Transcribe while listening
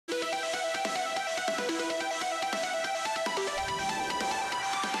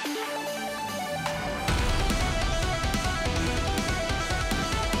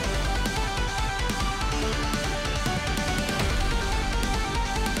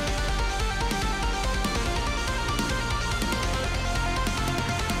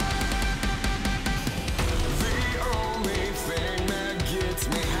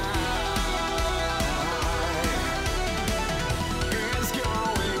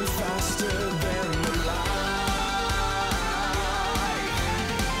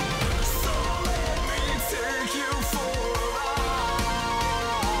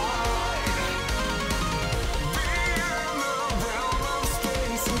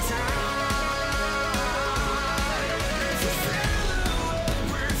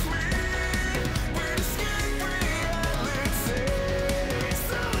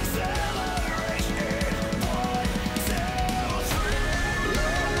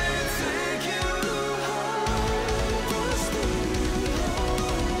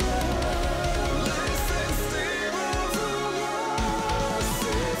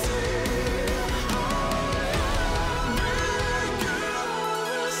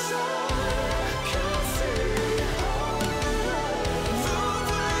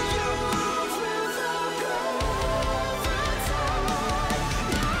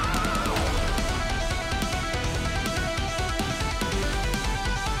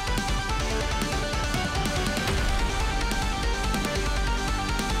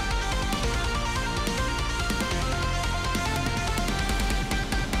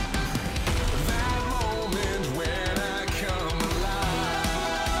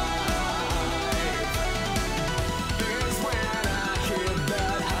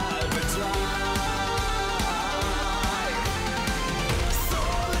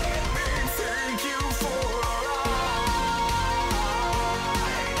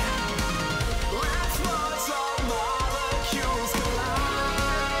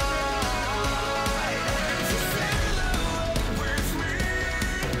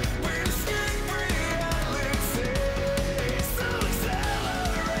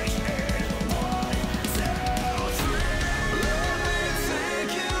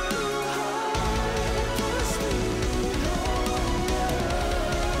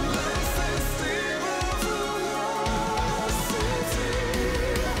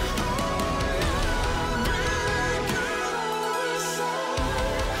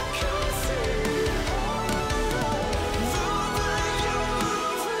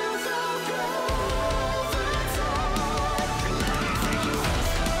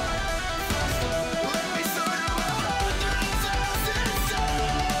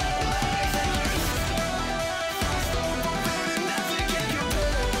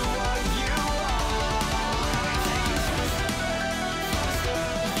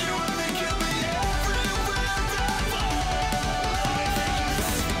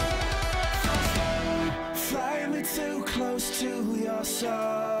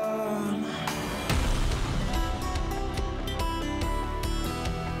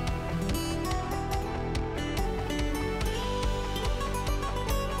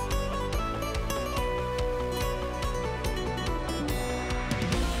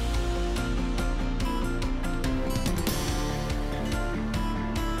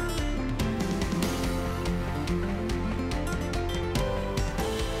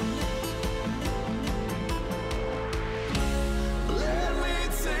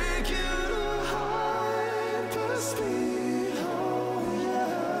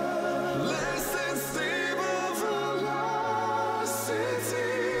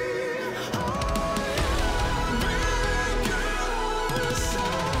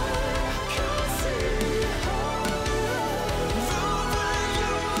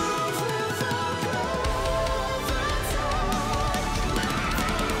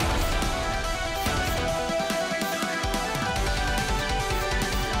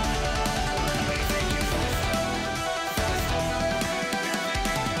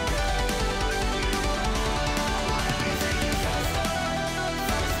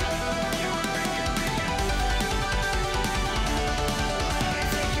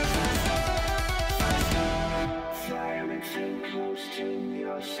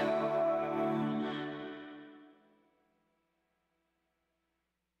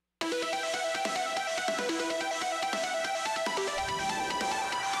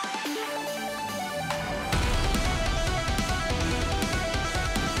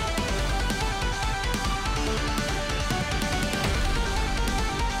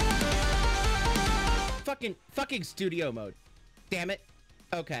Fucking studio mode. Damn it.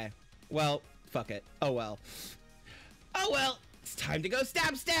 Okay. Well, fuck it. Oh well. Oh well. It's time to go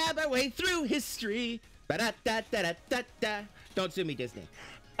stab our way through history. Ba-da-da-da-da-da-da. Don't sue me, Disney.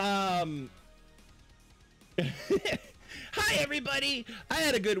 Hi everybody. I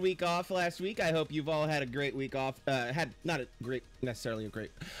had a good week off last week. I hope you've all had a great week off. Had not a great, necessarily a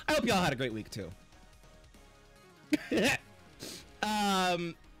great. I hope y'all had a great week too.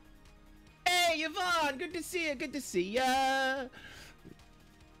 Hey, Yvonne, good to see you. Good to see ya.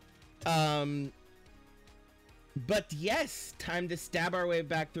 But yes, time to stab our way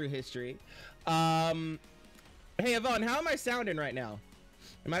back through history. Hey, Yvonne, how am I sounding right now?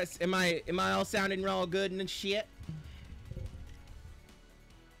 Am I all sounding all good and shit?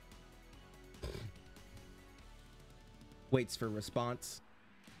 Waits for response.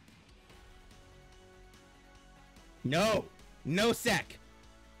 No, no sec.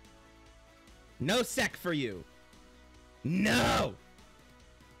 No sec for you. No.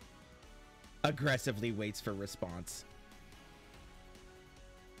 Aggressively waits for response.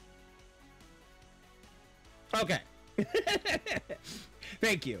 Okay.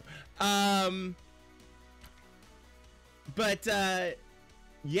 Thank you. But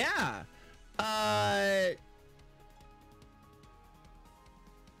yeah.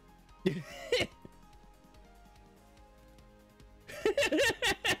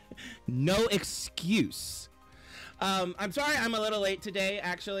 No excuse. I'm sorry I'm a little late today,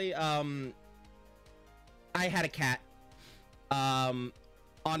 actually. I had a cat on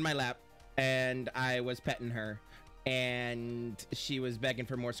my lap, and I was petting her, and she was begging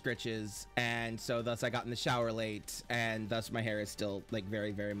for more scritches, and so thus I got in the shower late, and thus my hair is still like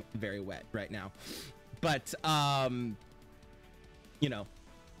very, very, very wet right now. But you know,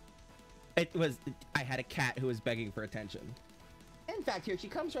 I had a cat who was begging for attention. In fact, here she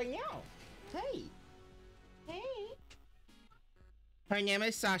comes right now. Hey. Hey. Her name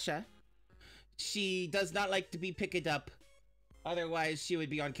is Sasha. She does not like to be picked up. Otherwise, she would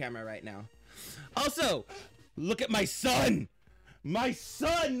be on camera right now. Also, look at my son. My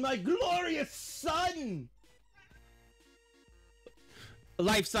son, my glorious son.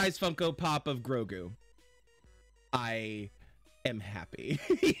 Life-size Funko Pop of Grogu. I am happy.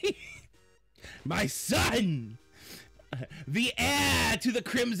 My son. The heir to the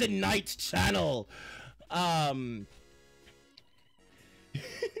Crimson Knight channel. Yvonne,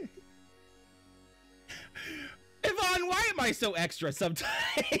 why am I so extra sometimes?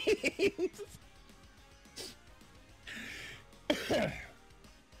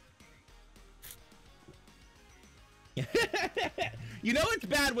 You know it's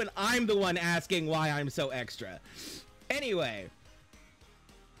bad when I'm the one asking why I'm so extra. Anyway.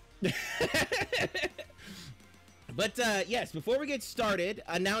 But yes, before we get started,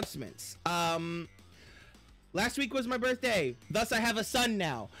 announcements. Last week was my birthday, thus I have a son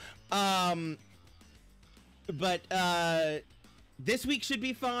now. But this week should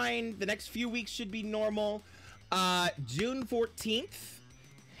be fine. The next few weeks should be normal. June 14th.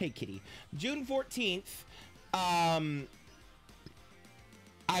 Hey, kitty. June 14th. I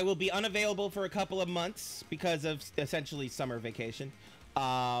will be unavailable for a couple of months because of essentially summer vacation.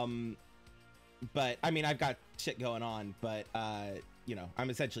 But I mean, I've got shit going on, but you know, I'm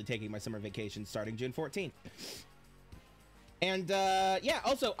essentially taking my summer vacation starting June 14th. And yeah,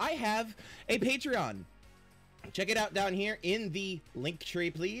 also I have a Patreon. Check it out down here in the link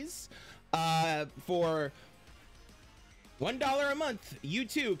tree, please. For $1 a month, you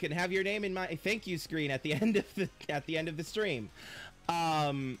too can have your name in my thank you screen at the end of the stream.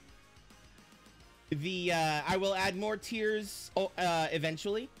 I will add more tiers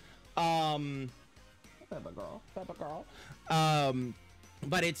eventually. Peppa girl.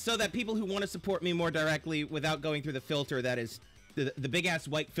 But it's so that people who want to support me more directly without going through the filter that is the big ass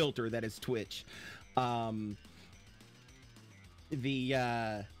white filter that is Twitch. You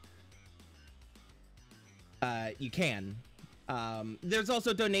can. There's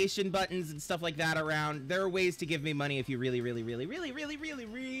also donation buttons and stuff like that around. There are ways to give me money if you really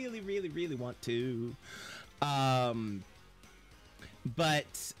want to.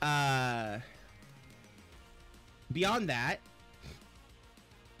 But beyond that,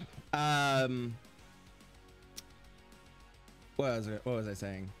 what was I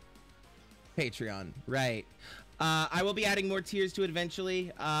saying? Patreon, right? I will be adding more tiers to it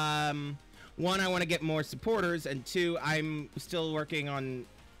eventually. One, I want to get more supporters, and two, I'm still working on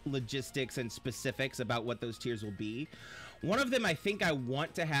logistics and specifics about what those tiers will be. One of them I think I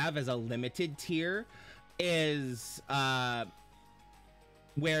want to have as a limited tier is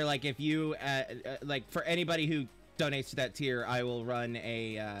where, like, if you like, for anybody who donates to that tier, I will run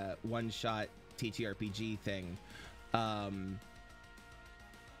a one-shot TTRPG thing,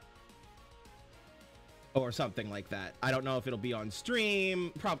 or something like that. I don't know if it'll be on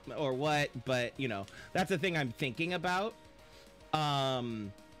stream or what, but you know, that's the thing I'm thinking about. I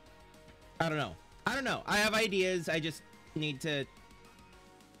don't know. I have ideas. I just need to.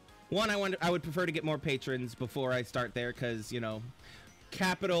 One, I would prefer to get more patrons before I start there, because, you know,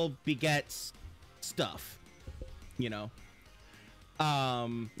 capital begets stuff, you know.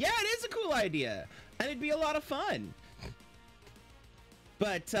 Yeah, it is a cool idea, and it'd be a lot of fun.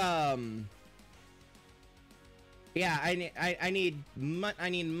 But yeah, I need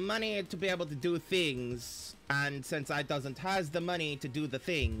money to be able to do things, and since I doesn't has the money to do the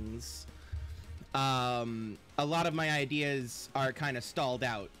things, a lot of my ideas are kind of stalled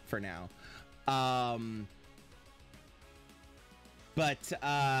out for now.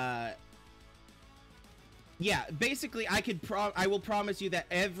 Yeah, basically I will promise you that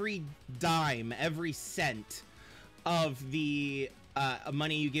every dime, every cent of the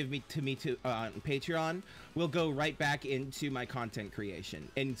money you give me on Patreon will go right back into my content creation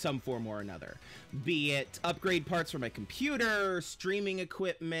in some form or another. Be it upgrade parts for my computer, streaming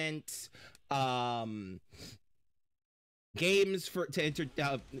equipment, games to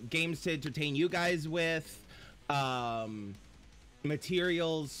entertain you guys with,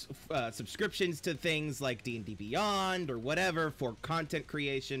 materials, subscriptions to things like D&D Beyond or whatever for content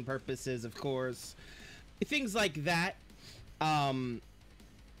creation purposes, of course, things like that. But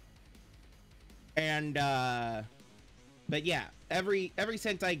yeah, every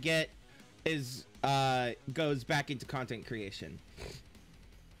cent I get is goes back into content creation.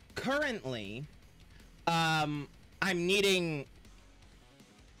 Currently, I'm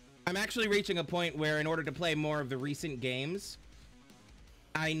actually reaching a point where, in order to play more of the recent games,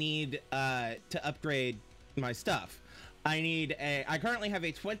 I need to upgrade my stuff. I currently have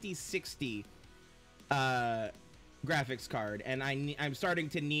a 2060 graphics card, and I'm starting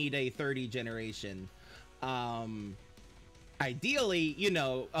to need a 30 generation. Ideally, you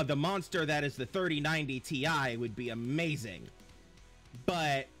know, the monster that is the 3090 Ti would be amazing,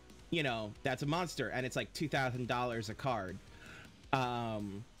 but you know, that's a monster, and it's like $2,000 a card.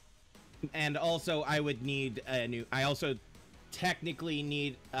 And also I would need a new, I also technically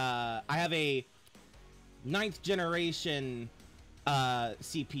need, I have a 9th generation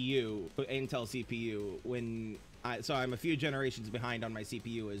CPU, Intel CPU, so I'm a few generations behind on my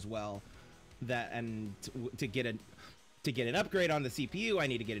CPU as well. And to get an upgrade on the CPU, I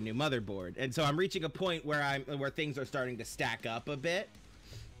need to get a new motherboard. And so I'm reaching a point where things are starting to stack up a bit.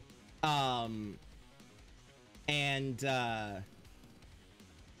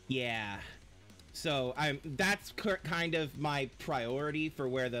 Yeah, so that's kind of my priority for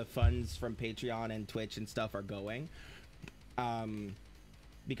where the funds from Patreon and Twitch and stuff are going.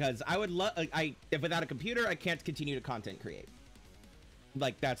 Because I would if without a computer, I can't continue to content create.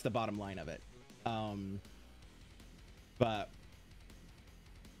 Like, that's the bottom line of it. But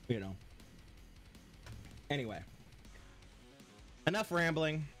you know, anyway, enough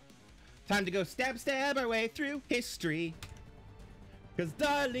rambling. Time to go stab our way through history. 'Cause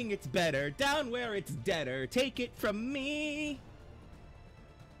darling, it's better down where it's deader. Take it from me.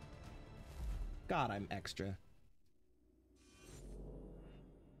 God, I'm extra.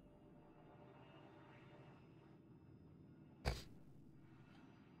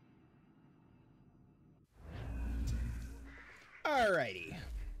 Alrighty.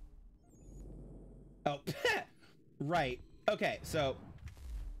 Oh, right. Okay, so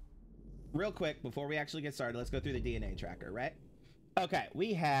real quick, before we actually get started, let's go through the DNA tracker, right? Okay,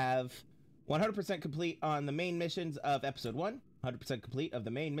 we have 100% complete on the main missions of episode 1, 100% complete of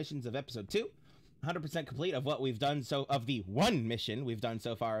the main missions of episode 2, 100% complete of what we've done of the one mission we've done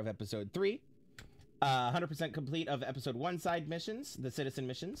so far of episode 3, 100% complete of episode 1 side missions, the citizen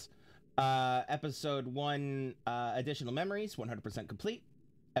missions, episode 1 additional memories, 100% complete,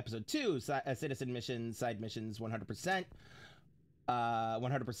 episode 2 citizen missions, side missions, 100%,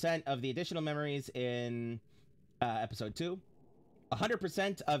 100% of the additional memories in episode 2,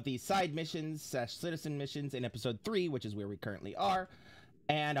 100% of the side missions / citizen missions in episode 3, which is where we currently are,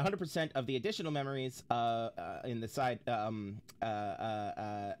 and 100% of the additional memories in the side of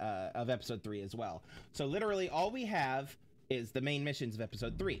episode 3 as well. So literally all we have is the main missions of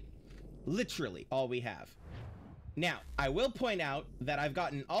episode 3. Literally all we have. Now, I will point out that I've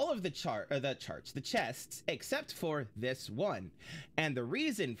gotten all of the chests, except for this one. And the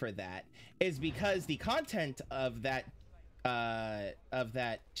reason for that is because the content of that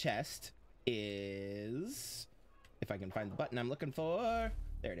chest is, if I can find the button I'm looking for,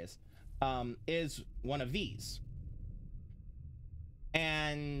 there it is one of these.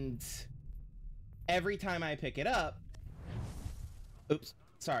 And every time I pick it up, oops,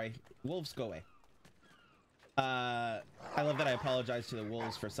 sorry, wolves, go away. I love that I apologize to the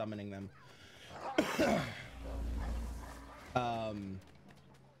wolves for summoning them.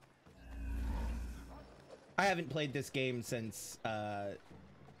 I haven't played this game since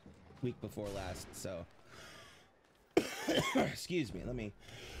week before last, so excuse me, let me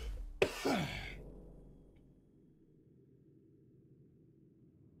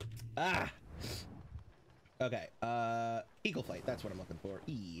okay, eagle flight, that's what I'm looking for.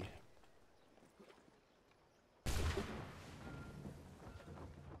 E.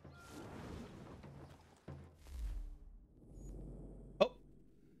 Oh,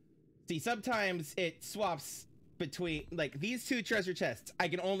 see, sometimes it swaps between, like, these two treasure chests. I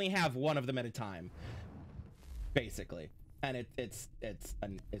can only have one of them at a time, basically, and it's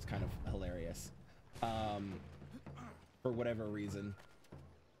kind of hilarious, for whatever reason.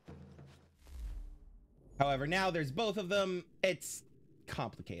 However, now there's both of them. It's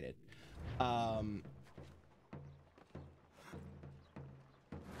complicated.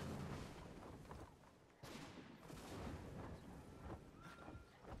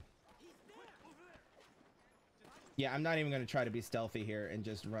 Yeah, I'm not even going to try to be stealthy here and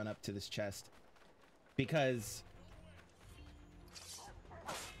just run up to this chest, because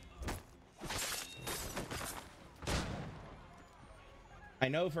I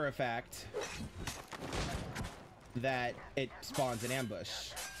know for a fact that it spawns an ambush.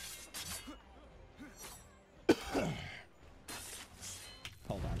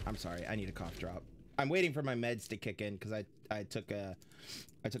 Hold on, I'm sorry, I need a cough drop. I'm waiting for my meds to kick in because I took a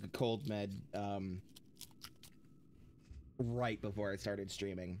cold med right before I started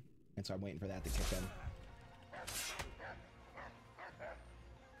streaming, and so I'm waiting for that to kick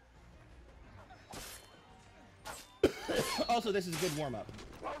in. Also, this is a good warm-up.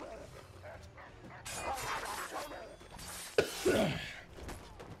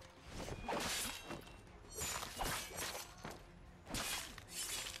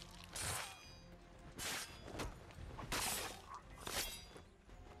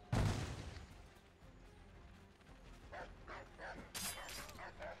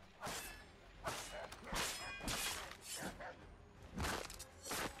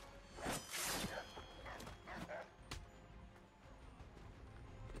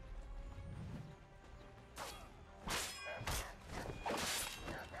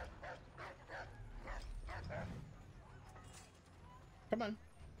 Come on.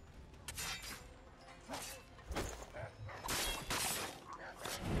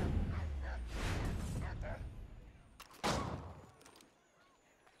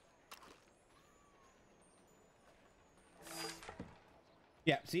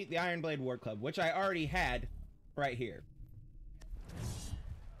 Yeah, see, the Iron Blade War Club, which I already had right here.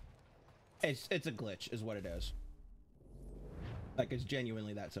 It's a glitch, is what it is. Like, it's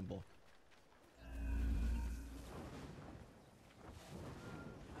genuinely that simple.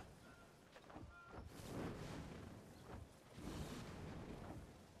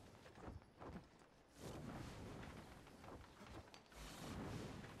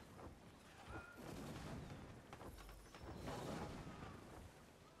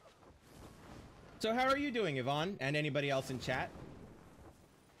 So how are you doing, Yvonne? And anybody else in chat?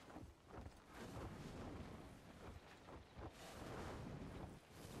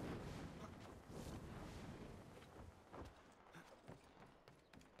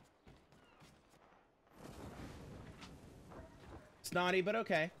 Snotty, but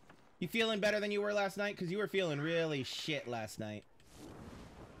okay. You feeling better than you were last night? Because you were feeling really shit last night.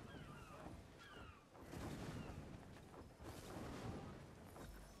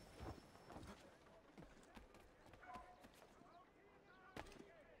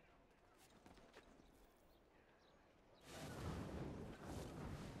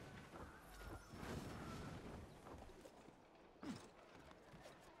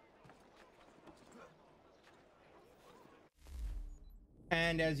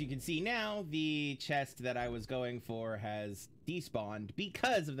 And as you can see now, the chest that I was going for has despawned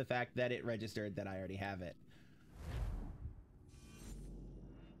because of the fact that it registered that I already have it.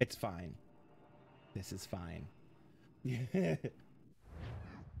 It's fine. This is fine.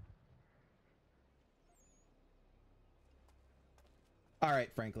 All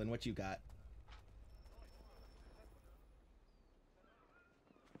right, Franklin, what you got?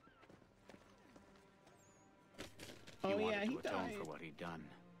 Oh He yeah, wanted he to atone died. for what he'd done.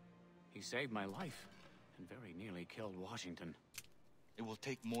 He saved my life and very nearly killed Washington. It will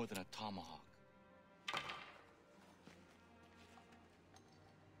take more than a tomahawk.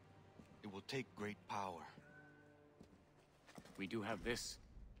 It will take great power. We do have this.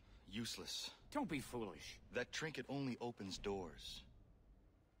 Useless. Don't be foolish. That trinket only opens doors.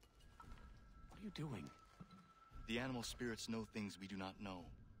 What are you doing? The animal spirits know things we do not know.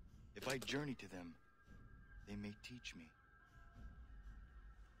 If I journey to them, they may teach me.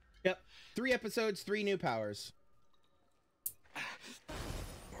 Yep. 3 episodes, 3 new powers.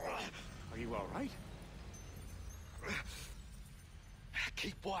 Are you all right?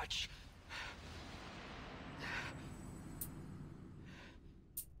 Keep watch.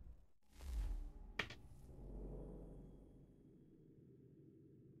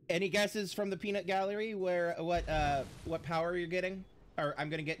 Any guesses from the peanut gallery where what power you're getting, or I'm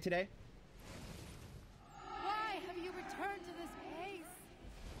gonna get today? Why have you returned to this place?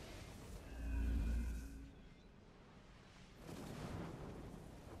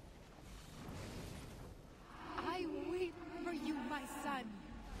 I weep for you, my son.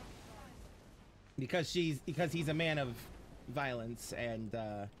 Because he's a man of violence, and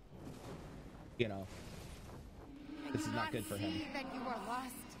you know, this is not good for him. See that you are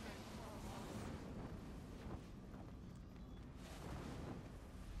lost.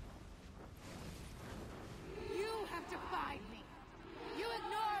 You have defied me. You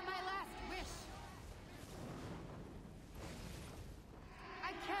ignore my last wish.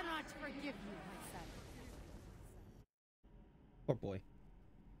 I cannot forgive you, my son. Poor boy.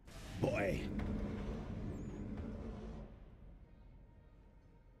 Boy.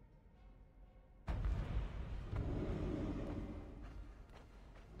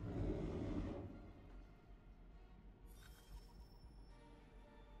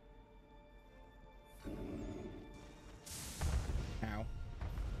 Ow.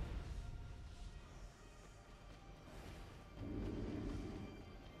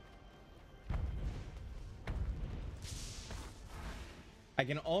 I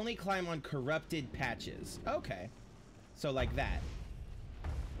can only climb on corrupted patches. Okay. So like that.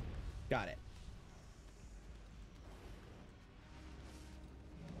 Got it.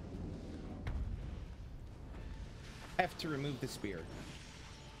 F to remove the spear.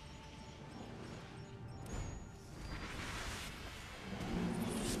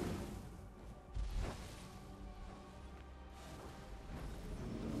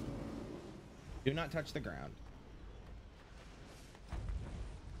 Do not touch the ground.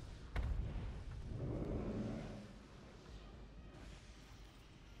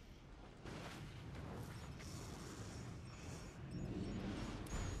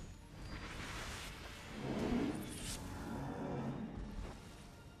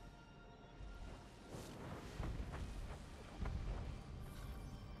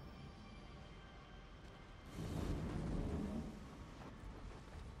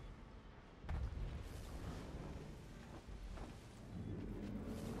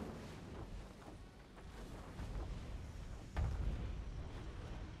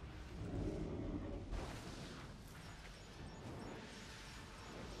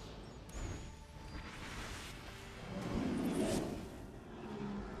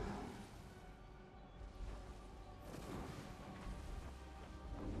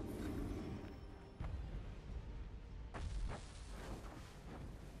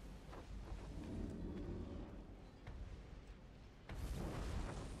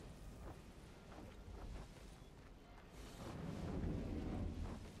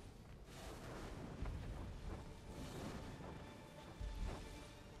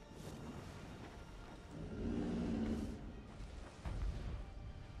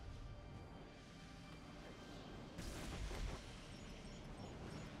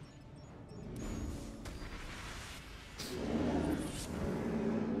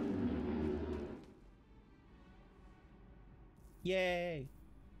 Yay!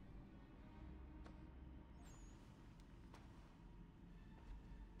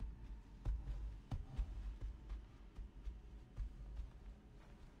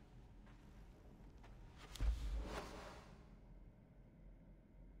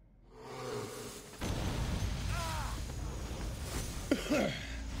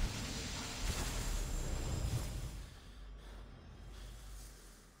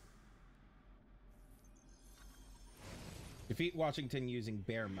 Defeat Washington using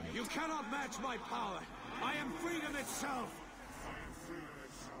bear might. You cannot match my power. I am freedom itself.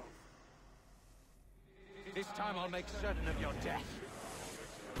 This time I'll make certain of your death.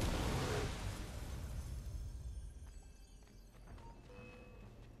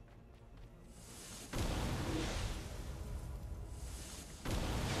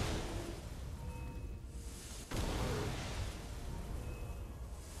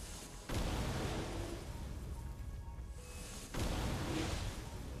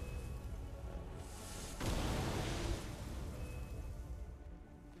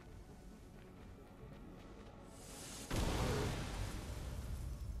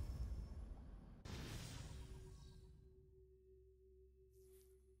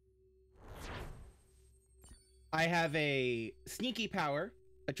 I have a sneaky power,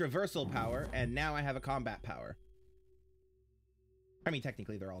 a traversal power, and now I have a combat power. I mean,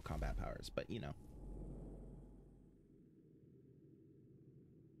 technically they're all combat powers, but you know.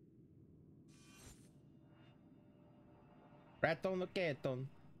 Raton lo keton.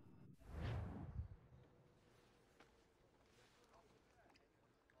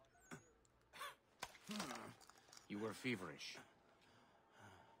 You were feverish.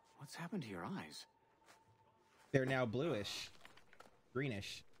 What's happened to your eyes? They're now bluish,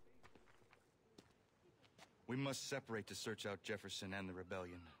 greenish. We must separate to search out Jefferson and the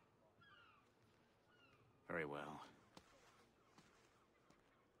rebellion. Very well.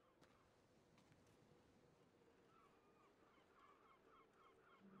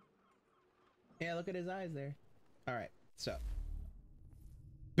 Yeah, look at his eyes there. All right, so.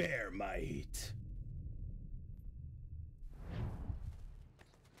 Bear might.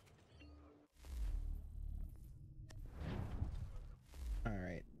 All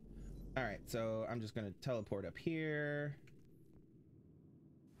right. All right, so I'm just gonna teleport up here.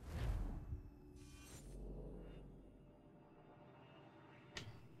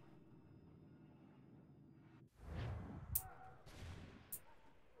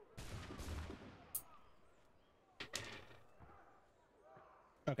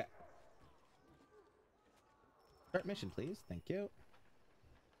 Okay. Start mission, please. Thank you.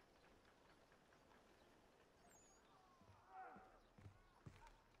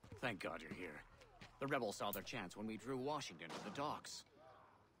 Thank God you're here. The rebels saw their chance when we drew Washington to the docks.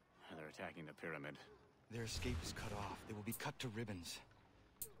 They're attacking the pyramid. Their escape is cut off. They will be cut to ribbons.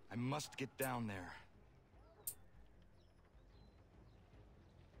 I must get down there.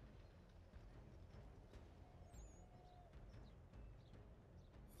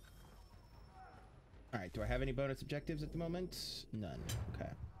 All right, do I have any bonus objectives at the moment? None. Okay.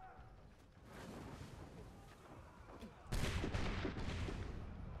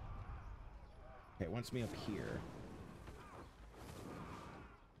 Okay, it wants me up here.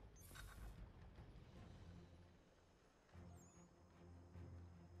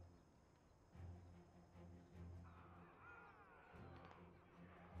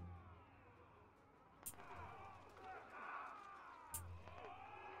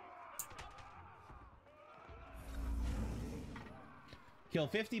 Kill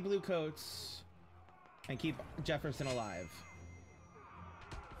 50 blue coats and keep Jefferson alive.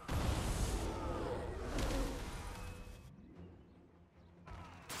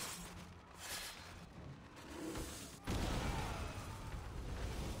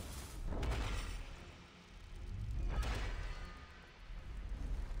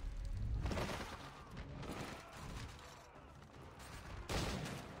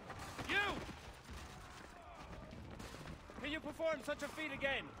 Such a feat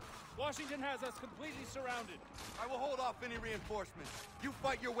again. Washington has us completely surrounded. I will hold off any reinforcements. You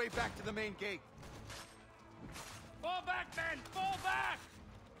fight your way back to the main gate. Fall back, men! Fall back!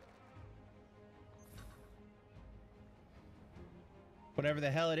 Whatever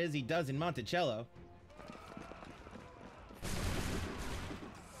the hell it is he does in Monticello.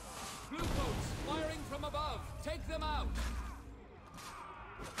 Blue coats firing from above. Take them out.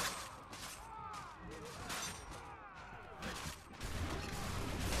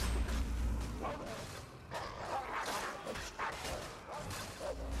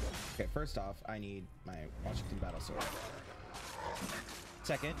 Okay, first off, I need my Washington battle sword.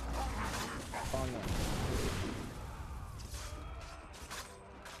 Second, wrong one.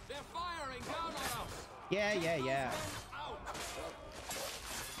 They're firing down on us. Yeah.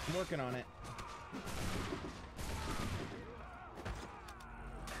 I'm working on it.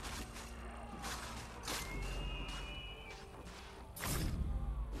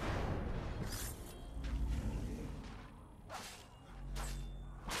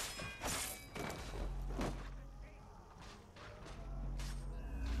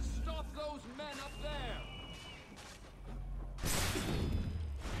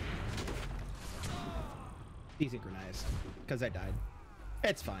 Desynchronized because I died.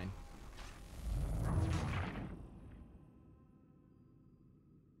 It's fine.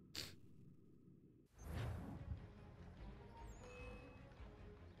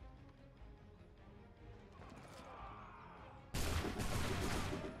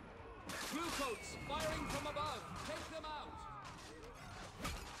 Blue coats firing from above. Take them out.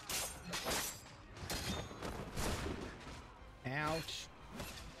 Ouch.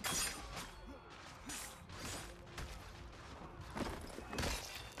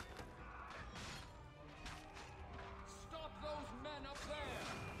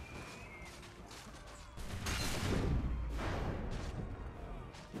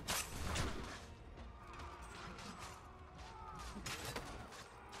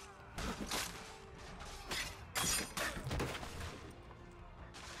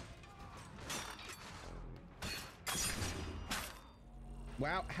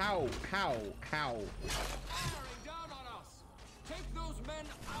 Wow, how? Firing down on us. Take those men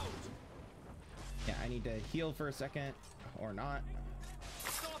out. Yeah, I need to heal for a second, or not.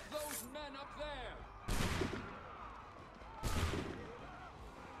 Stop those men up there.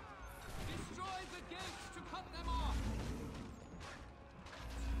 Destroy the gates to cut them off.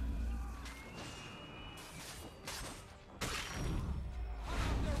 Cut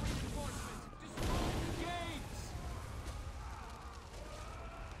off their reinforcements. Destroy the gates.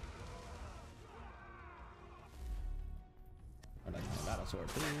 I'd like my battle sword,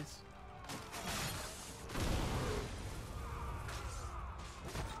 please.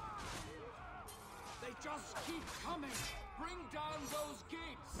 They just keep coming. Bring down those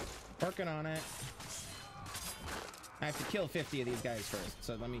gates. Working on it. I have to kill 50 of these guys first,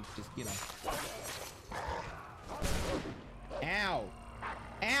 so let me just, you know. Ow!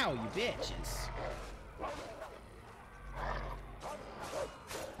 Ow, you bitches!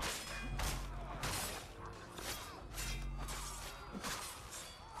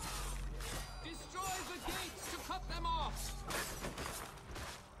 Destroy the gates to cut them off.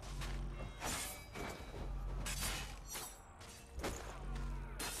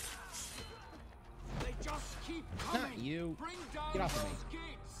 They just keep coming. Not you. Bring down Get off of me. those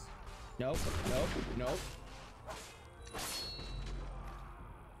gates. Nope, nope, nope.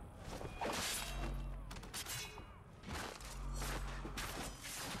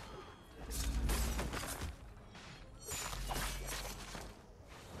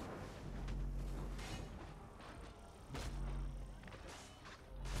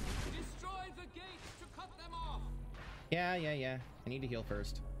 Destroy the gates to cut them off. Yeah. I need to heal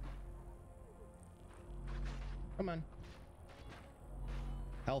first. Come on.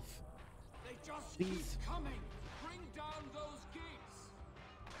 Health. They just Please. keep coming. Bring down those gates.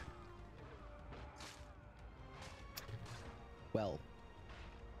 Well.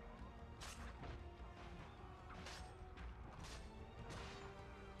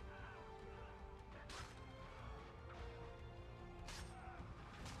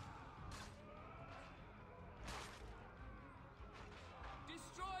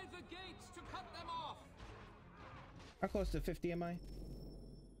 Destroy the gates to cut them off. How close to 50 am I?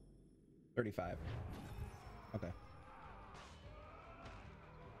 35. Okay.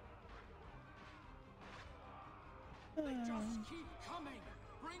 They just keep coming.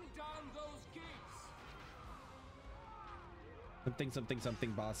 Bring down those gates.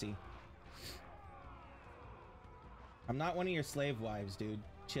 Something bossy. I'm not one of your slave wives, dude.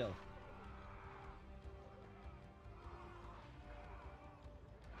 Chill.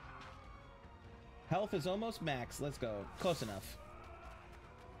 Health is almost max. Let's go. Close enough.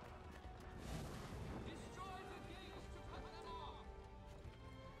 Destroy the gates to cut them off.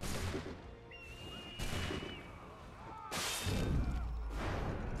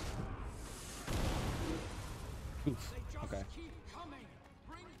 Oof. They just Okay. keep coming.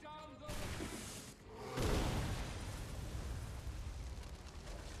 Bring down those.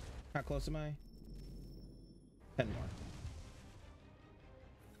 How close am I? 10 more.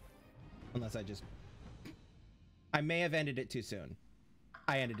 Unless I just... I may have ended it too soon.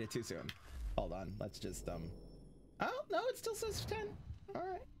 I ended it too soon. Hold on. Let's just, Oh, no, it still says 10. All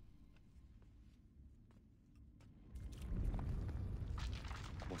right.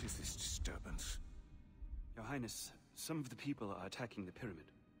 What is this disturbance? Your Highness, some of the people are attacking the pyramid.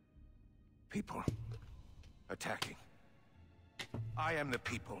 People attacking. I am the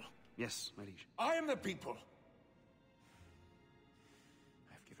people. Yes, my liege. I am the people.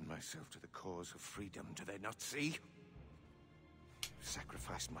 I've given myself to the cause of freedom. Do they not see? I've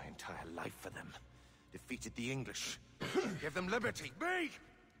sacrificed my entire life for them. Defeated the English. Gave them liberty. Me!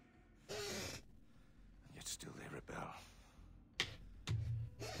 And yet still they rebel.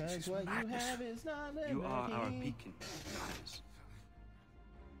 Because what you have is not liberty. You are our beacon, Your Highness.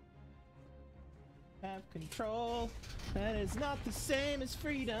 Have control. That is not the same as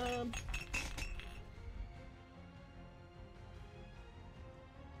freedom.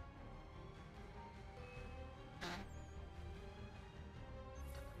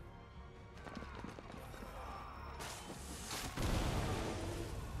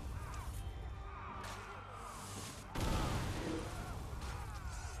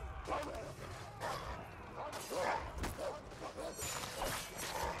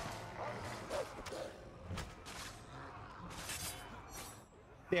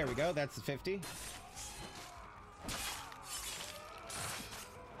 There we go. That's the 50.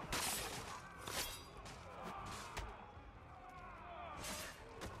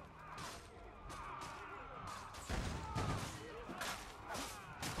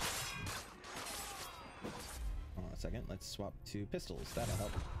 Hold on a second. Let's swap to pistols. That'll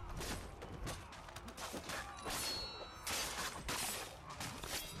help.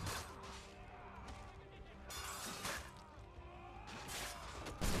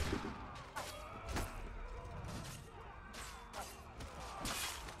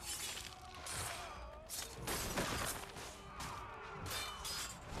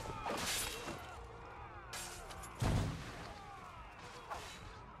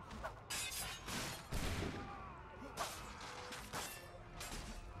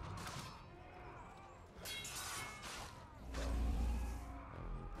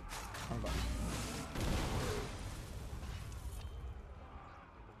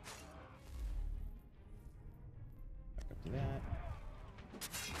 That.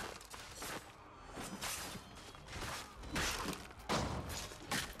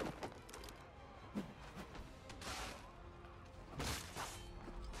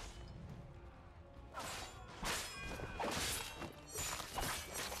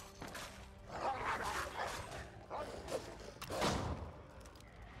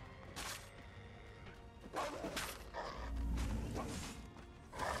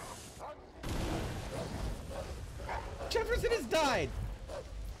 Jefferson has died!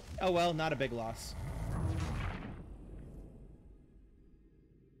 Oh well, not a big loss.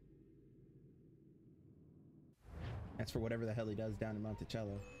 That's for whatever the hell he does down in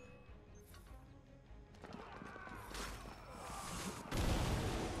Monticello.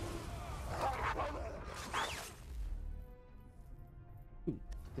 Ooh,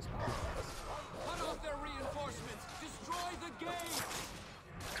 this one. Cut off their reinforcements! Destroy the gate!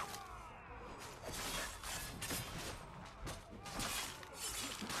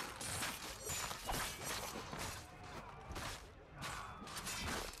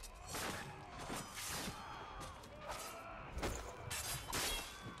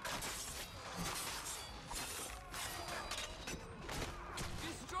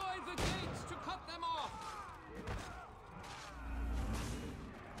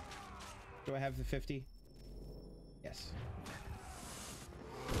 Do I have the 50? Yes.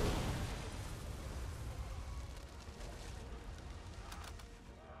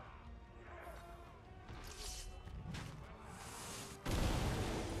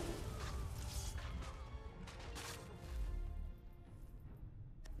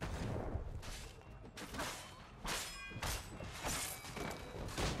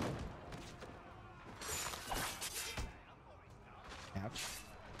 Ouch.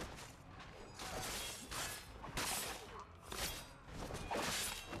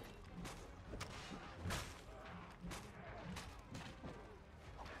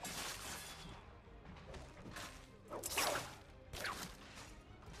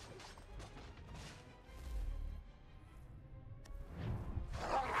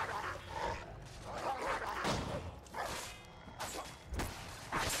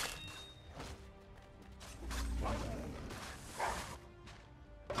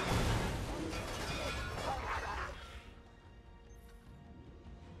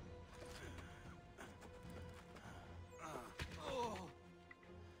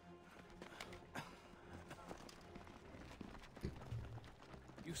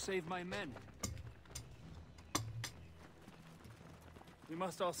 You saved my men. We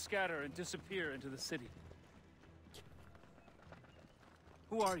must all scatter and disappear into the city.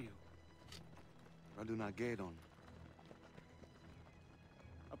 Who are you? Radunagedon.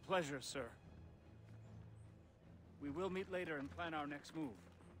 A pleasure, sir. We will meet later and plan our next move.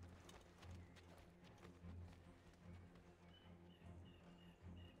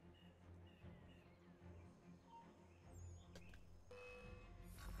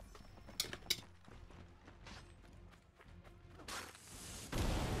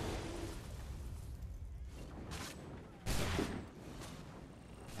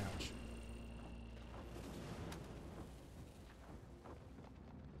 Ouch.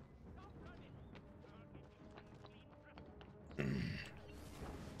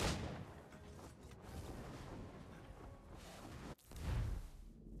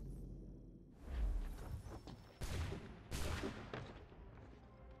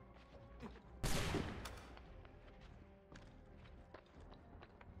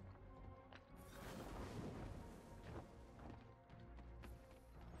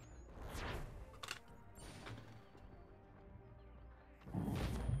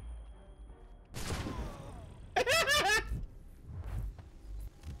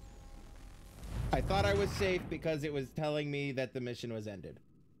 I thought I was safe because it was telling me that the mission was ended.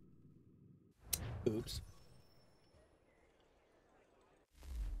 Oops.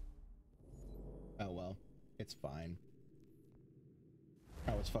 Oh well, it's fine.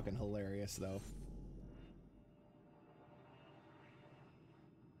 That was fucking hilarious though.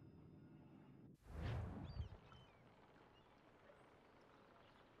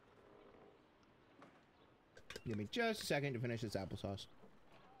 Give me just a second to finish this applesauce.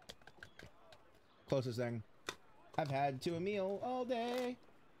 Closest thing I've had to a meal all day.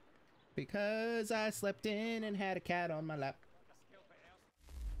 Because I slept in and had a cat on my lap.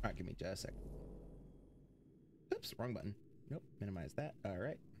 Alright, give me just a second. Oops, wrong button. Nope, minimize that.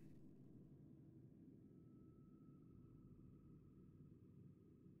 Alright.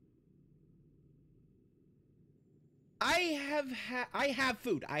 I have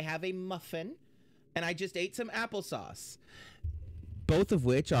food. I have a muffin, and I just ate some applesauce. Both of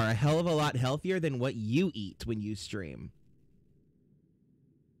which are a hell of a lot healthier than what you eat when you stream.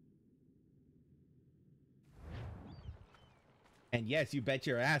 And yes, you bet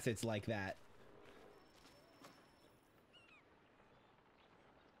your ass it's like that.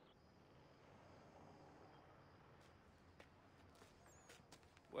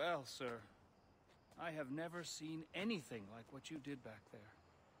 Well, sir, I have never seen anything like what you did back there.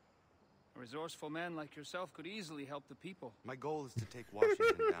 A resourceful man like yourself could easily help the people. My goal is to take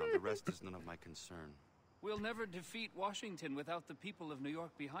Washington down. The rest is none of my concern. We'll never defeat Washington without the people of New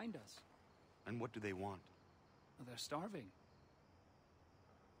York behind us. And what do they want? Well, they're starving.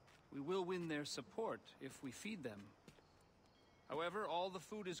 We will win their support if we feed them. However, all the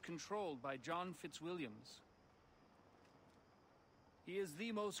food is controlled by John Fitzwilliams. He is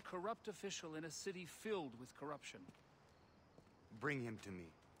the most corrupt official in a city filled with corruption. Bring him to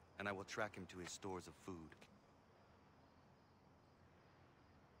me, and I will track him to his stores of food.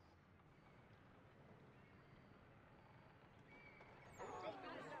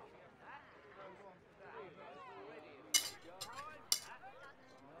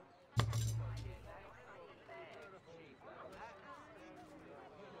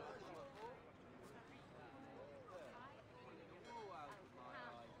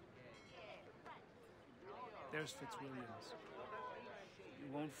 There's Fitzwilliams.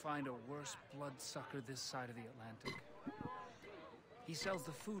 You won't find a worse bloodsucker this side of the Atlantic. He sells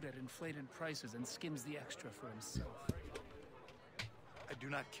the food at inflated prices and skims the extra for himself. I do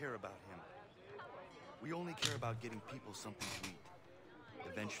not care about him. We only care about getting people something to eat.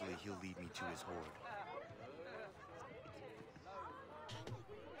 Eventually, he'll lead me to his horde.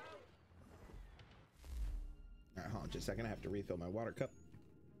 All right, hold on just a second. I have to refill my water cup.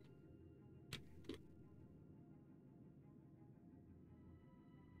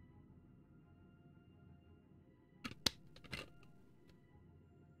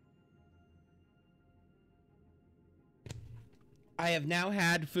 I have now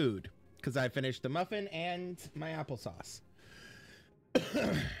had food because I finished the muffin and my applesauce.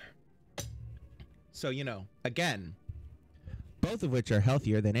 So, you know, again, both of which are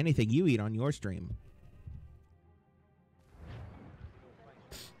healthier than anything you eat on your stream.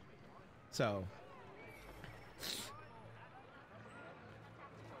 So,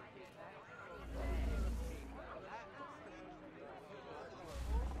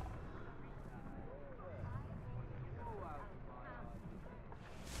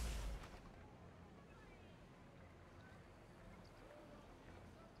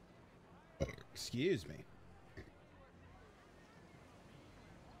 excuse me.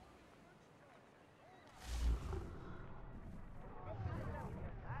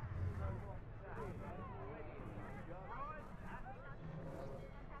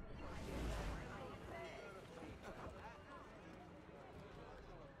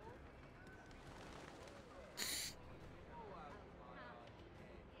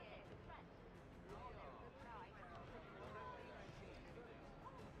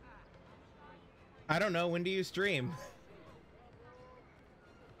 I don't know. When do you stream?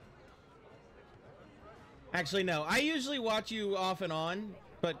 Actually, no. I usually watch you off and on,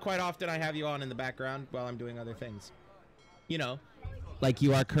 but quite often I have you on in the background while I'm doing other things. You know, like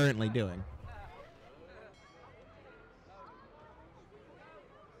you are currently doing.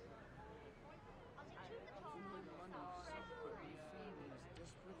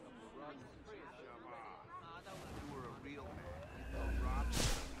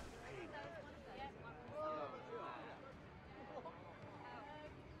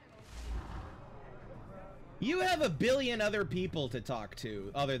 You have a billion other people to talk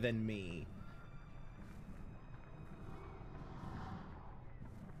to other than me.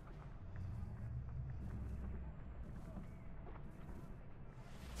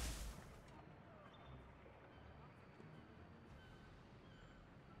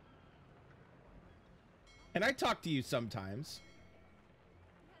 And I talk to you sometimes.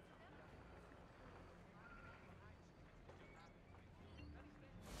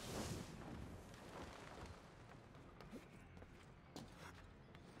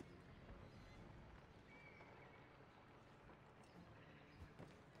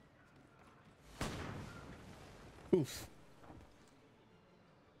 Oof.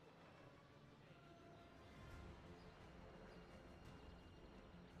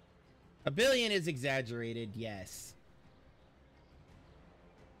 A billion is exaggerated, yes.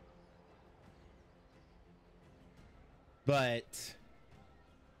 But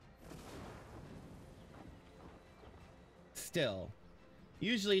still,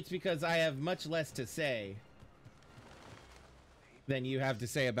 usually it's because I have much less to say than you have to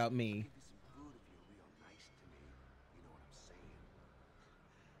say about me.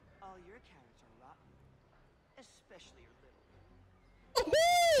 All your carrots are rotten, especially your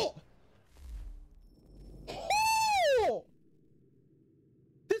little.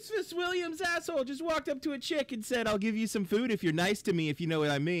 This Fitzwilliams asshole just walked up to a chick and said, "I'll give you some food if you're nice to me, if you know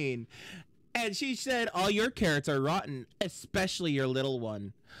what I mean." And she said, "All your carrots are rotten, especially your little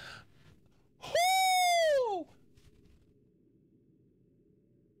one."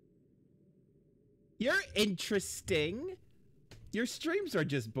 You're interesting. Your streams are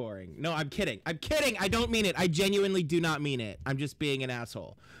just boring. No, I'm kidding. I'm kidding. I don't mean it. I genuinely do not mean it. I'm just being an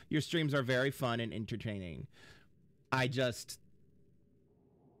asshole. Your streams are very fun and entertaining. I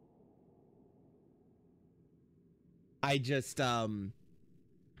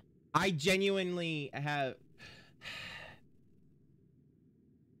genuinely have...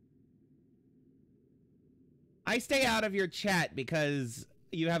 I stay out of your chat because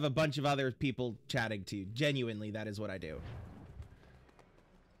you have a bunch of other people chatting to you. Genuinely, that is what I do.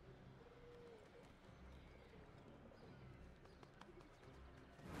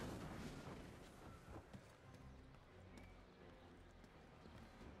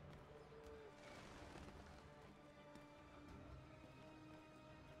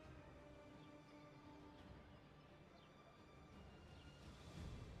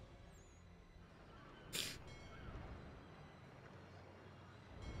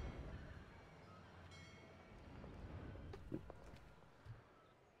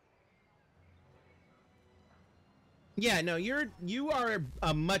 Yeah, no, you are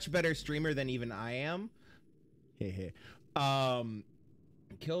a much better streamer than even I am. Kill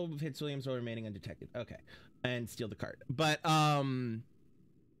Fitzwilliams while remaining undetected. Okay. And steal the card. But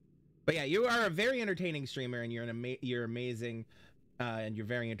yeah, you are a very entertaining streamer, and you're amazing, and you're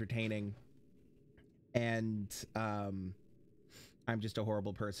very entertaining. And I'm just a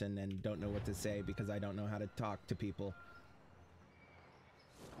horrible person and don't know what to say because I don't know how to talk to people.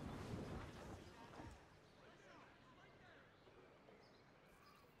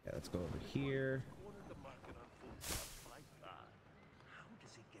 Yeah, let's go over here. How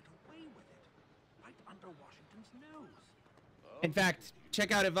does he get away with it? Right under Washington's nose. In fact,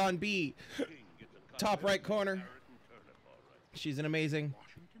 check out Yvonne B. Top right corner. She's an amazing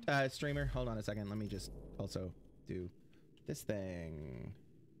streamer. Hold on a second. Let me just also do this thing.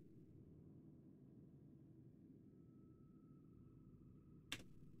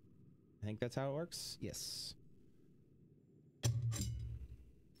 I think that's how it works. Yes.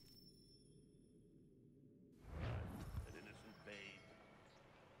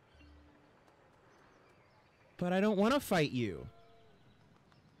 But I don't want to fight you.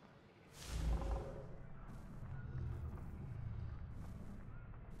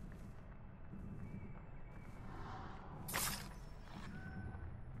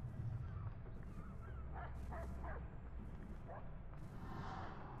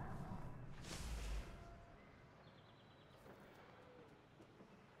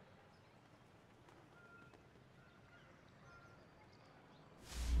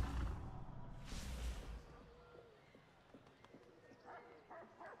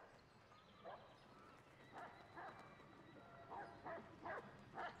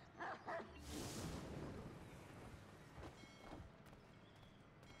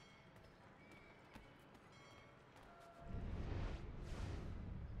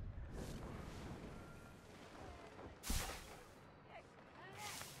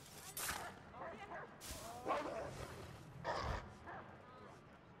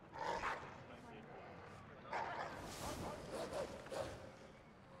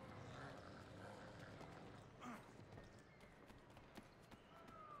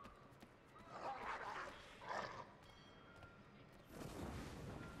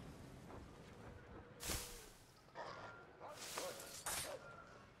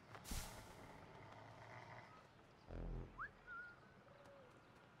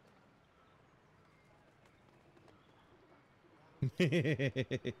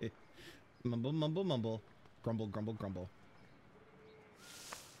 Mumble, mumble, mumble. Grumble, grumble, grumble.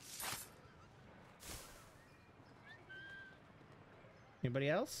 Anybody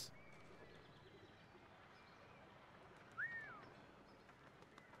else?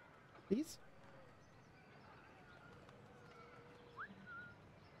 Please?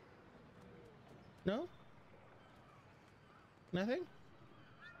 No? Nothing?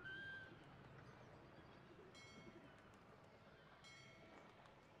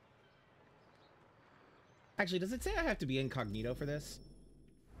 Actually, does it say I have to be incognito for this?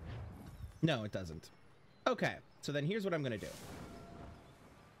 No, it doesn't. Okay, so then here's what I'm gonna do.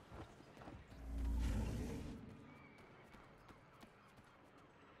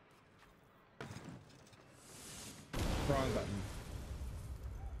 Wrong button.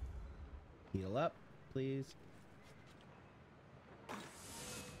 Heal up, please.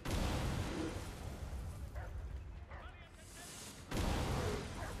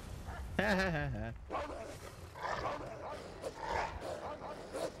 Ha ha ha ha.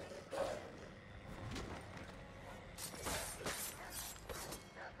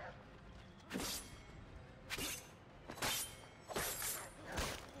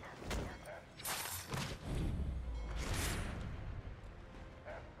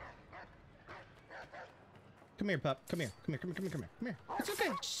 Come here, pup. Come here. Come here. Come here. Come here. Come here. Come here. It's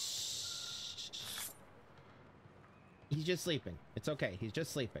okay. Shh. He's just sleeping. It's okay. He's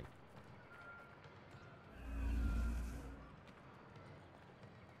just sleeping.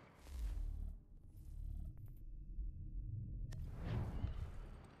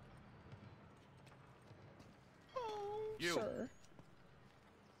 Oh, you. Sir.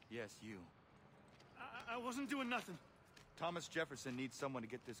 Yes, you. I wasn't doing nothing. Thomas Jefferson needs someone to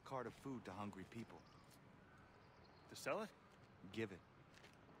get this cart of food to hungry people. To sell it? Give it.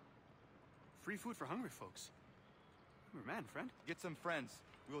 Free food for hungry folks. You're a man, friend. Get some friends.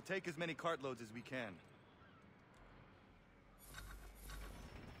 We will take as many cartloads as we can.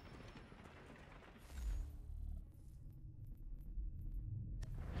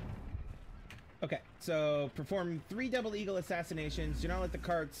 Okay, so perform 3 double eagle assassinations. Do not let the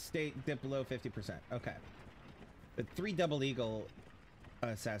cart dip below 50%. Okay. The 3 double eagle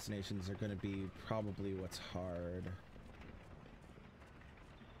assassinations are going to be probably what's hard.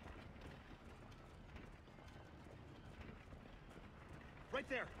 Right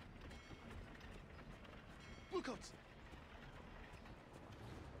there. Bluecoats.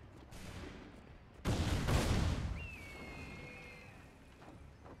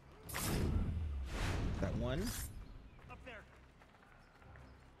 That one. Up there.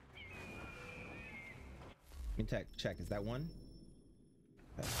 Let me check. Is that one?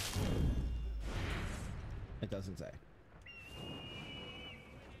 It doesn't say.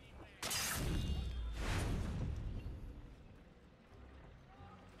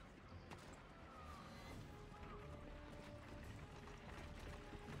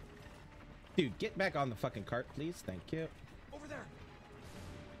 Dude, get back on the fucking cart, please. Thank you. Over there.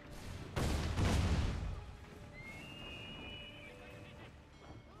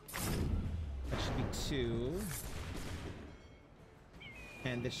 That should be 2.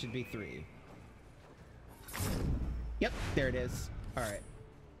 And this should be 3. Yep, there it is. All right.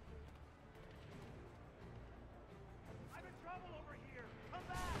 I'm in trouble over here. Come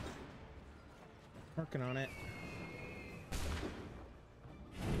back. Working on it.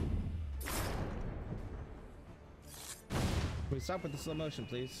 Can we stop with the slow motion,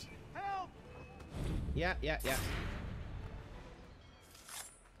 please? Help! Yeah.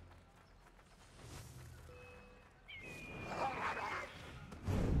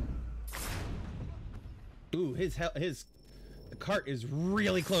 Ooh, the cart is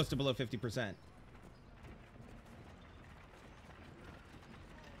really close to below 50%.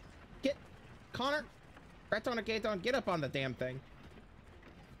 Get, Connor, Raton, get up on the damn thing.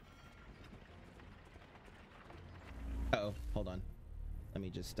 Uh-oh, hold on. Let me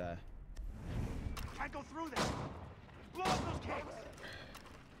just, Can't go through there. Blow up those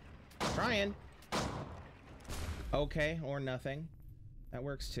cakes. Trying. Okay, or nothing. That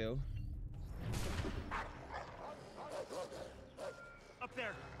works too. Up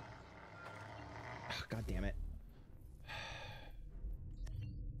there. Oh, God damn it.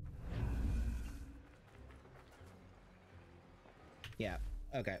 Yeah,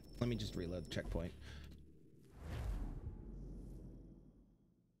 okay. Let me just reload the checkpoint.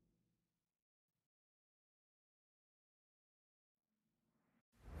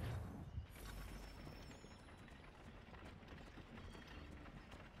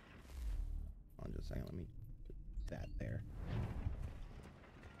 Hold on just a second. Let me put that there.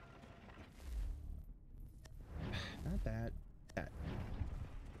 Not that. That.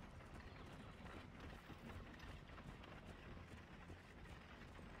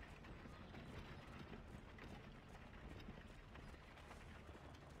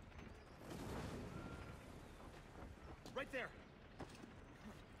 Right there.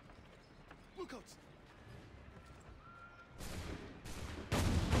 Bluecoats.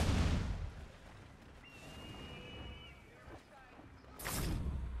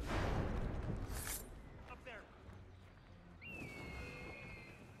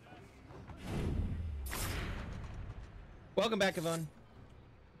 Welcome back, Yvonne.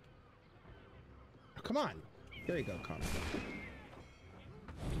 Oh, come on. There you go, Connor.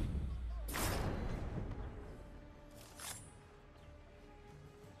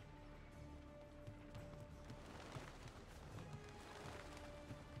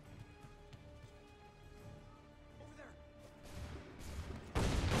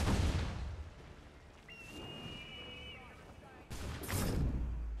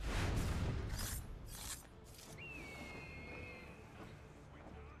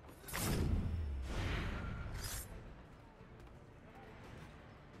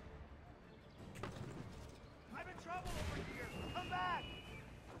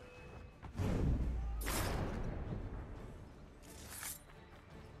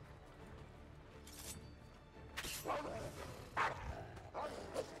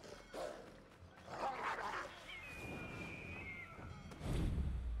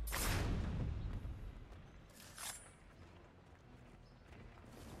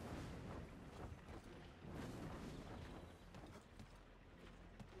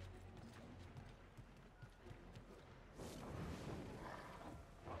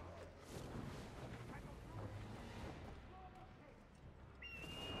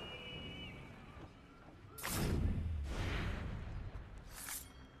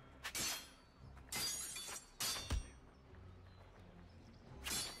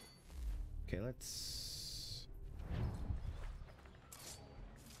 Okay, let's...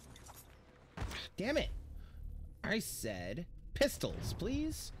 Damn it! I said pistols,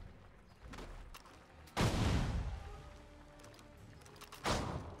 please.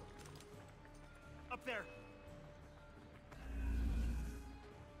 Up there.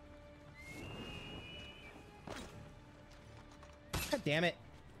 God damn it.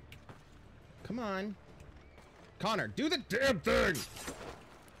 Come on. Connor, do the damn thing!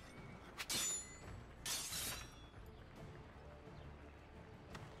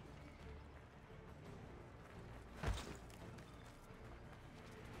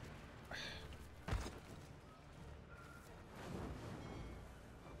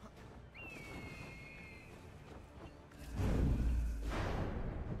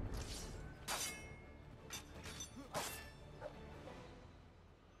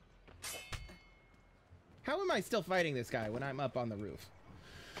 How am I still fighting this guy when I'm up on the roof?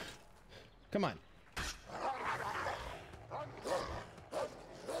 Come on.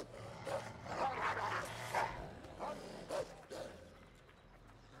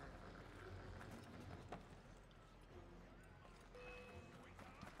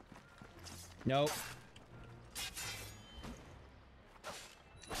 Nope.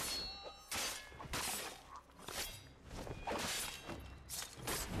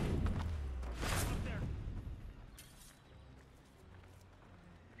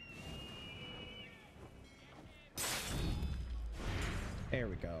 There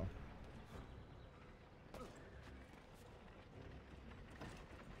we go.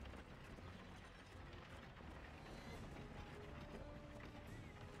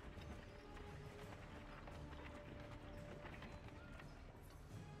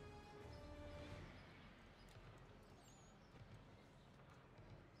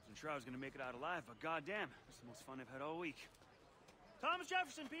 Wasn't sure I was gonna make it out alive, but goddamn, it's the most fun I've had all week. Thomas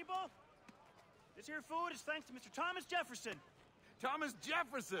Jefferson, people! This here food is thanks to Mr. Thomas Jefferson. Thomas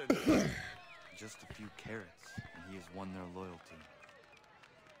Jefferson! Just a few carrots, and he has won their loyalty.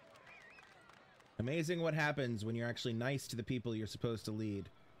 Amazing what happens when you're actually nice to the people you're supposed to lead.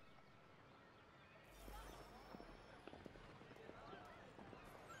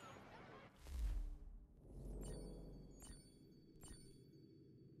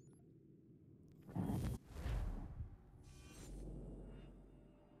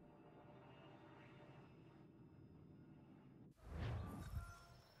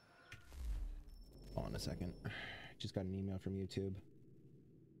 Hold on a second. Just got an email from YouTube.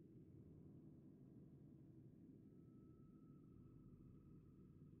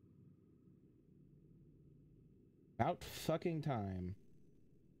 About fucking time.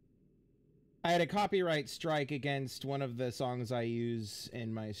 I had a copyright strike against one of the songs I use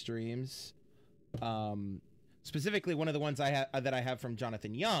in my streams. Specifically one of the ones that I have from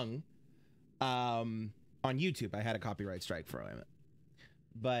Jonathan Young. On YouTube, I had a copyright strike for him.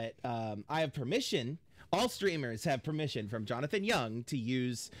 But I have permission. All streamers have permission from Jonathan Young to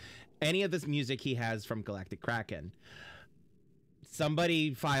use any of this music he has from Galactic Kraken.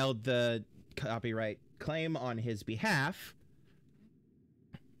 Somebody filed the copyright claim on his behalf,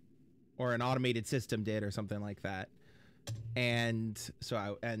 or an automated system did, or something like that. And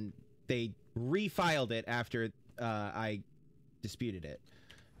so they refiled it after I disputed it,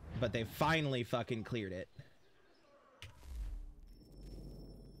 but they finally fucking cleared it.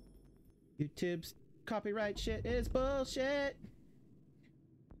 YouTube's copyright shit is bullshit.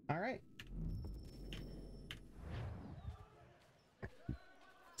 All right.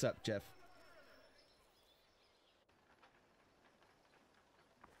 What's up, Jeff?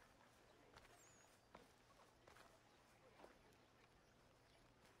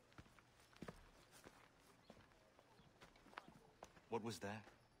 What was that?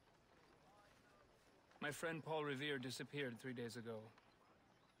 My friend Paul Revere disappeared 3 days ago.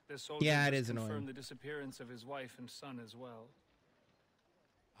 The soldier Yeah, it just is annoying. confirmed the disappearance of his wife and son as well.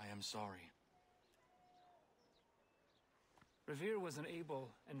 I am sorry. Revere was an able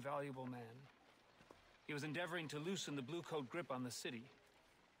and valuable man. He was endeavoring to loosen the Blue Coat grip on the city.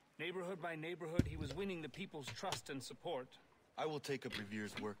 Neighborhood by neighborhood, he was winning the people's trust and support. I will take up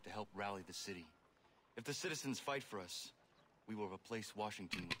Revere's work to help rally the city. If the citizens fight for us, we will replace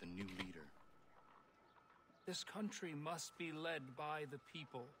Washington with a new leader. This country must be led by the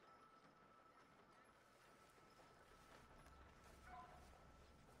people.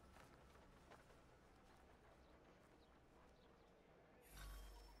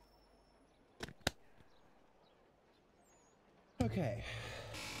 Okay.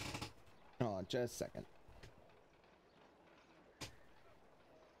 Hold on just a second.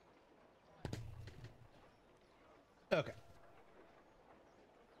 Okay.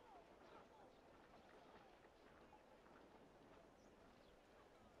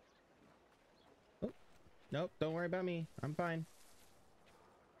 Oh, nope, don't worry about me. I'm fine.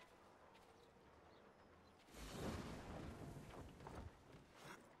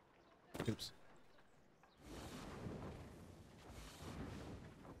 Oops.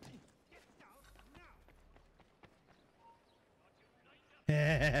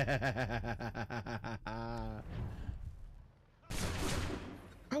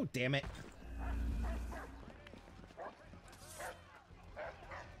 Oh, damn it.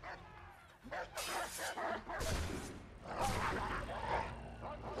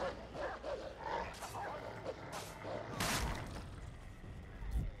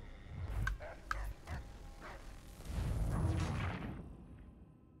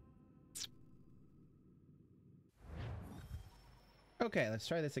 Okay, let's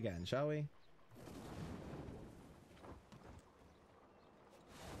try this again, shall we?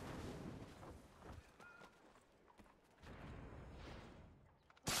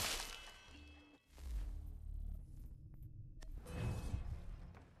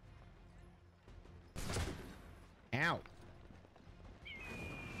 Ow.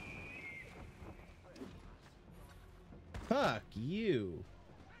 Fuck you.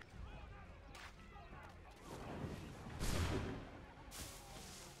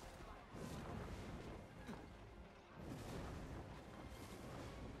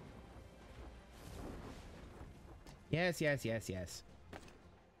 Yes, yes, yes, yes.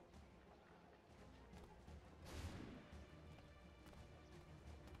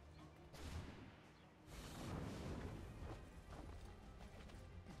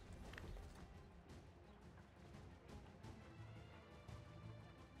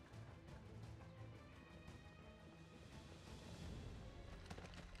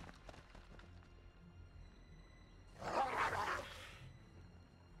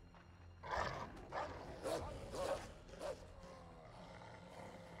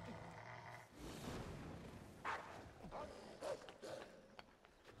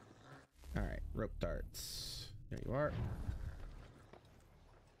 All right, rope darts. There you are.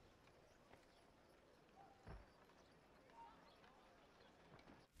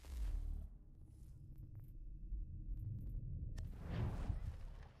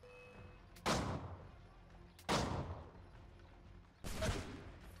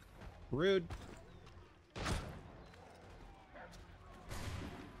 Rude.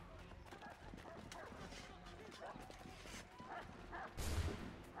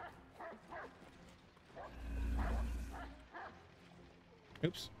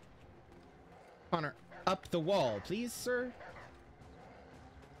 Oops. Connor, up the wall, please, sir.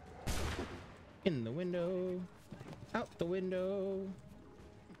 In the window. Out the window.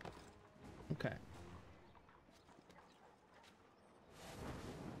 Okay.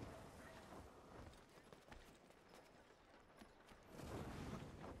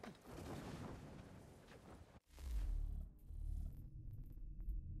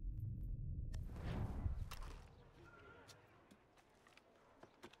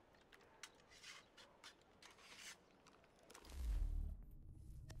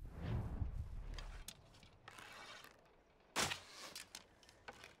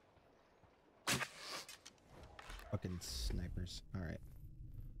 Fucking snipers. All right.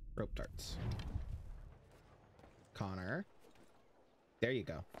 Rope darts. Connor. There you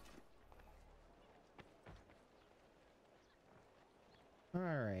go.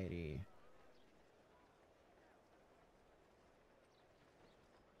 Alrighty.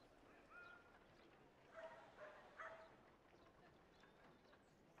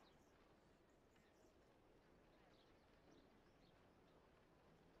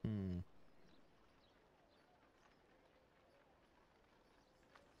 Hmm.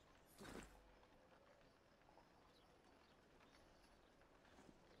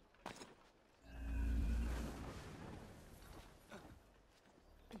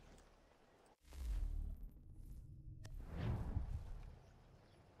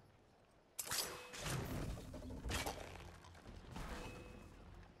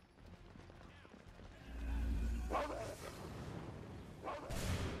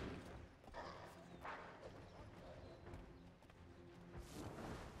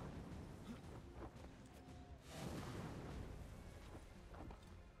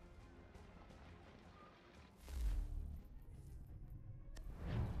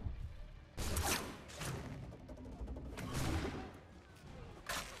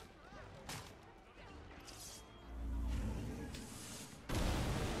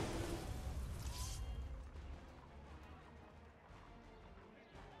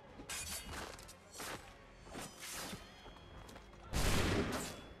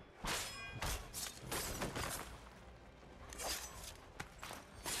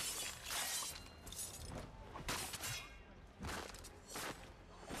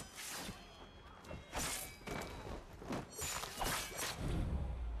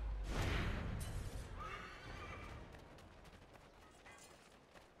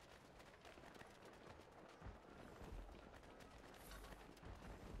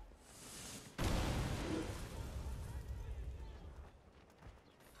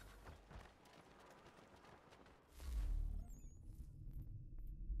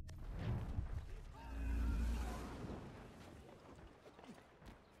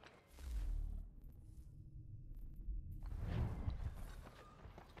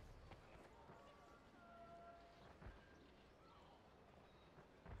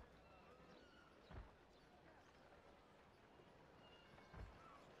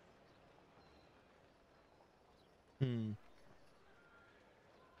 Hmm.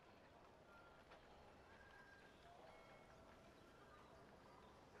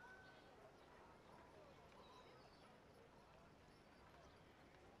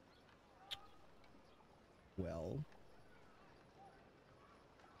 Well.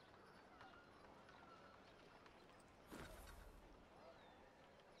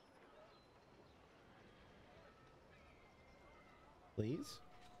 Please?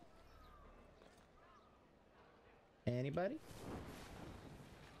 Anybody?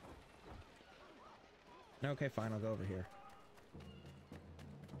 Okay, fine, I'll go over here.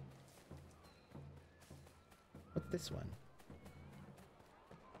 What's this one?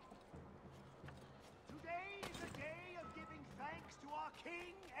 Today is a day of giving thanks to our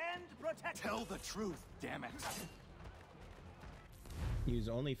king and protector. Tell the truth, damn it! Use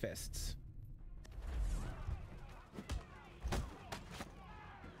only fists.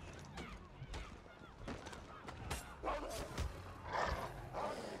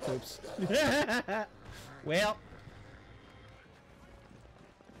 Oops. Well,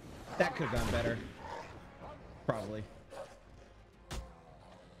 that could have gone better. Probably.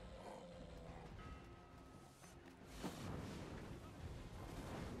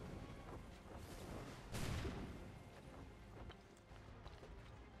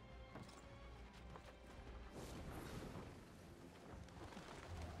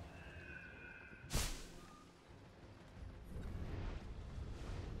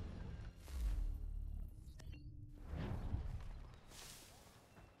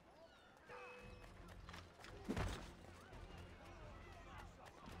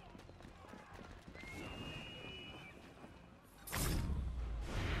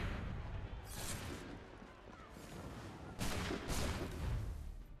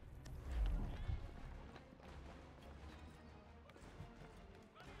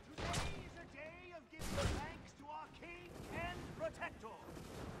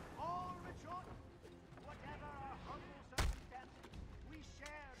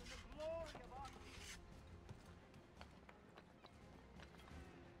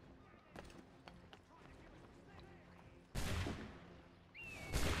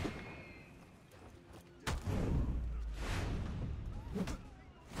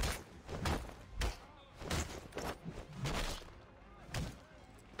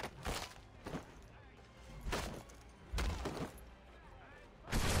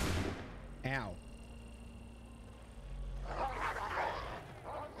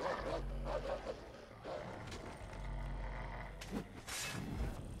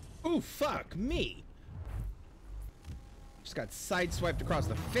 Ooh, fuck me. Just got sideswiped across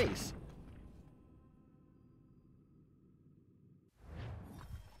the face.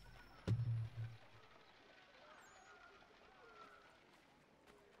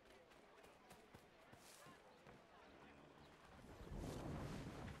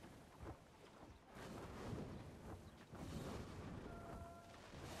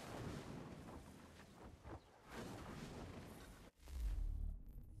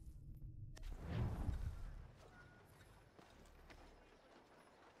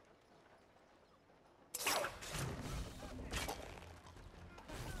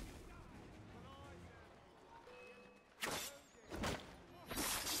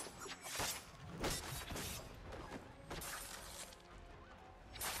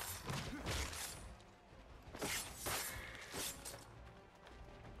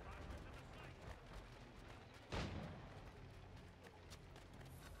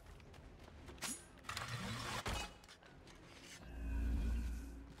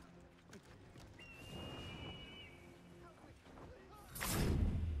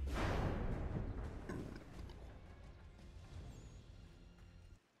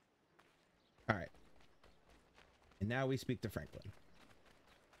 All right. And now we speak to Franklin.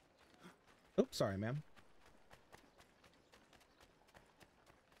 Oops, sorry, ma'am.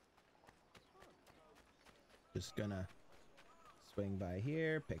 Just gonna swing by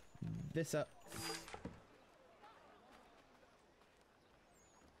here, pick this up.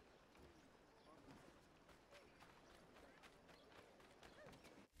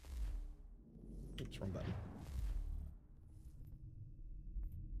 Oops, wrong button.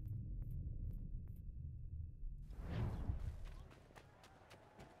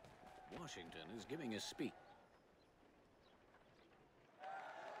 Washington is giving a speech.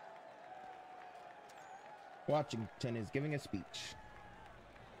 Washington is giving a speech.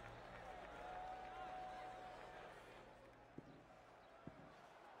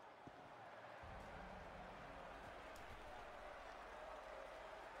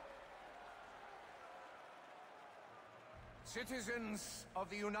 Citizens of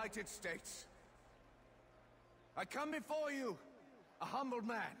the United States, I come before you, a humble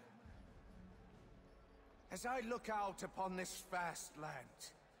man. As I look out upon this vast land,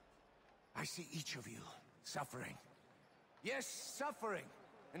 I see each of you suffering. Yes, suffering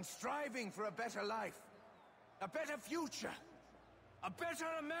and striving for a better life, a better future, a better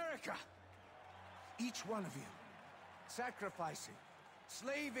America. Each one of you sacrificing,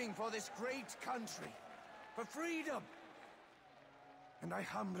 slaving for this great country, for freedom. And I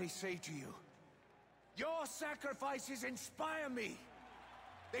humbly say to you, your sacrifices inspire me.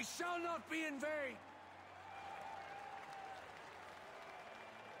 They shall not be in vain.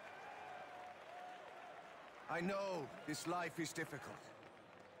 I know this life is difficult.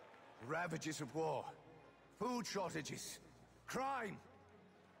 The ravages of war, food shortages, crime,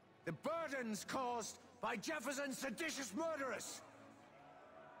 the burdens caused by Jefferson's seditious murderers.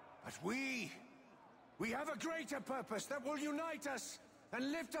 But we have a greater purpose that will unite us and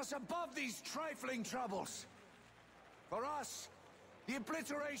lift us above these trifling troubles. For us, the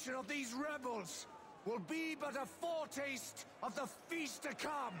obliteration of these rebels will be but a foretaste of the feast to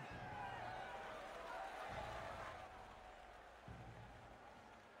come.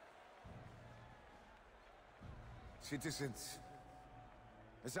 Citizens,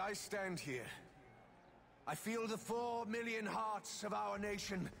 as I stand here, I feel the 4 million hearts of our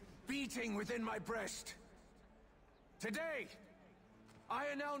nation beating within my breast. Today, I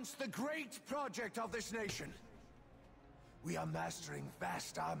announce the great project of this nation. We are mastering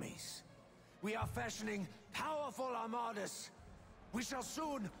vast armies. We are fashioning powerful armadas. We shall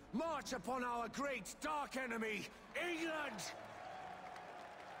soon march upon our great dark enemy, England!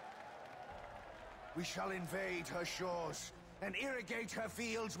 We shall invade her shores and irrigate her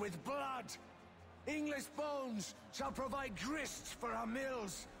fields with blood. English bones shall provide grist for our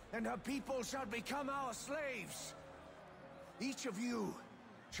mills, and her people shall become our slaves. Each of you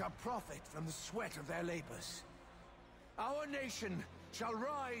shall profit from the sweat of their labors. Our nation shall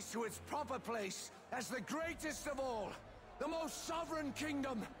rise to its proper place as the greatest of all, the most sovereign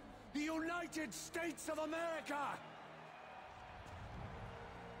kingdom, the United States of America!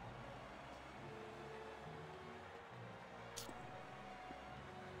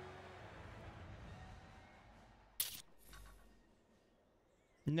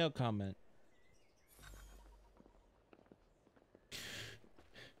 No comment.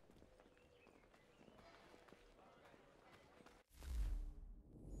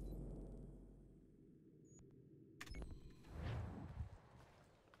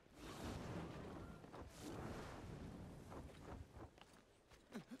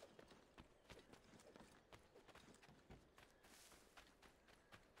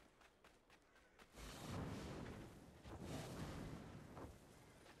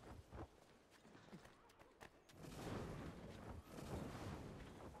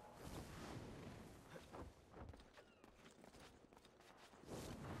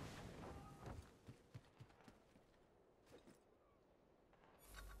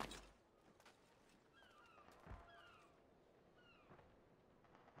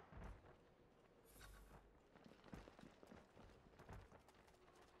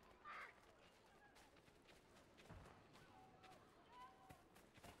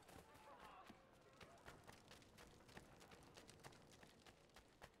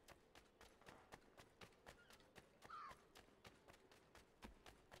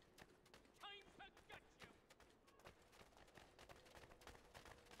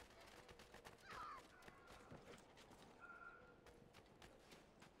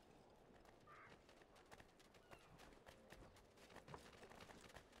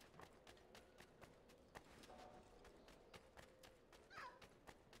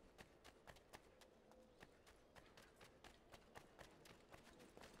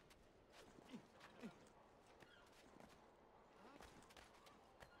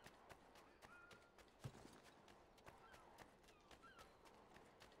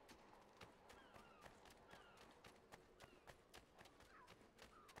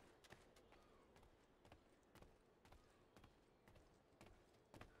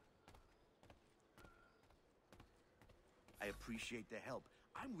 appreciate the help.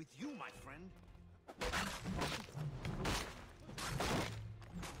 I'm with you, my friend.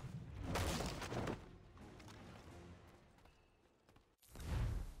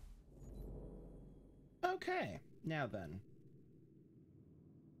 Okay, now then.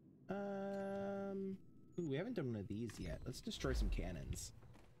 Ooh, we haven't done one of these yet. Let's destroy some cannons.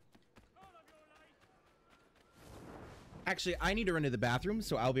 Actually, I need to run to the bathroom,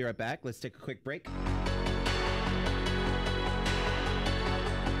 so I'll be right back. Let's take a quick break.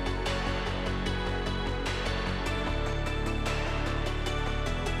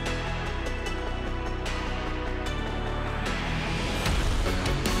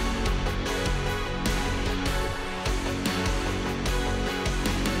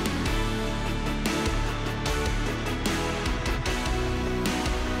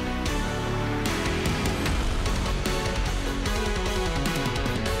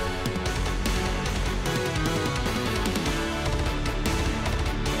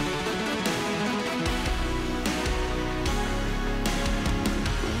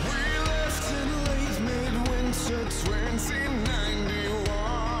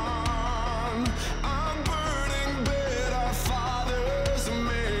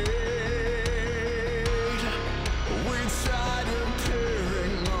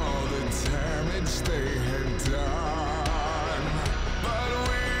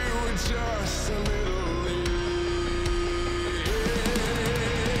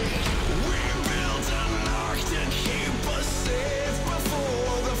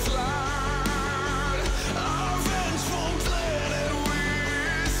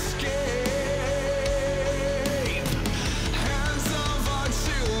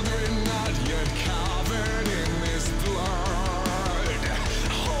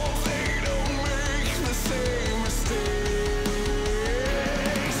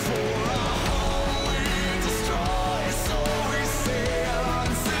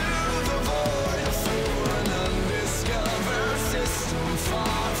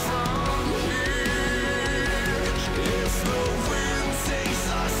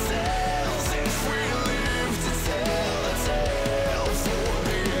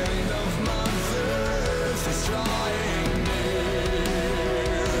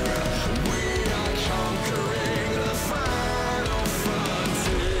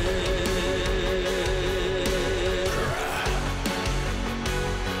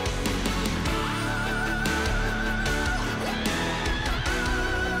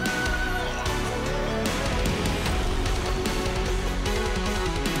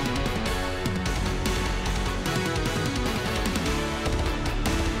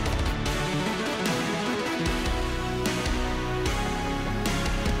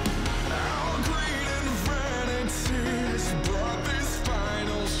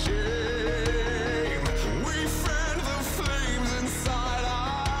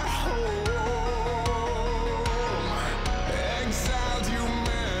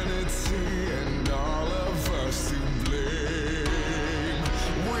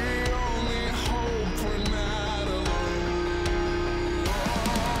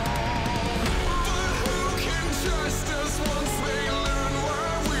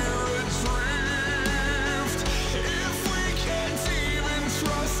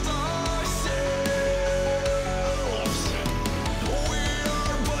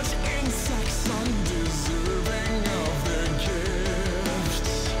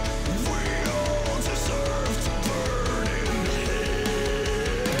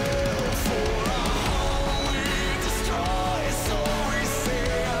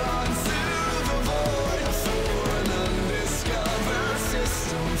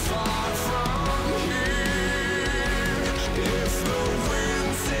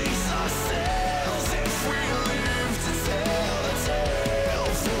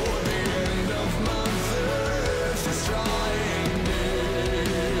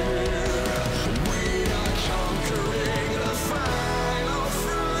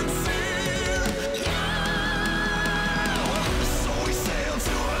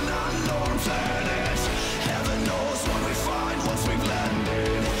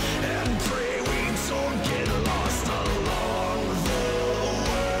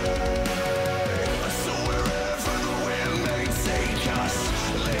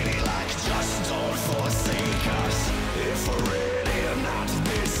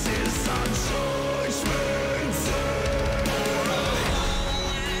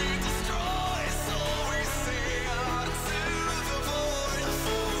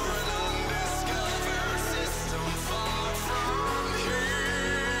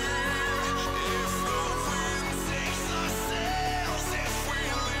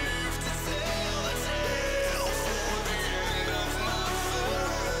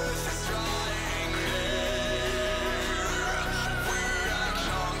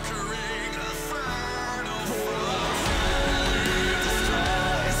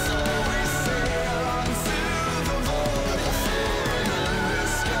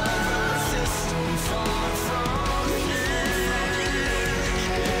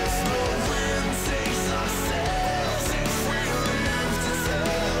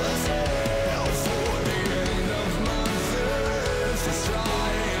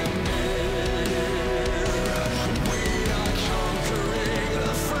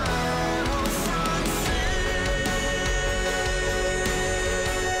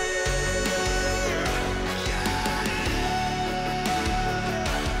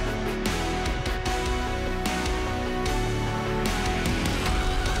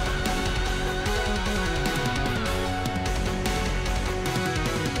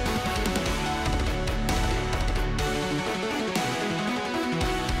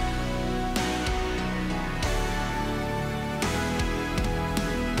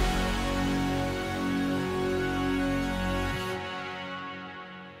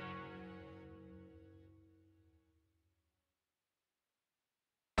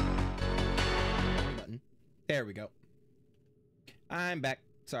 There we go. I'm back.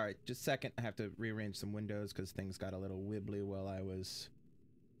 Sorry, just a second. I have to rearrange some windows because things got a little wibbly while I was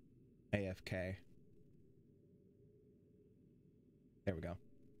AFK. There we go.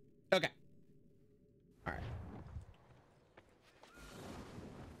 Okay. All right.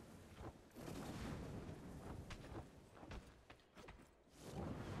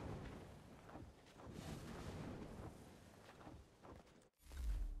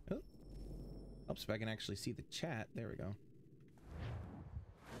 Oh. Helps if I can actually see the chat. There we go.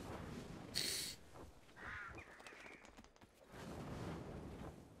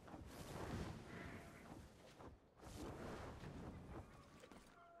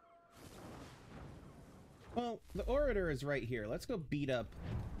 Well, the orator is right here. Let's go beat up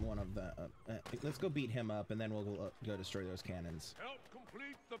one of the... let's go beat him up, and then we'll go destroy those cannons. Help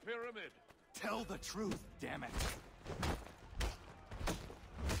complete the pyramid. Tell the truth, damn it.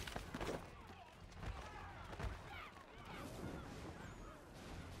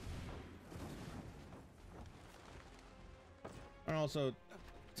 And also,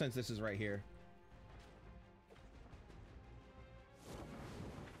 since this is right here.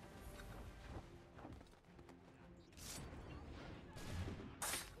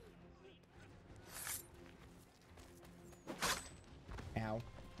 Ow.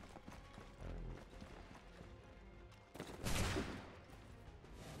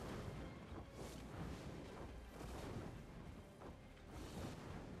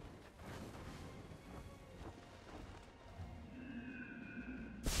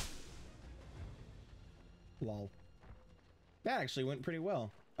 Lol. That actually went pretty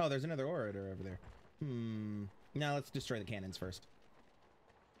well. Oh, there's another orator over there. Now let's destroy the cannons first.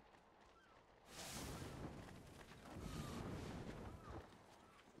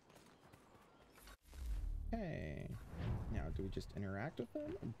 Okay. Now, do we just interact with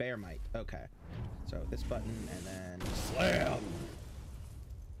them? Bear might. Okay. So this button and then slam!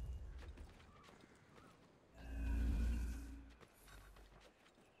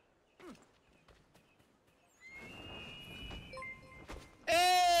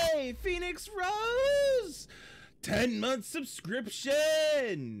 Hey! Phoenix Rose! 10-month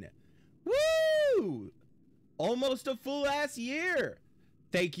subscription! Woo! Almost a full ass year!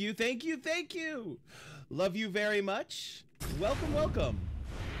 Thank you, thank you, thank you! Love you very much. Welcome, welcome.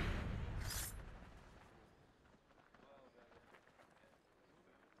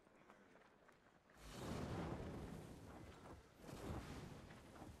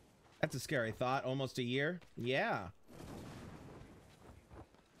 That's a scary thought. Almost a year? Yeah.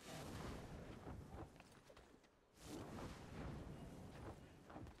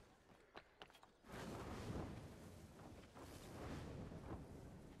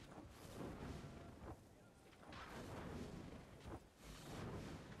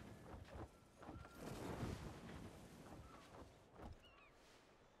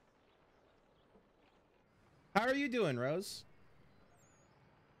 How are you doing, Rose?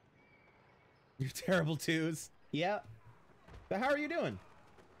 You're terrible twos. Yeah. But how are you doing?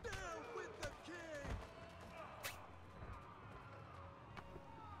 Down with the king!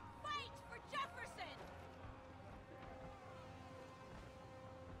 Fight for Jefferson!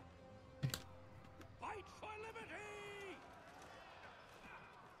 Fight for liberty!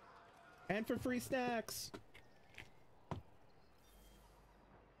 And for free snacks.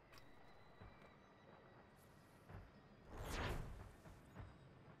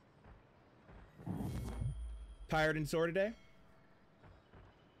 Tired and sore today?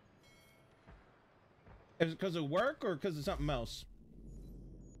 Is it because of work or because of something else?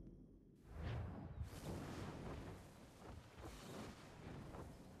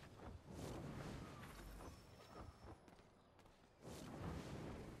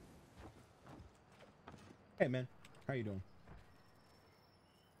 Hey man, how you doing?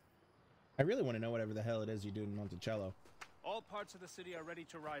 I really want to know whatever the hell it is you do in Monticello. All parts of the city are ready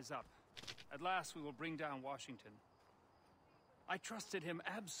to rise up. At last, we will bring down Washington. I trusted him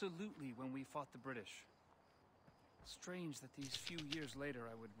absolutely when we fought the British. Strange that these few years later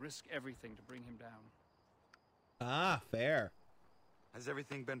I would risk everything to bring him down. Ah, fair. Has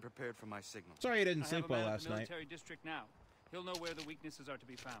everything been prepared for my signal? Sorry you didn't I sleep have a well man at last the night. military district now. He'll know where the weaknesses are to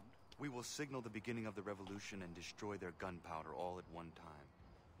be found. We will signal the beginning of the revolution and destroy their gunpowder all at one time.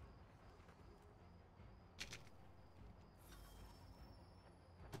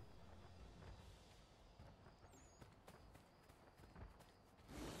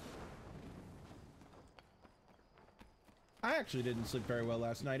 I actually didn't sleep very well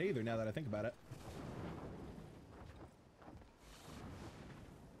last night either, now that I think about it.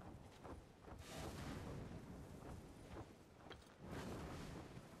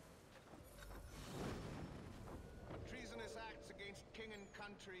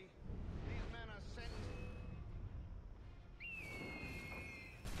 infantry. These men are sent.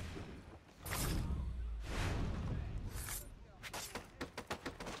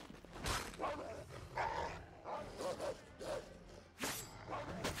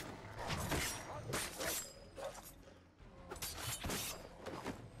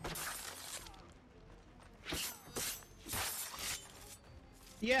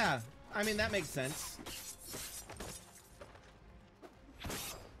 Yeah, I mean, that makes sense.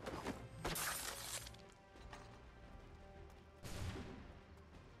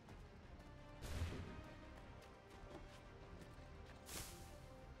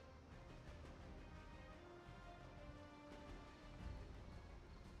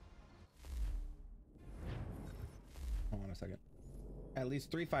 Hold on a second. At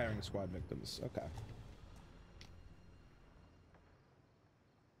least 3 firing squad victims. Okay.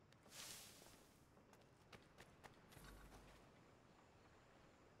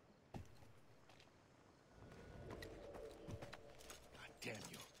 Damn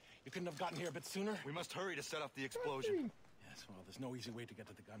you. You couldn't have gotten here a bit sooner? We must hurry to set off the explosion. Yes, well, there's no easy way to get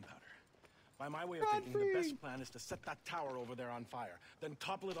to the gunpowder. By my way of thinking, the best plan is to set that tower over there on fire, then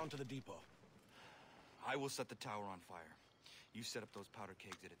topple it onto the depot. I will set the tower on fire. You set up those powder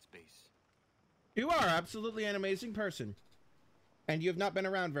kegs at its base. You are absolutely an amazing person. And you have not been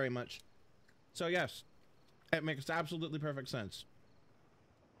around very much. So yes, it makes absolutely perfect sense.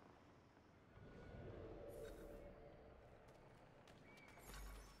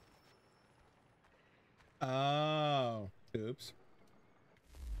 Oh, oops.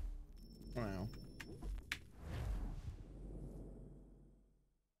 Wow.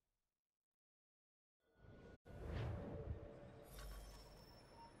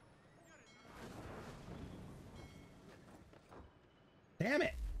 Damn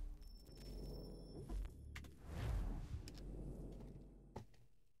it.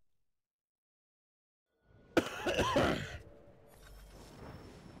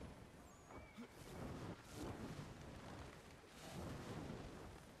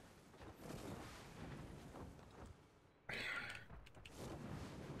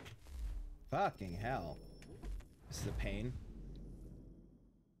 Fucking hell. This is a pain.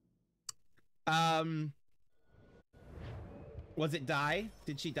 Was it die?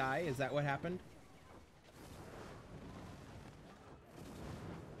 Did she die? Is that what happened?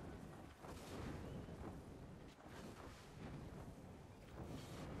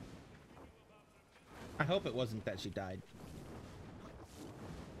 I hope it wasn't that she died.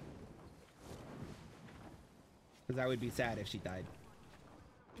 Because I would be sad if she died.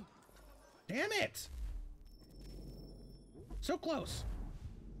 Damn it! So close.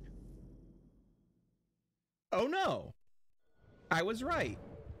 Oh no! I was right.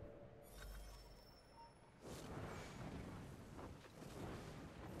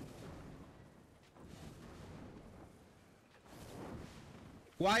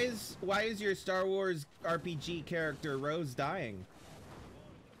 Why is your Star Wars RPG character Rose dying?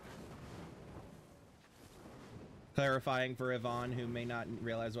 Clarifying for Yvonne, who may not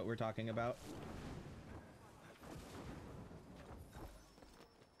realize what we're talking about.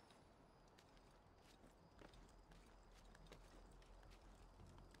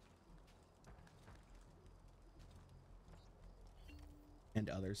 And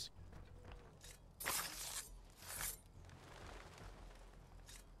others.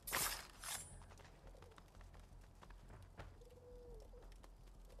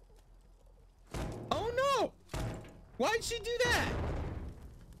 Oh no! Why'd she do that?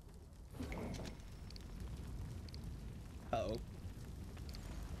 Uh-oh.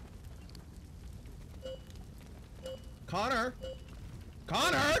 Connor!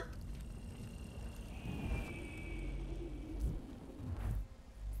 Connor!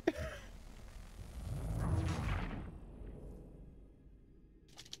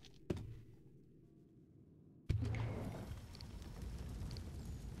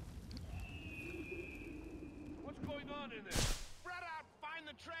 What's going on in there? Spread out, find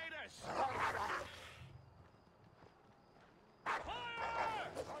the traitors! Fire!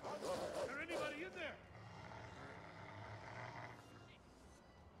 Is there anybody in there?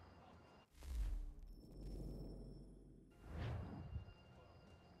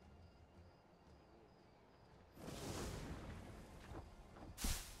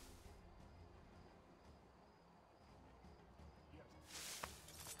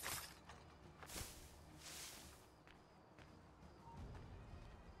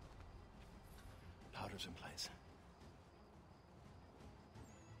 Powder's in place.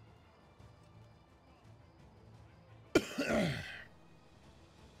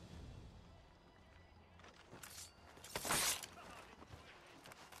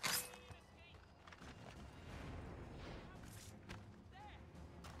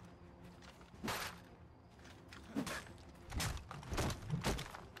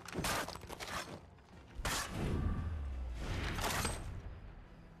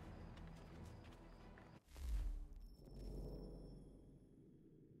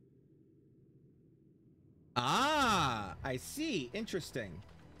 I see. Interesting.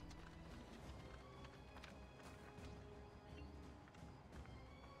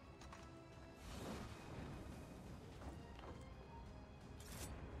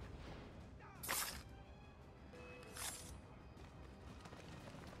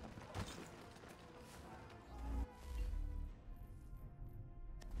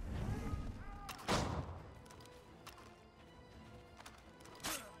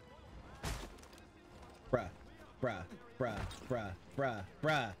 Bruh, bruh, bruh, bruh, bruh,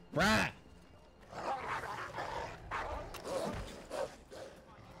 bruh, bruh!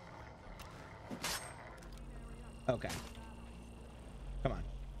 Okay. Come on.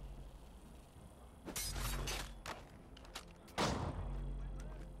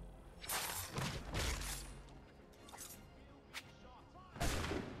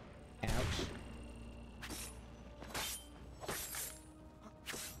 Ouch.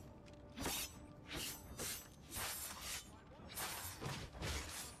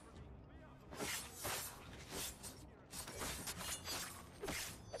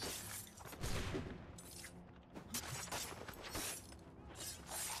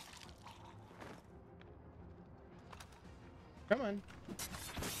 Come on.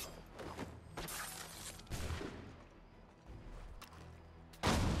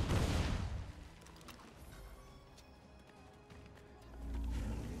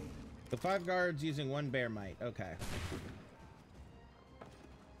 The 5 guards using 1 bear might. Okay.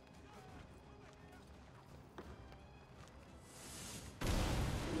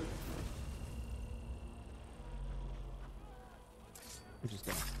 I'm just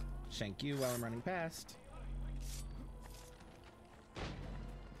gonna shank you while I'm running past.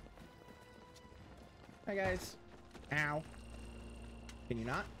 Hi guys. Ow. Can you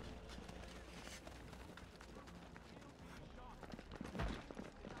not?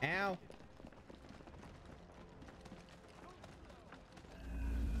 Ow.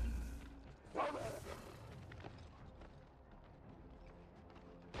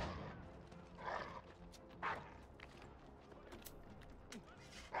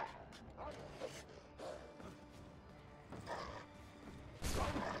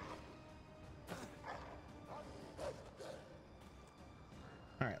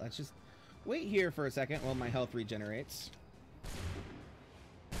 Alright, let's just wait here for a second while my health regenerates.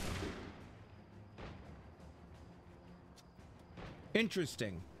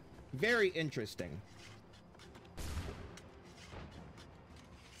 Interesting. Very interesting.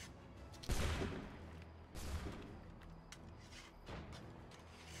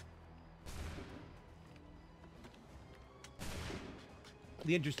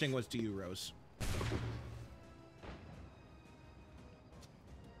 The interesting was to you, Rose.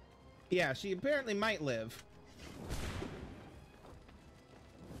 Yeah, she apparently might live.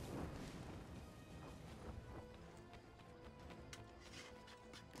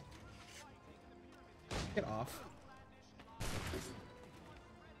 Get off.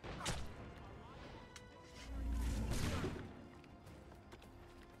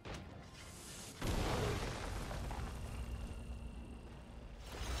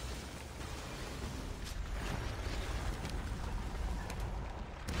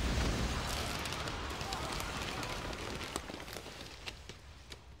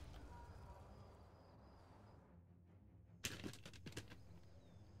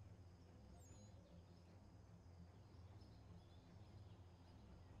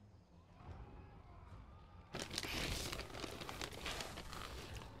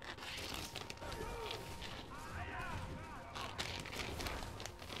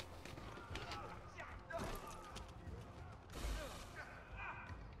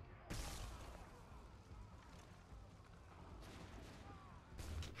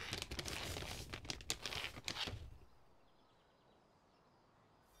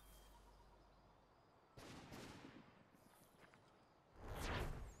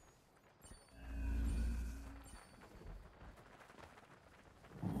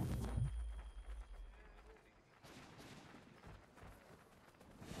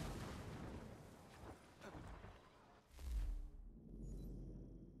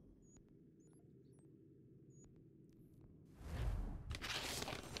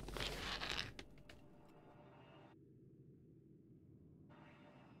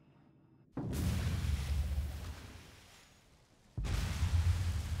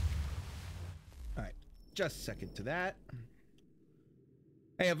 Just a second to that.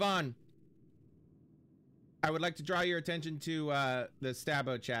 Hey, Yvonne. I would like to draw your attention to the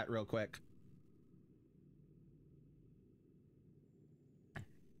Stabo chat real quick.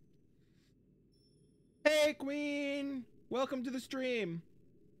 Hey, Queen! Welcome to the stream.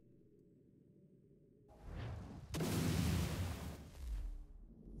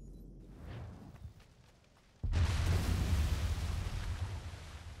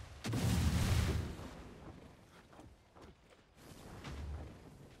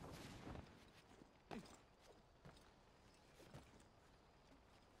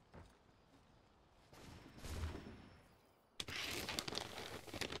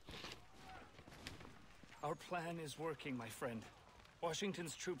 Our plan is working, my friend.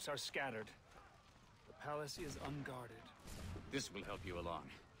 Washington's troops are scattered. The palace is unguarded. This will help you along.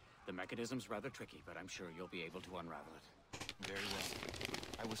 The mechanism's rather tricky, but I'm sure you'll be able to unravel it. Very well.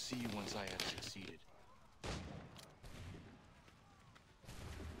 I will see you once I have succeeded.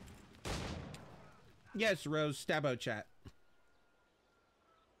 Yes, Rose, Stabo chat.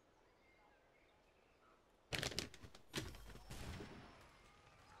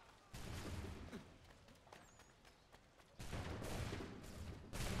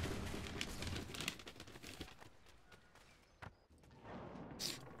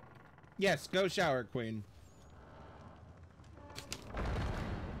 Yes, go shower, Queen.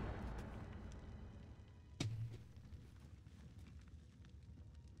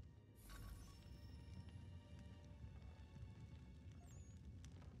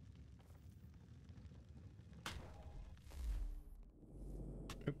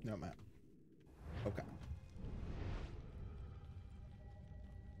 Oop, no map. Okay.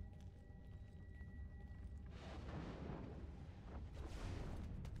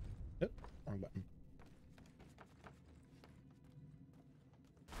 Oop, wrong button.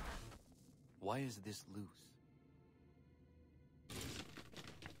 Why is this loose?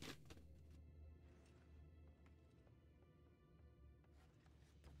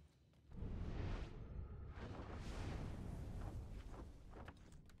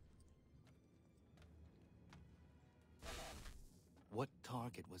 What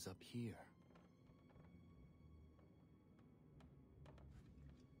target was up here?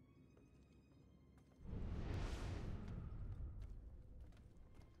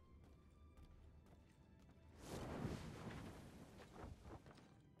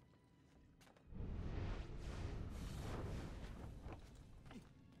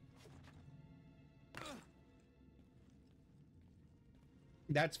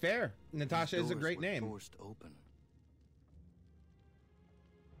 That's fair. Natasha is a great name. Forced open.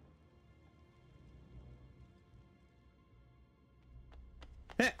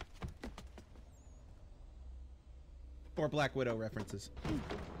 Heh. Or Black Widow references.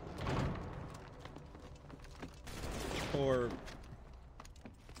 Or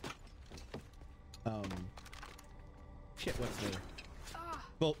shit, what's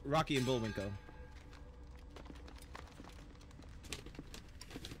the Rocky and Bullwinkle.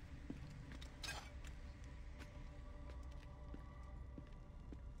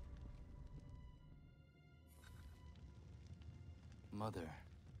 Mother,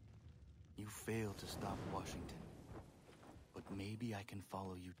 you failed to stop Washington, but maybe I can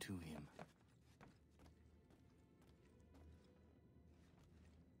follow you to him.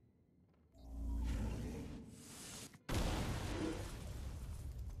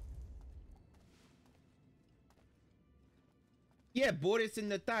 Yeah, Boris and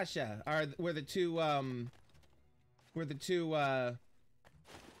Natasha were the two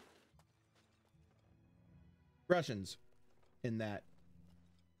Russians in that.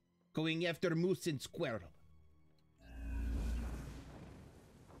 Going after moose and squirrel.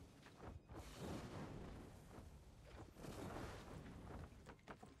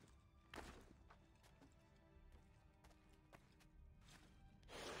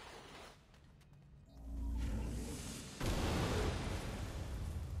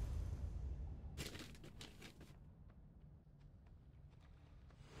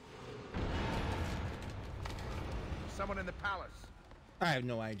 Someone in the palace. I have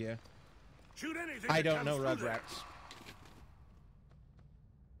no idea. Shoot anything. I that don't know comes through there. Rugrats.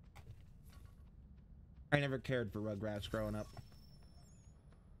 I never cared for Rugrats growing up.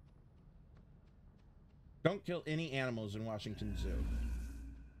 Don't kill any animals in Washington Zoo.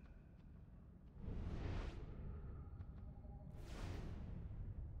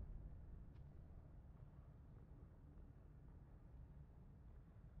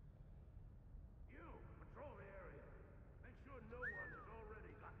 You patrol the area. Make sure no one has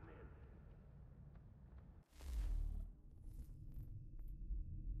already gotten in.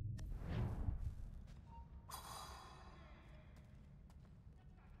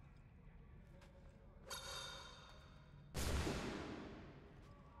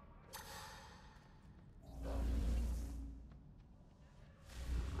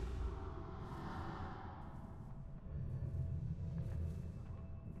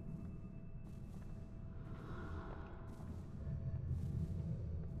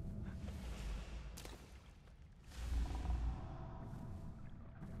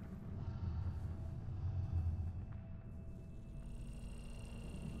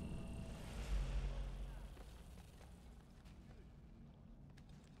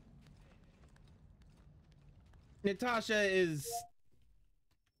 Natasha is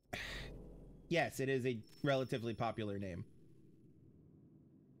Yes, it is a relatively popular name.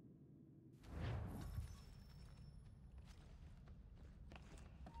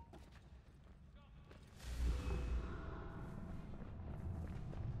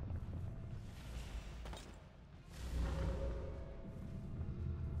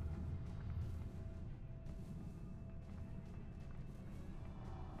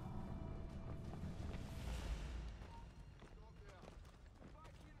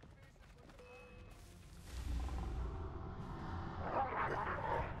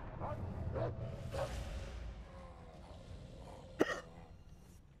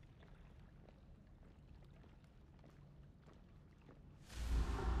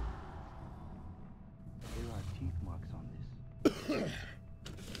 There are teeth marks on this.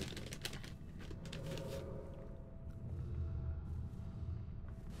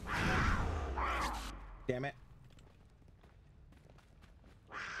 Damn it.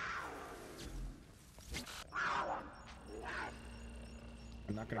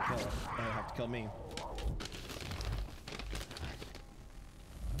 I'm not gonna kill it. It'll have to kill me.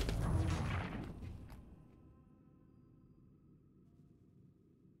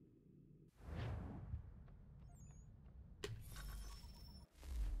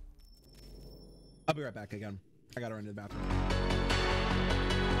 I'll be right back again. I gotta run to the bathroom.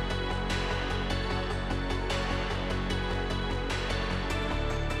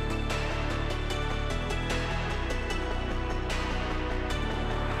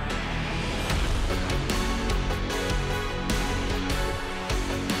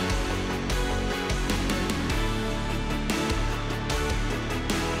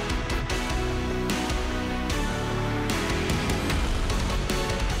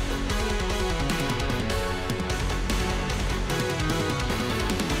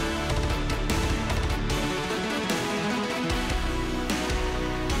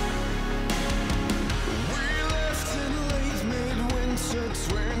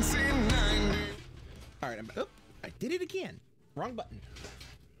 Alright, oh, I did it again. Wrong button.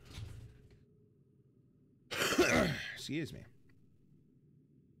 Excuse me.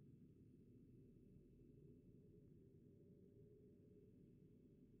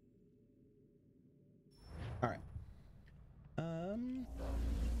 Alright.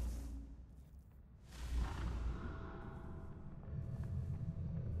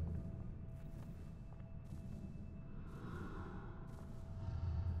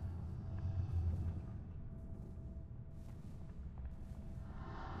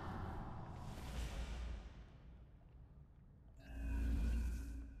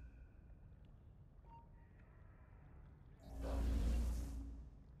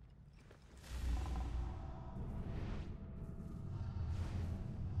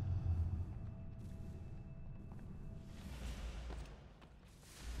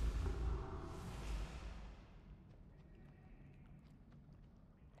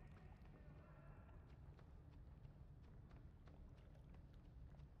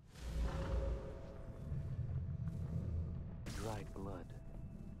 Dried blood.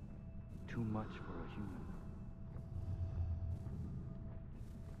 Too much for a human.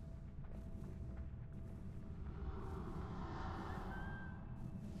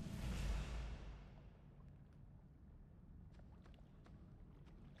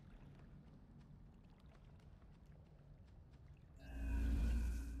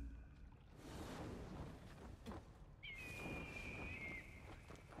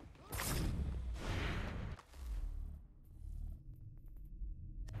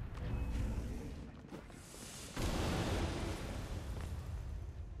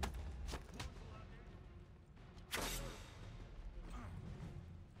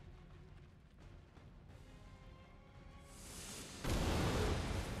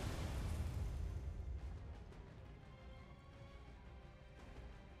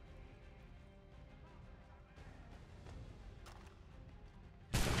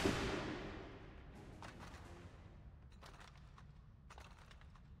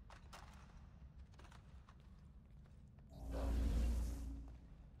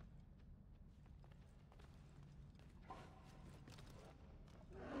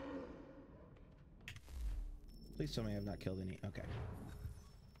 Please tell me I have not killed any. Okay.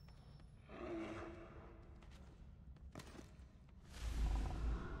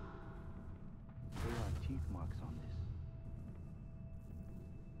 There are teeth marks on this.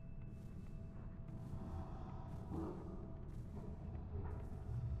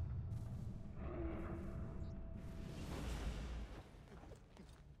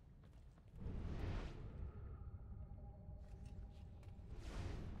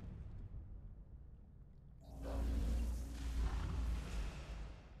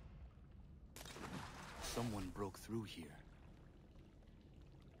 Someone broke through here.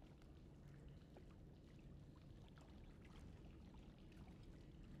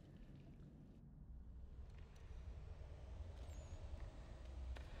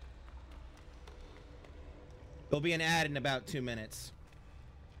 There'll be an ad in about 2 minutes.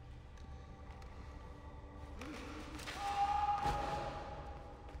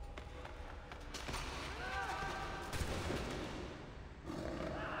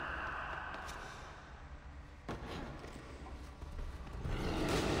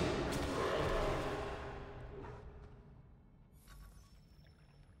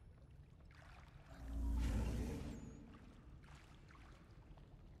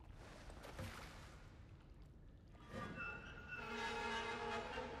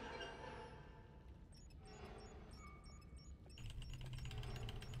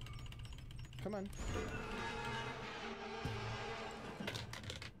 Come on.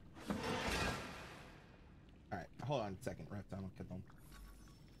 All right, hold on a second. Right down. Get them.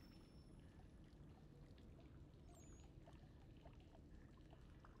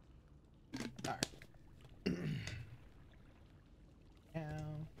 All right. Now,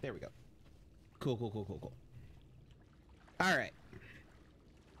 there we go. Cool. All right.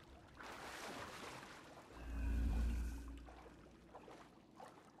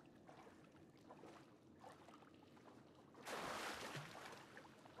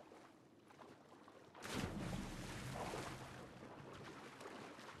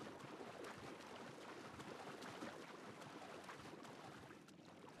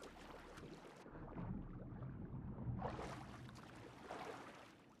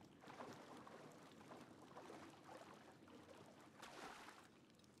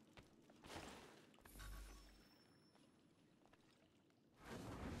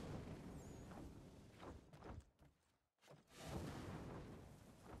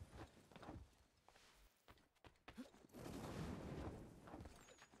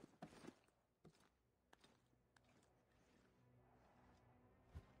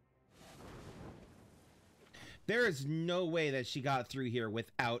 There is no way that she got through here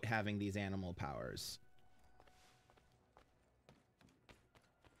without having these animal powers.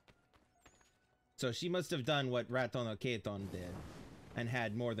 So she must have done what Raton no Keton did and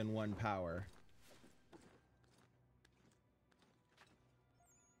had more than one power.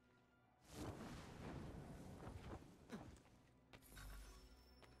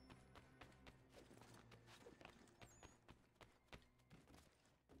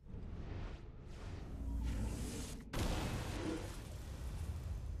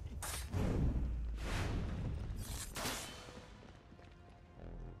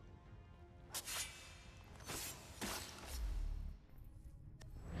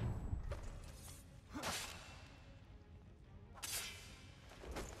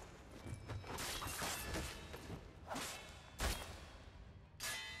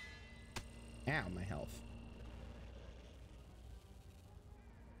 Ow, my health.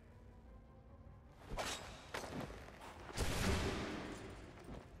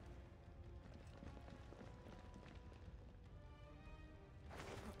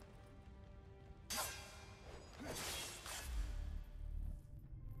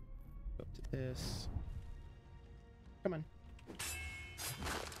 Go to this. Come on.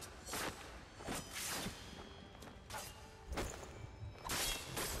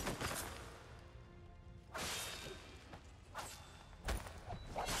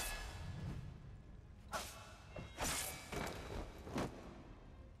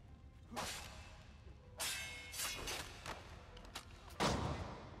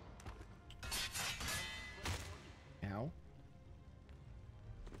 Ow.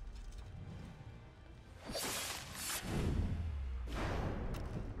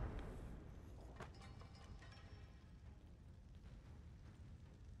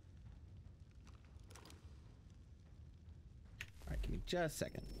 All right, give me just a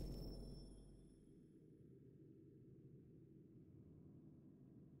second.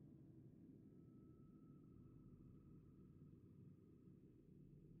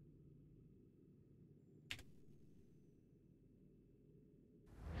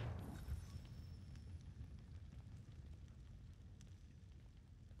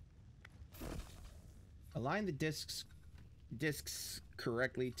 Align the discs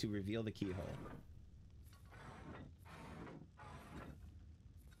correctly to reveal the keyhole.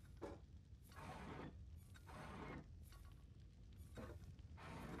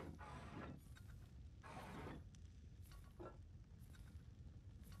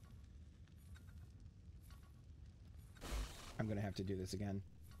 I'm gonna have to do this again.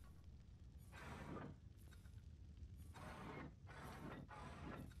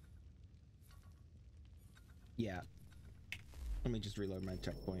 Yeah. Let me just reload my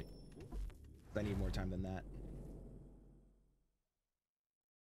checkpoint. I need more time than that.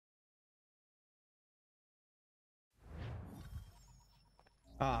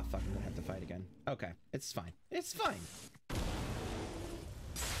 Ah, fuck, I'm gonna have to fight again. Okay, it's fine. It's fine.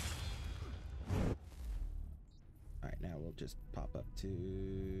 Alright, now we'll just pop up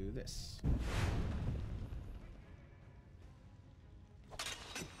to this.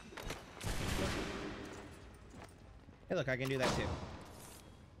 Hey, look, I can do that too.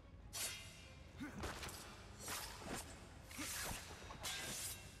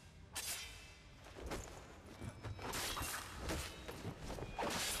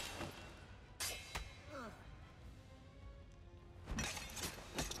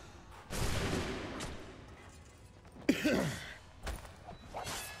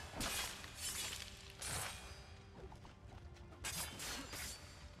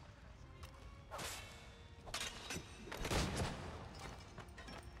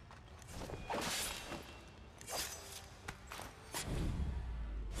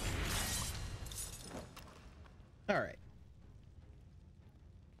 All right.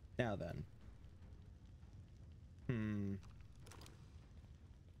 Now then.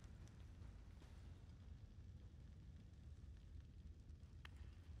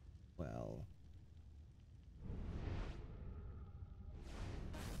 Well.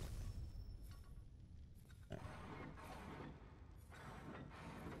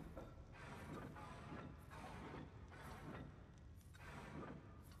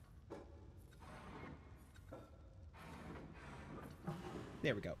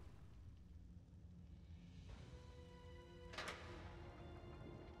 There we go. All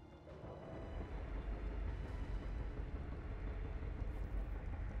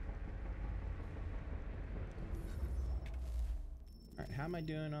right, how am I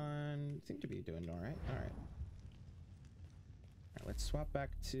doing on? Seem to be doing all right. All right. All right, let's swap back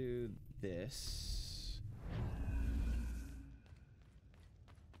to this.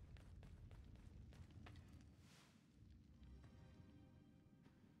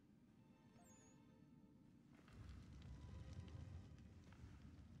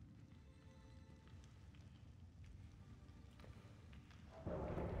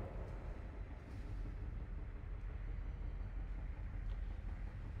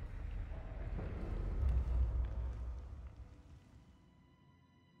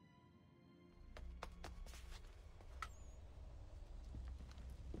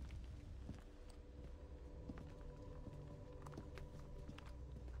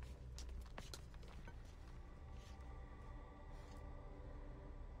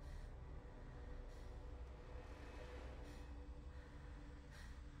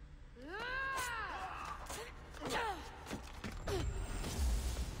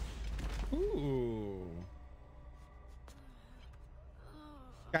 Ooh.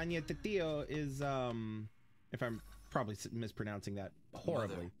 Kanya Titio is, if I'm probably mispronouncing that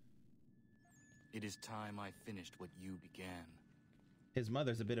horribly. Mother, it is time I finished what you began. His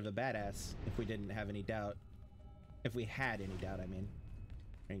mother's a bit of a badass, if we didn't have any doubt. If we had any doubt, I mean.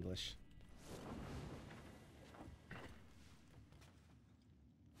 English.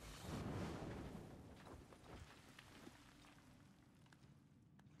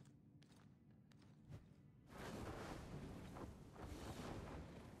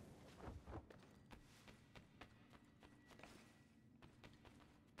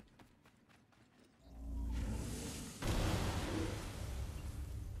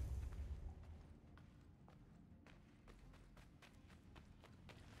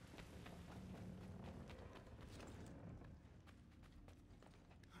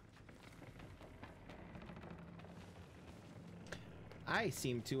 I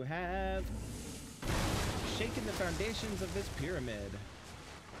seem to have shaken the foundations of this pyramid.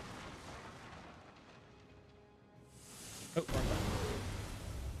 Oh, wrong button.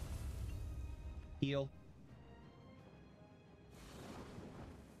 Heal.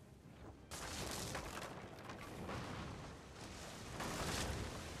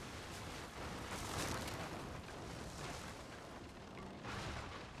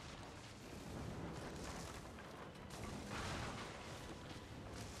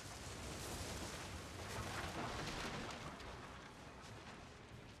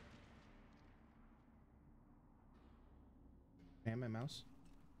 And my mouse?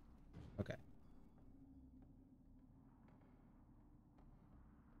 Okay.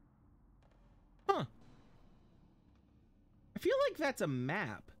 Huh. I feel like that's a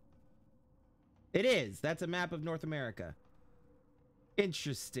map. It is. That's a map of North America.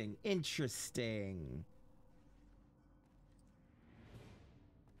 Interesting. Interesting.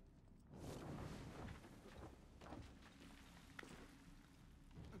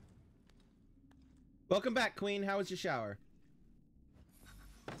 Welcome back, Queen. How was your shower?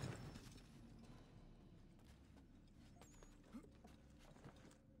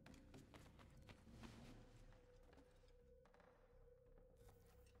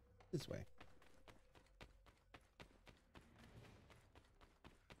 This way.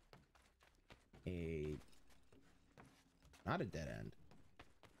 Not a dead end.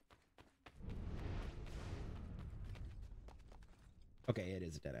 Okay, it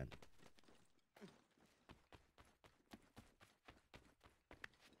is a dead end.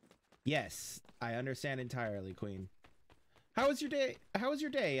 Yes, I understand entirely, Queen. How was your day? How was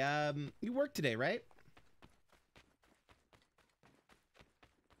your day? You worked today, right?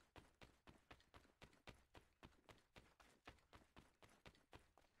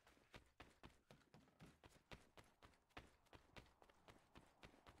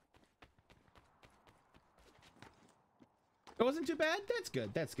 It wasn't too bad? That's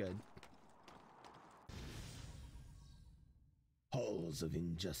good. That's good. Halls of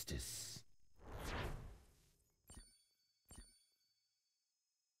Injustice.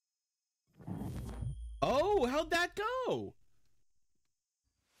 Oh, how'd that go?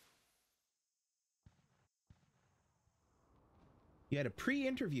 You had a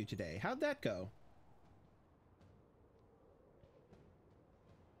pre-interview today. How'd that go?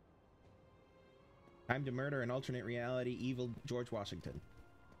 Time to murder an alternate reality evil George Washington.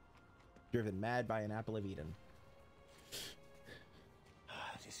 Driven mad by an apple of Eden.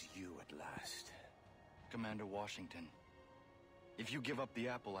 It is you at last. Commander Washington, if you give up the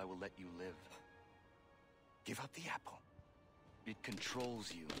apple, I will let you live. Give up the apple? It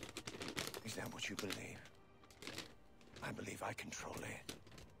controls you. Is that what you believe? I believe I control it.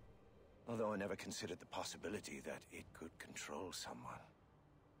 Although I never considered the possibility that it could control someone.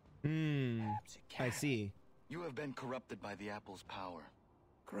 Perhaps it can. I see. You have been corrupted by the apple's power.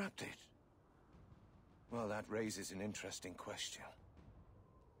 Corrupted? Well, that raises an interesting question.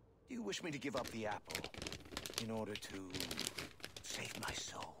 Do you wish me to give up the apple in order to save my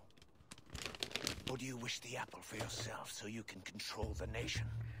soul? Or do you wish the apple for yourself so you can control the nation?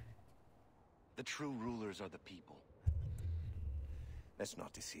 The true rulers are the people. Let's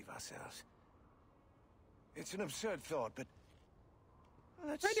not deceive ourselves. It's an absurd thought, but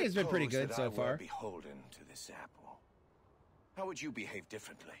let's My day's been pretty suppose good that so I were far. beholden to this apple. How would you behave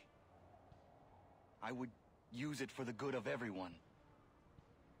differently? I would use it for the good of everyone.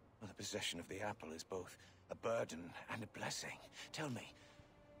 Well, the possession of the apple is both a burden and a blessing. Tell me,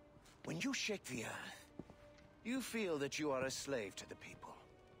 when you shake the earth, do you feel that you are a slave to the people?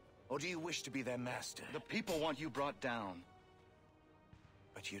 Or do you wish to be their master? The people want you brought down.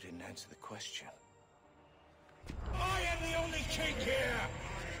 But you didn't answer the question. I am the only king here!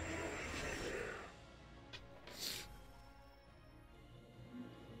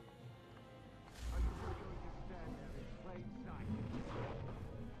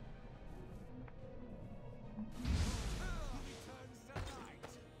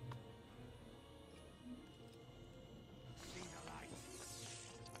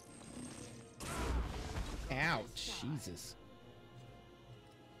 Ouch, Jesus.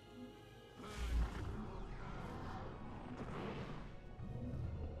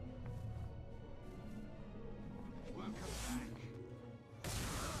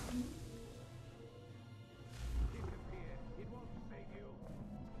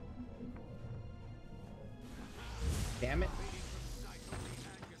 Damn it.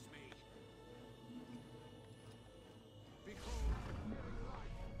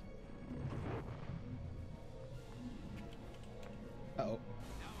 Uh-oh.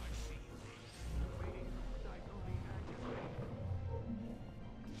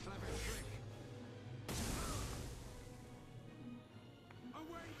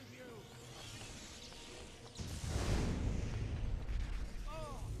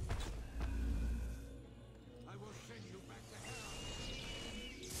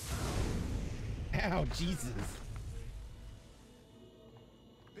 Ow, Jesus.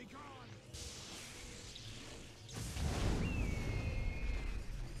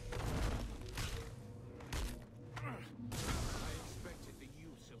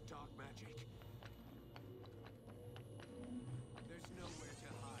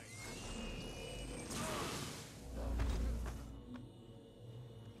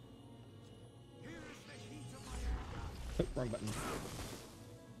 Oh, wrong button.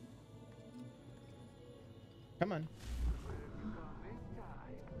 Come on.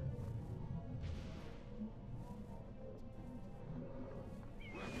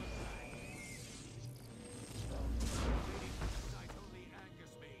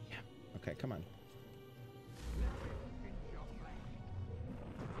 Yeah. Okay, come on.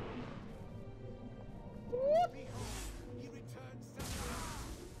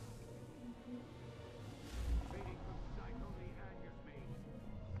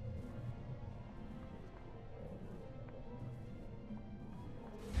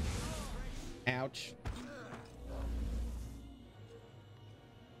 Ouch.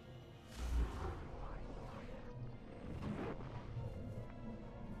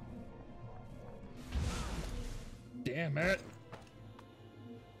 Damn it.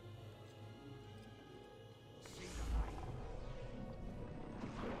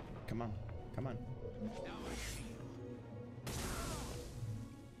 Come on. Come on.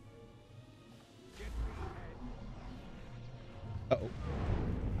 Uh-oh.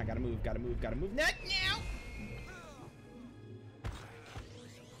 I gotta move, gotta move, gotta move. Not now!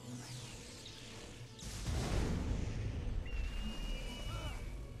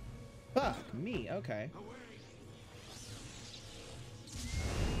 Fuck me, okay.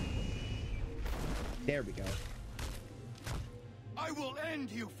 There we go. I will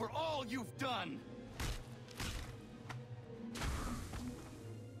end you for all you've done!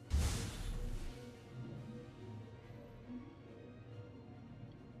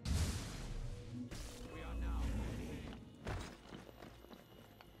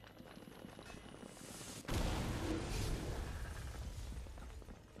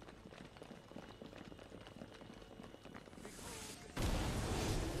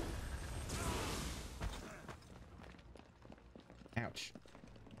 Ouch.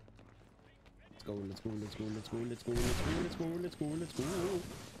 Let's go, let's go, let's go, let's go, let's go, let's go, let's go, let's go, let's go.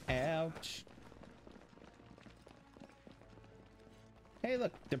 Ouch. Hey,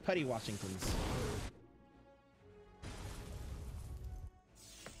 look, they're Putty Washingtons.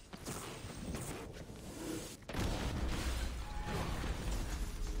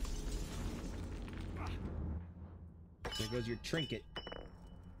 There goes your trinket.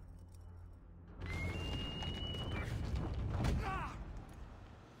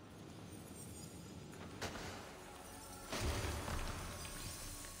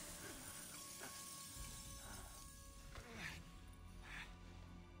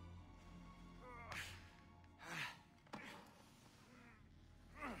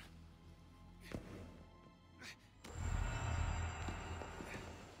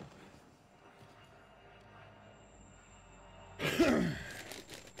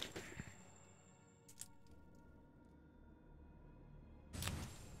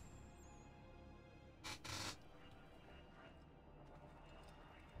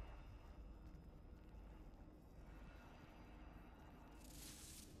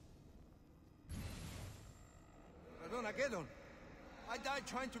 Armageddon. I died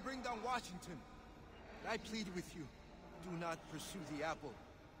trying to bring down Washington. I plead with you, do not pursue the apple.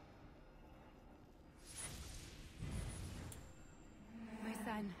 My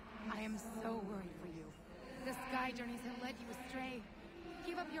son, I am so worried for you. The sky journeys have led you astray.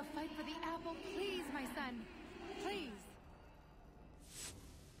 Give up your fight for the apple, please, my son. Please.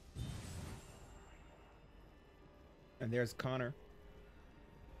 And there's Connor.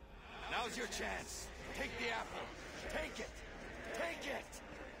 Now's your chance. Take the apple. Take it. Take it.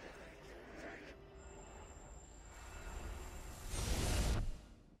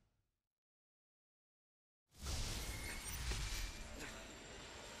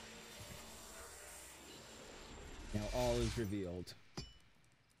 Now all is revealed.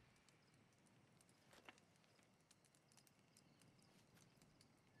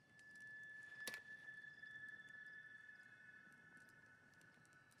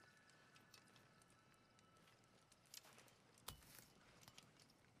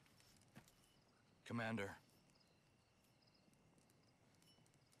 Commander.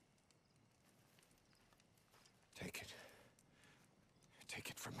 Take it. Take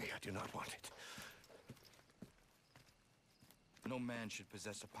it from me. I do not want it. No man should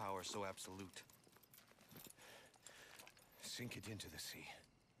possess a power so absolute. Sink it into the sea.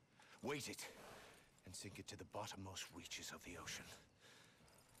 Weight it, and sink it to the bottommost reaches of the ocean.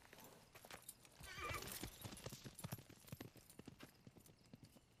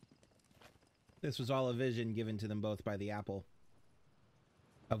 This was all a vision given to them both by the apple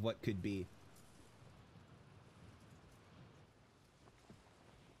of what could be.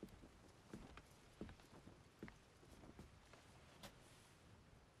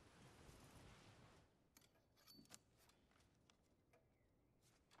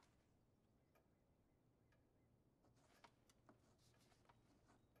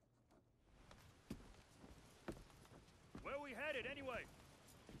 Where are we headed anyway?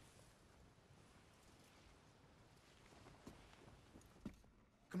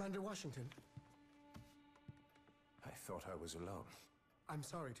 Commander Washington, I thought I was alone. I'm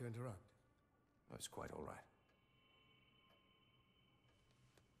sorry to interrupt. That's quite all right.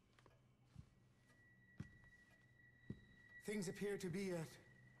 Things appear to be at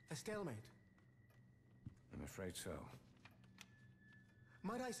a stalemate. I'm afraid so.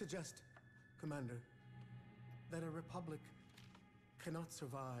 Might I suggest Commander, that a republic cannot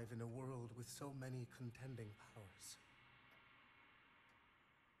survive in a world with so many contending powers.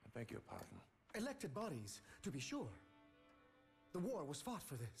 I beg your pardon. Elected bodies, to be sure. The war was fought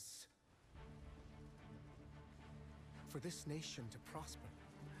for this. For this nation to prosper.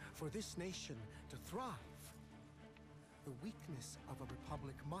 For this nation to thrive. The weakness of a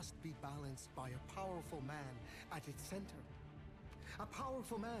republic must be balanced by a powerful man at its center. A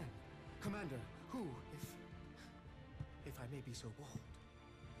powerful man, Commander, who, if I may be so bold,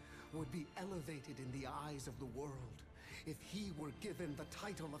 would be elevated in the eyes of the world if he were given the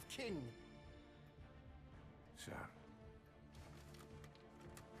title of king. Sir,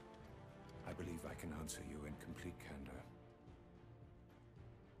 I believe I can answer you in complete candor.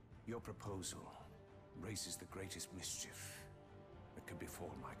 Your proposal raises the greatest mischief that could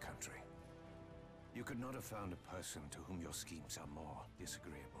befall my country. You could not have found a person to whom your schemes are more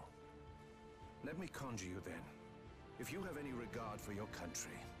disagreeable. Let me conjure you then. If you have any regard for your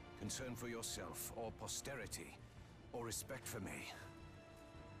country, concern for yourself, or posterity, or respect for me,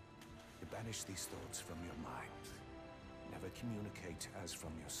 you banish these thoughts from your mind. Never communicate as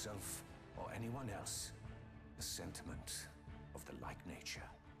from yourself or anyone else a sentiment of the like nature.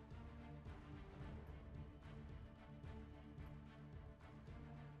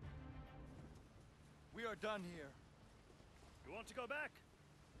 We are done here. You want to go back?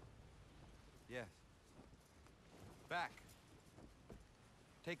 Yes. Back.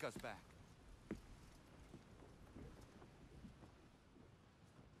 Take us back.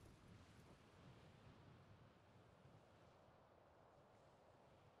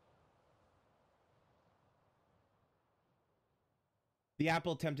 The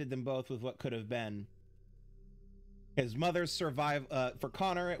apple tempted them both with what could have been. His mother's for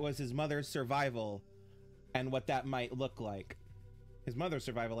Connor, it was his mother's survival and what that might look like. His mother's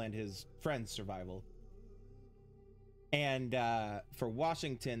survival and his friend's survival. And for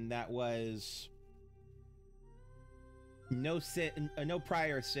Washington, that was no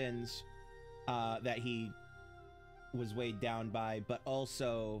prior sins that he was weighed down by, but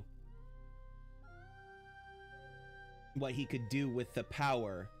also what he could do with the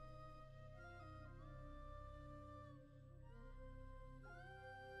power.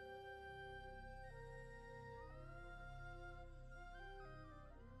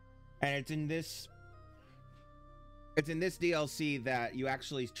 And it's in this DLC that you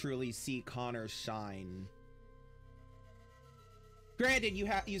actually truly see Connor shine. Granted,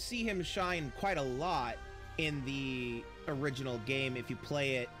 you see him shine quite a lot in the original game if you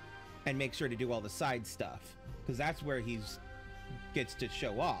play it and make sure to do all the side stuff, because that's where he gets to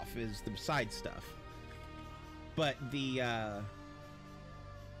show off, is the side stuff. But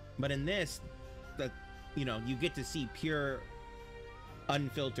but in this, you get to see pure,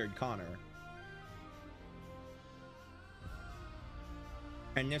 unfiltered Connor.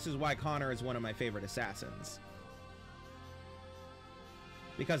 And this is why Connor is one of my favorite assassins.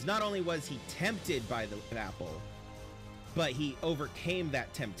 Because not only was he tempted by the apple, but he overcame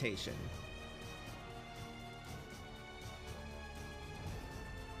that temptation.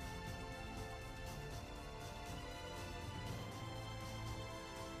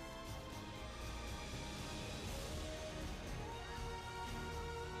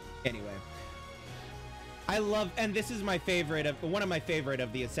 Anyway, I love, and this is my favorite of one of my favorite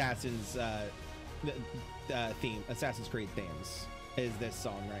of the Assassin's Assassin's Creed themes is this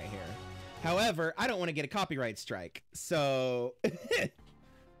song right here. However, I don't want to get a copyright strike, so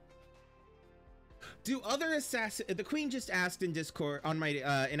do other the Queen just asked in Discord on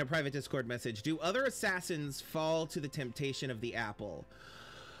my in a private Discord message, do other assassins fall to the temptation of the apple?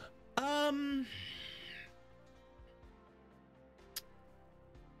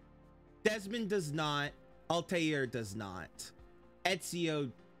 Desmond does not. Altair does not.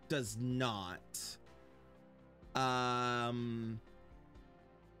 Ezio does not.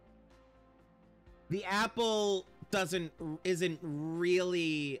 The apple isn't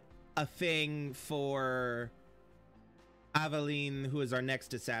really a thing for Aveline, who is our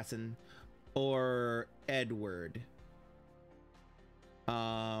next assassin, or Edward.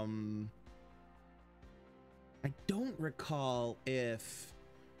 I don't recall if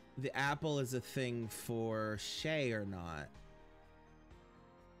the apple is a thing for Shay or not.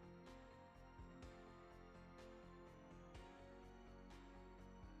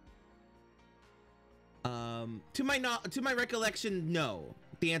 To my recollection, no.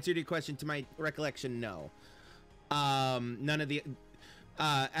 The answer to your question, to my recollection, no. None of the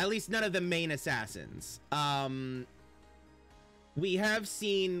at least none of the main assassins. we have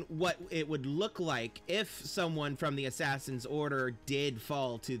seen what it would look like if someone from the Assassin's Order did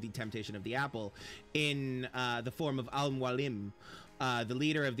fall to the temptation of the apple in the form of Al-Mualim, the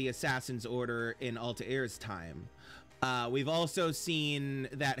leader of the Assassin's Order in Altair's time. We've also seen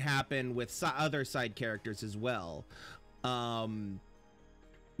that happen with other side characters as well.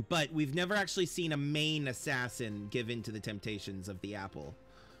 But we've never actually seen a main assassin give in to the temptations of the apple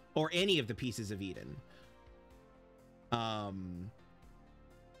or any of the pieces of Eden.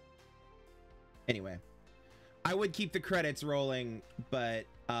 Anyway, I would keep the credits rolling, but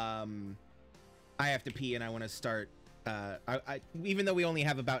I have to pee and I want to start. Even though we only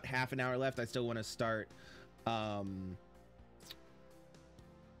have about half an hour left, I still want to start.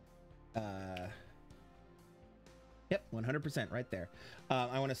 Yep, 100% right there.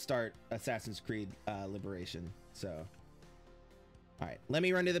 I want to start Assassin's Creed Liberation. So, all right, let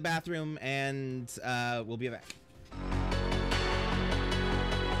me run to the bathroom and we'll be back.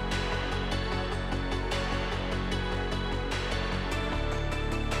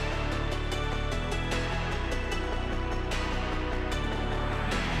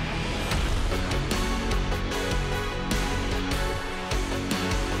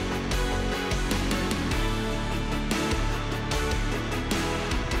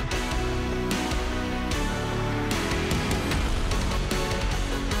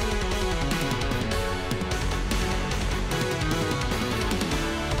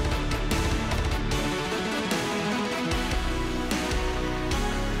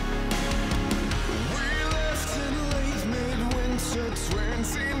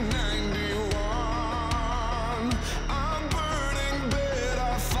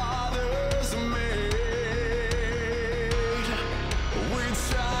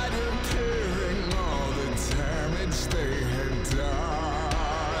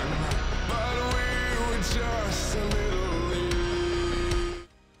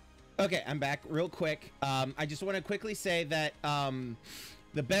 Okay, I'm back real quick. I just want to quickly say that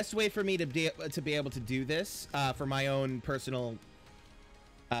the best way for me to be able to do this for my own personal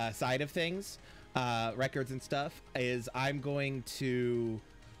side of things, records and stuff, is I'm going to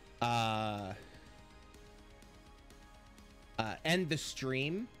end the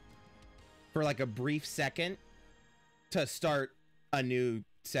stream for like a brief second to start a new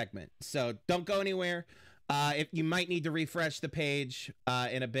segment. So don't go anywhere. If you might need to refresh the page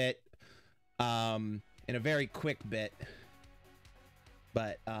in a bit. In a very quick bit,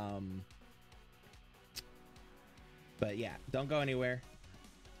 but yeah, don't go anywhere.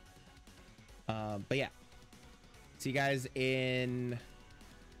 But yeah, see you guys in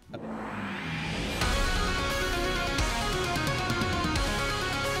a bit.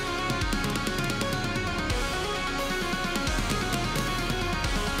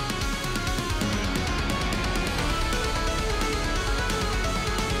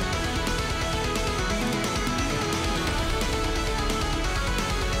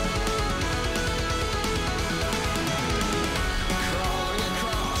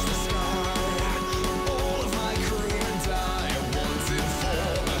 All of my career and I wanted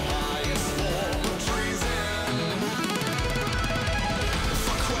for the high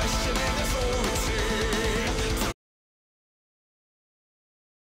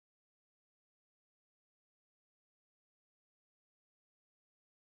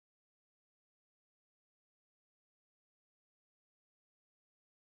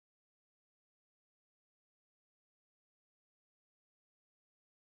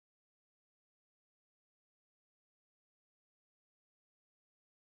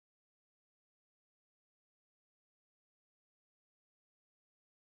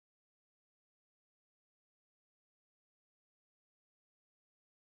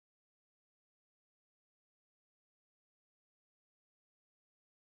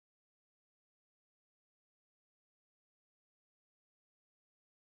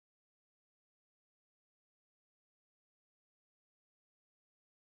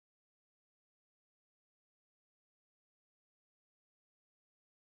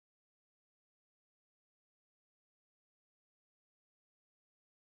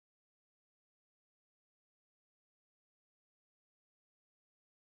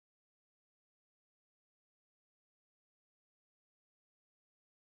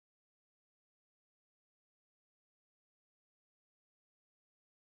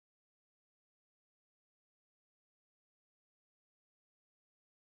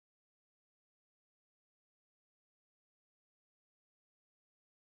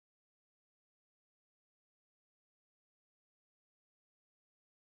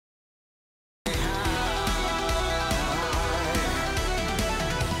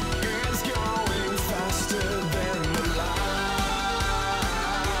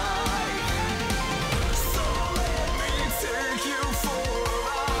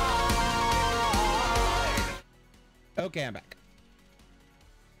Okay, I'm back.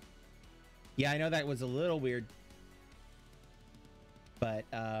 Yeah, I know that was a little weird. But,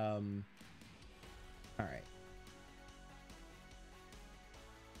 all right.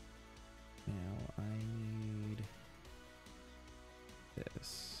 Now I need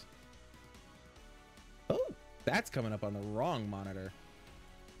this. Oh, that's coming up on the wrong monitor.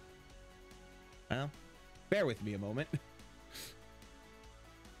 Well, bear with me a moment.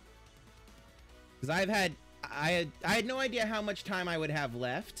 Because I had no idea how much time I would have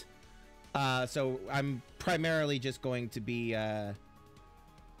left. So I'm primarily just going to be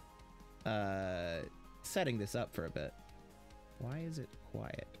setting this up for a bit. Why is it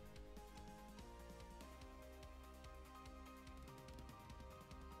quiet?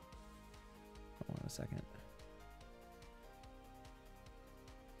 Hold on a second.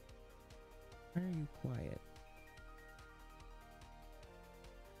 Why are you quiet?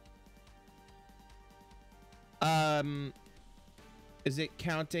 Is it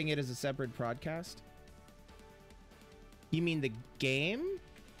counting it as a separate broadcast? You mean the game?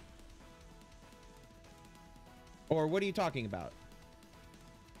 Or what are you talking about?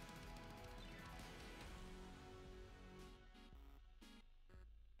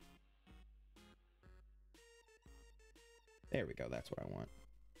 There we go. That's what I want.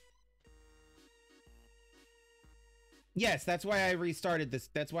 Yes, that's why I restarted this.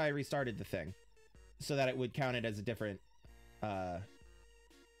 That's why I restarted the thing. So that it would count it as a different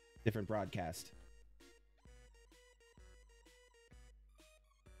broadcast.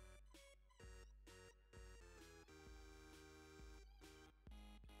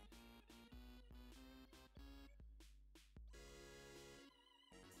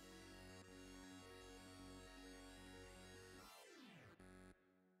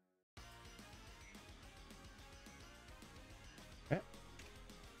 Okay.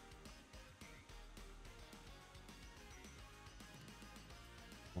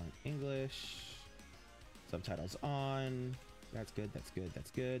 One English. Subtitles on. That's good, that's good,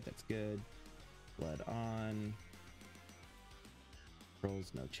 that's good, that's good. Blood on.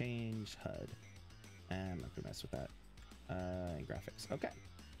 Controls, no change. HUD. I'm not gonna mess with that. And graphics. Okay.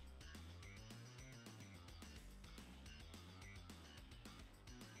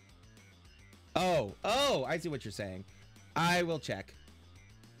 Oh, I see what you're saying. I will check.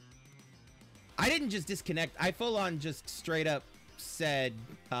 I didn't just disconnect. I full on just straight up said,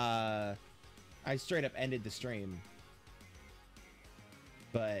 I straight up ended the stream.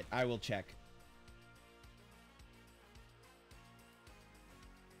 But I will check.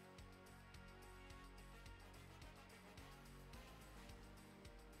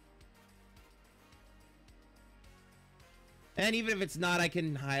 And even if it's not, I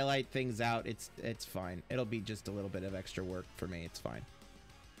can highlight things out. It's fine. It'll be just a little bit of extra work for me. It's fine.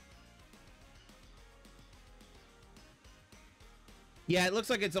 Yeah, it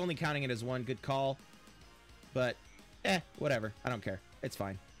looks like it's only counting it as one. Good call. But, whatever. I don't care. It's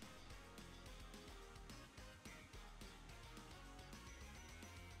fine.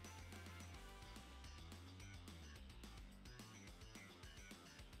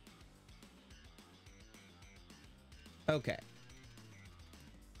 Okay.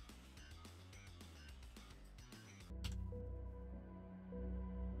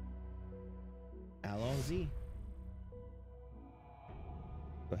 Allons-y.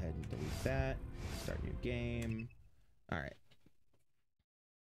 Go ahead and delete that. Start new game. All right.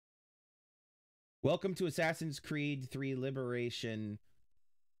 Welcome to Assassin's Creed 3 Liberation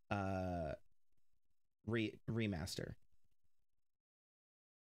remaster.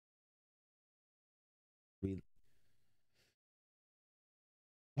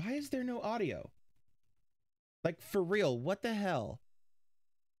 Why is there no audio? Like, for real, what the hell?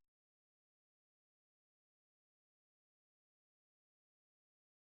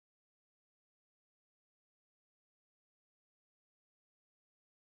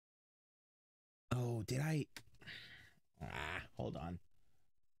 Oh, did I? Hold on.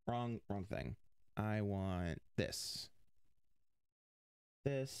 Wrong thing. I want this.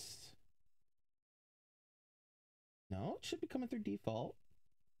 This. No, it should be coming through default.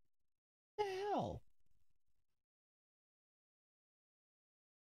 What the hell?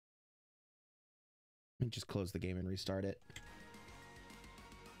 Let me just close the game and restart it.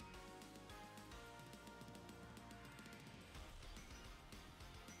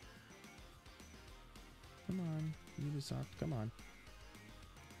 Come on, Ubisoft, come on.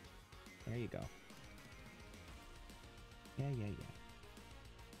 There you go. Yeah.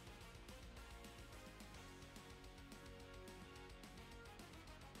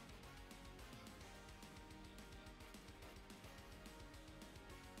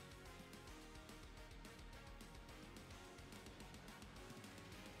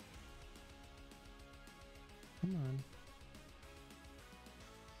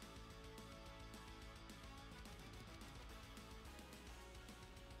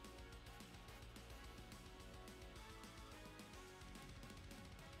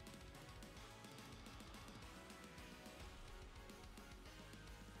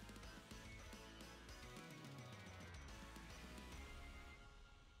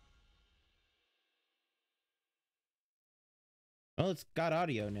 Well, it's got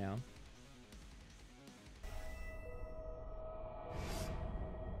audio now.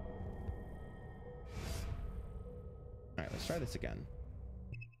 All right, let's try this again.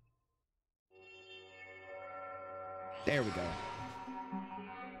 There we go.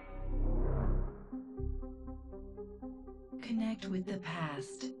 Connect with the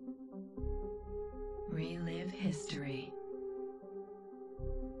past. Relive history.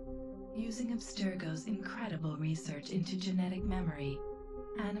 Using Abstergo's incredible research into genetic memory,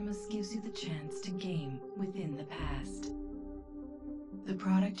 Animus gives you the chance to game within the past. The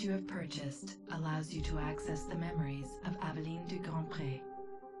product you have purchased allows you to access the memories of Aveline de Grandpré,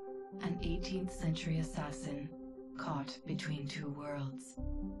 an 18th century assassin caught between two worlds,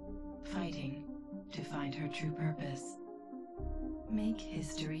 fighting to find her true purpose. Make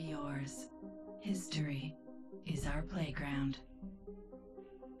history yours. History is our playground.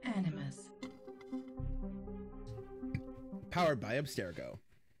 Animus. Powered by Abstergo.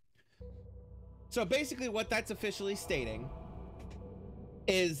 So basically what that's officially stating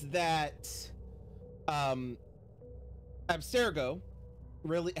is that Abstergo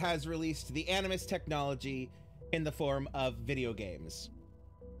has released the Animus technology in the form of video games.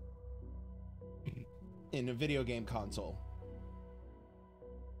 In a video game console.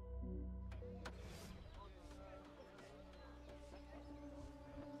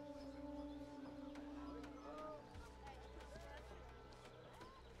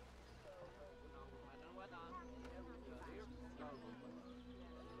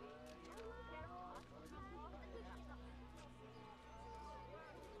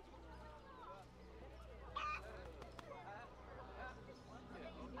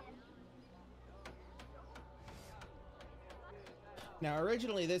 Now,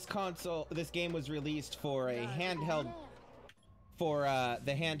 originally, this game was released for a handheld, for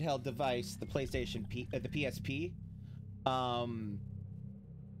the handheld device, the PlayStation the PSP,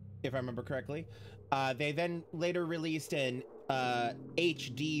 if I remember correctly. They then later released an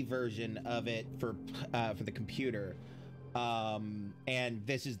HD version of it for the computer, and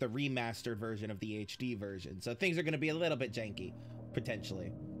this is the remastered version of the HD version. So things are going to be a little bit janky,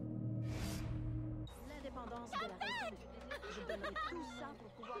 potentially.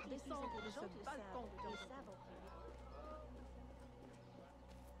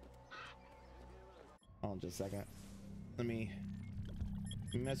 Hold on just a second. Let me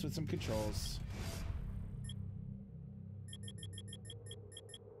mess with some controls.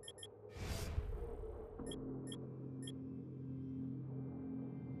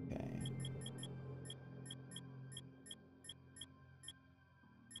 Okay.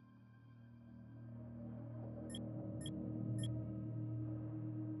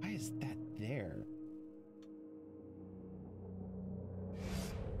 Why is that there?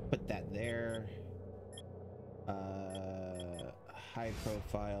 Put that there. High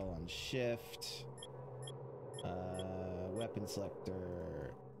profile on shift. Weapon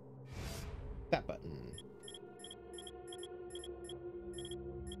selector. That button.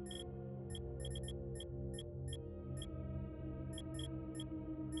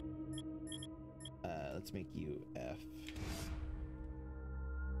 Let's make you F.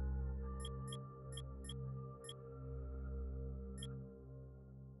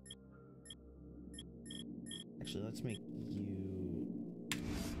 Actually, let's make you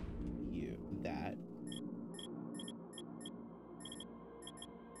that.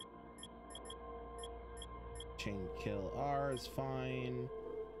 Chain kill R is fine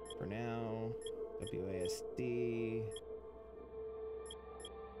for now. WASD.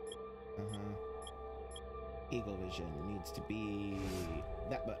 Eagle vision needs to be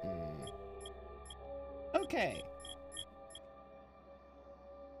that button. Okay.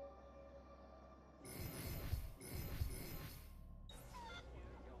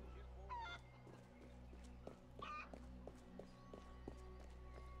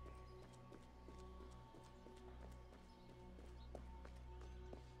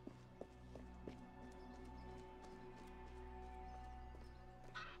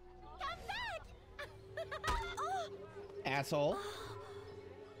 Asshole.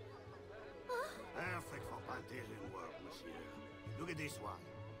 Perfect for plantation work, monsieur. Look at this one.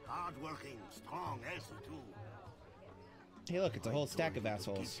 Hard-working, strong, healthy too. Hey, look, it's a whole stack of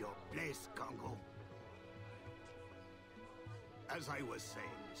assholes. Keep your place, Congo. As I was saying,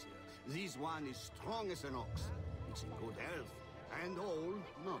 monsieur, this one is strong as an ox. It's in good health, and all,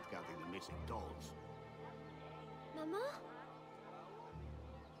 not counting the missing dolls. Mama?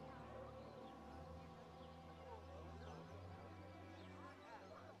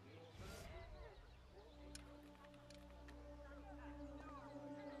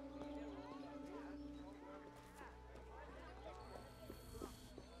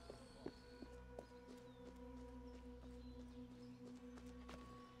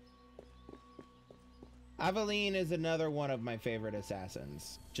 Aveline is another one of my favorite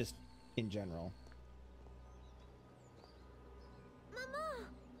assassins, just in general. Mama!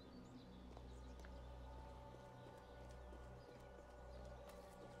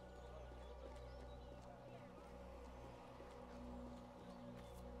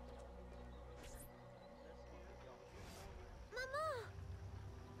 Mama!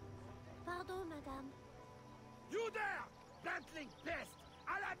 Pardon, madame. You there! Bantling pest!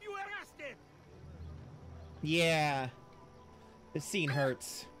 I'll have you arrested! Yeah. This scene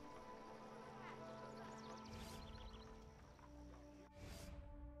hurts.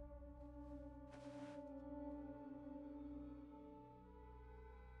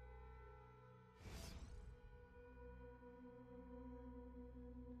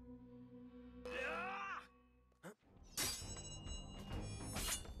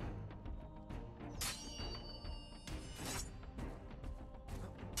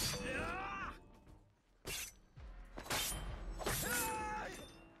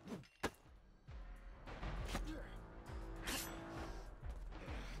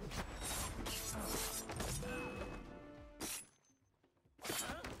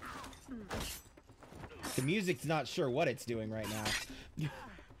 The music's not sure what it's doing right now.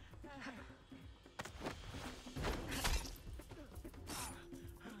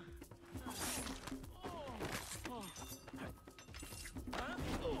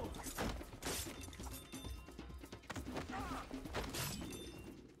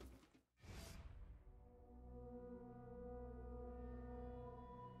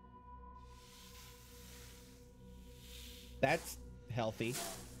 That's healthy.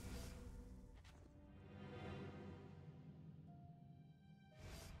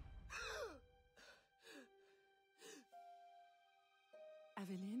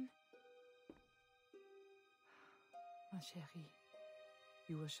 Aveline? Ma chérie,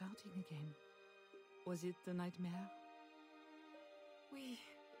 you were shouting again. Was it the nightmare? Oui.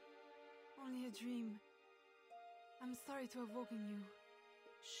 Only a dream. I'm sorry to have woken you.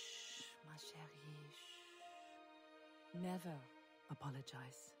 Shh, ma chérie, shh. Never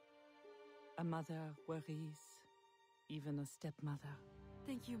apologize. A mother worries, even a stepmother.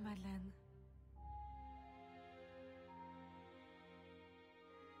 Thank you, Madeleine.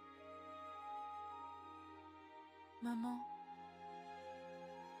 Maman,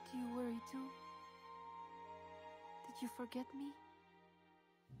 do you worry too? Did you forget me?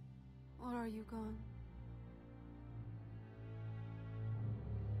 Or are you gone?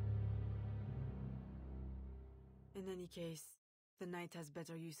 In any case, the night has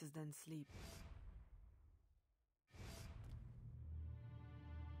better uses than sleep.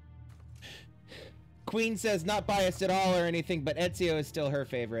 Queen says not biased at all or anything, but Ezio is still her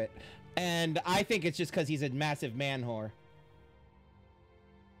favorite. And I think it's just because he's a massive man whore.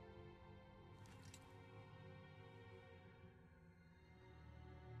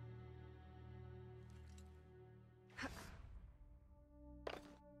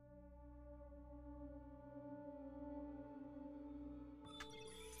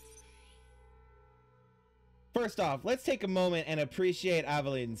 First off, let's take a moment and appreciate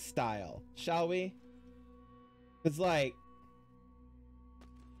Aveline's style, shall we? It's like,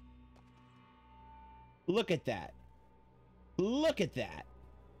 look at that. Look at that.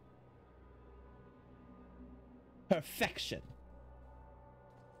 Perfection.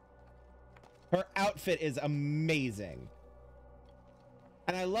 Her outfit is amazing.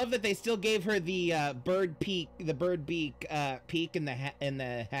 And I love that they still gave her the bird beak peak in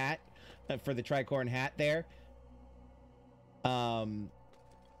the hat for the tricorn hat there. Okay,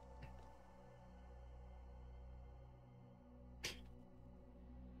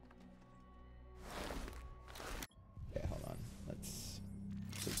 hold on. Let's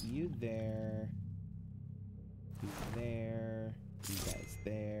put you there. You there. You guys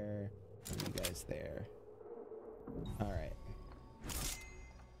there. And you guys there. All right.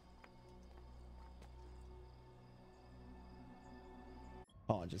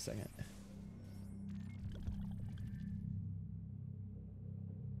 Hold on just a second.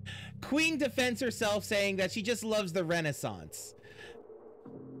 Queen defends herself saying that she just loves the Renaissance.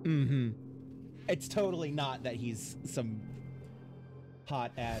 Mm-hmm. It's totally not that he's some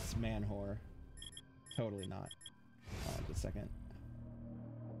hot-ass man whore. Totally not. Hold on just a second.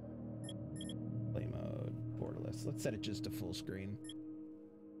 Play mode, borderless. Let's set it just to full screen.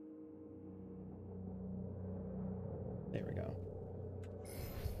 There we go.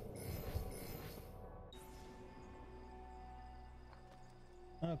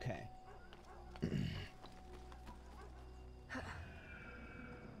 Okay.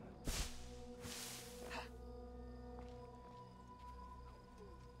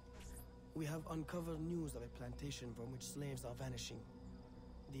 We have uncovered news of a plantation from which slaves are vanishing.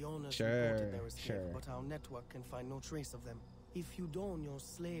 The owners Sure, reported their escape, sure. but our network can find no trace of them. If you don your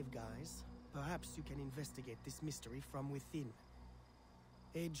slave guise, perhaps you can investigate this mystery from within.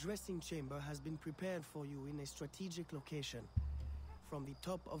 A dressing chamber has been prepared for you in a strategic location. From the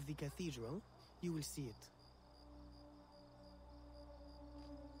top of the cathedral, you will see it.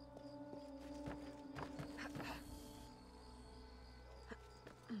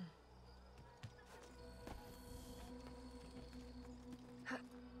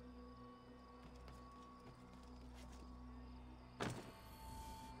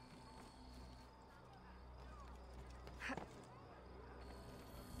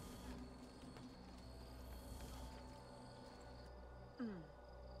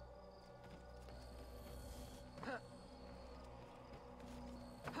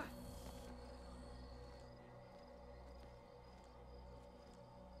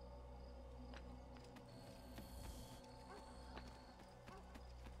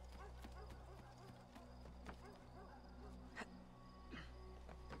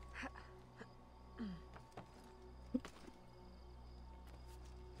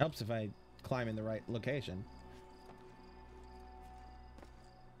 Helps if I climb in the right location.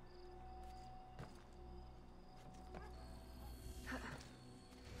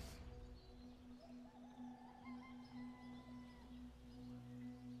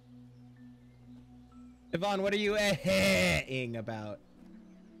 Yvonne, what are you ing about?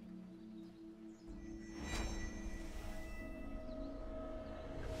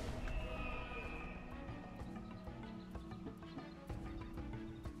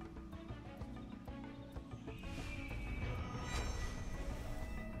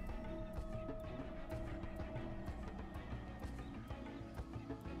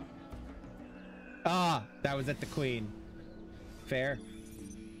 Ah, that was at the Queen. Fair.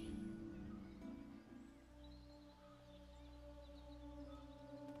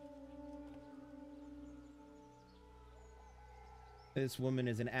 This woman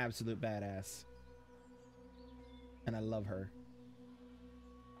is an absolute badass. And I love her.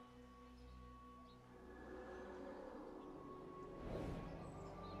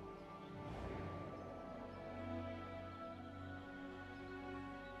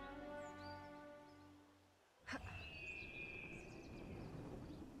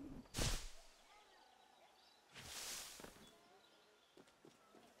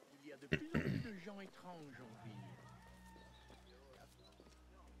 Il y a de plus en plus de gens étranges en ville.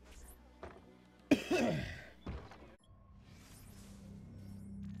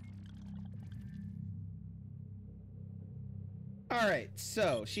 All right,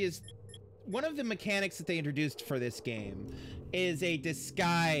 so she is one of the mechanics that they introduced for this game is a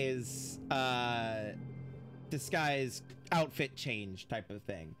disguise outfit change type of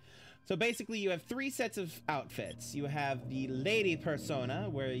thing. So basically you have 3 sets of outfits. You have the lady persona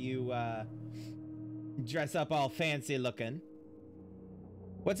where you dress up all fancy looking.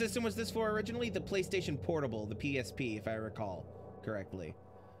 What system was this for originally? The PlayStation Portable, the PSP, if I recall correctly.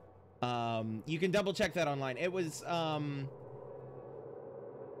 You can double check that online. It was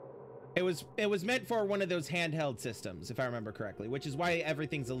meant for one of those handheld systems, if I remember correctly, which is why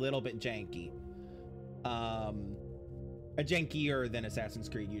everything's a little bit janky. Jankier than Assassin's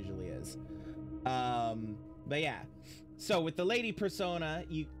Creed usually is. But yeah. So with the lady persona,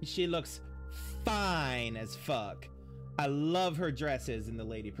 she looks fine as fuck. I love her dresses in the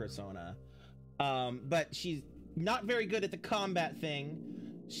lady persona. But she's not very good at the combat thing.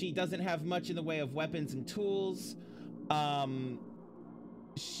 She doesn't have much in the way of weapons and tools.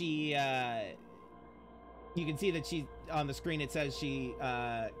 She you can see that she on the screen it says she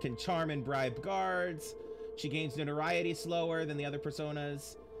can charm and bribe guards. She gains notoriety slower than the other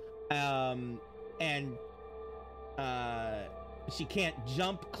personas, and she can't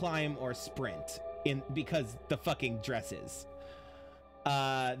jump, climb, or sprint because the fucking dresses.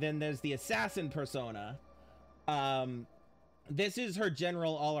 Then there's the assassin persona. This is her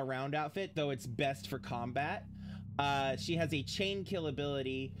general all-around outfit, though it's best for combat. She has a chain kill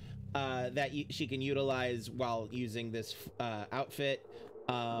ability that she can utilize while using this outfit.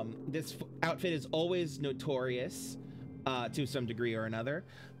 This outfit is always notorious to some degree or another.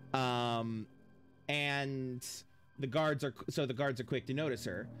 And the guards are quick to notice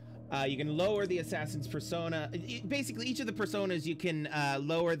her. You can lower the assassin's persona. Basically, each of the personas you can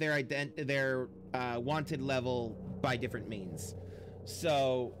lower their wanted level by different means.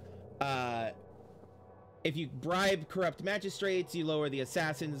 So if you bribe corrupt magistrates, you lower the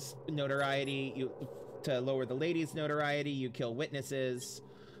assassin's notoriety. To lower the lady's notoriety, you kill witnesses.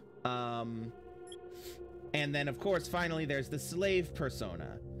 And then, of course, finally, there's the slave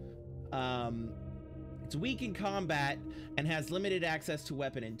persona. It's weak in combat and has limited access to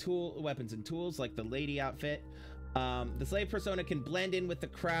weapons and tools, like the lady outfit. The slave persona can blend in with the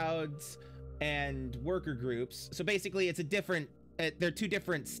crowds and worker groups. So basically, it's a different. There are two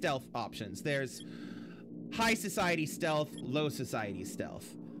different stealth options. There's high society stealth, low society stealth.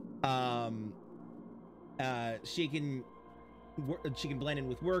 She can blend in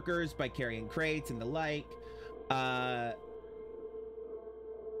with workers by carrying crates and the like.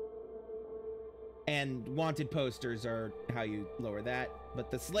 And wanted posters are how you lower that.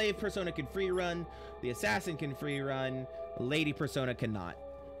 But the slave persona can free run, the assassin can free run, the lady persona cannot.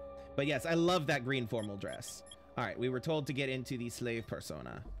 But yes, I love that green formal dress. All right, we were told to get into the slave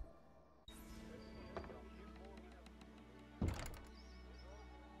persona.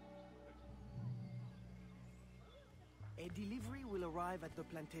 A delivery will arrive at the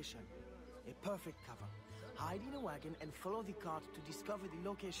plantation. A perfect cover. Hide in a wagon and follow the cart to discover the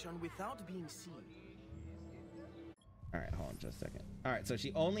location without being seen. All right, hold on just a second. All right, so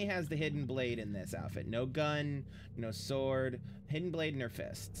she only has the hidden blade in this outfit. No gun, no sword, hidden blade in her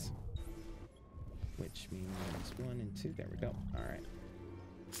fists. Which means 1 and 2. There we go. All right.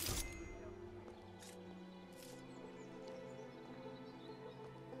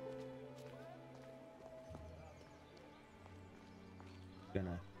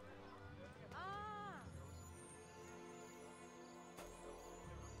 Gonna.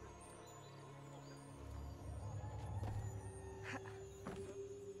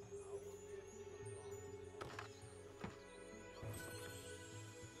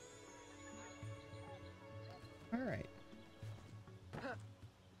 All right.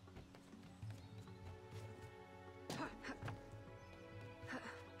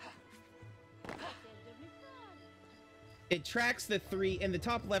 It tracks the 3 in the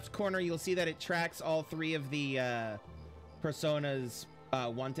top left corner. You'll see that it tracks all 3 of the personas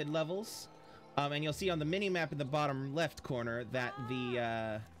wanted levels, and you'll see on the mini map in the bottom left corner that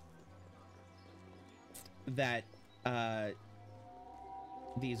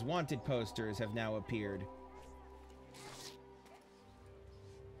these wanted posters have now appeared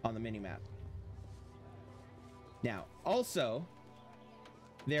on the mini map. Now, also,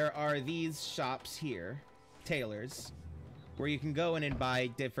 there are these shops here, tailors, where you can go in and buy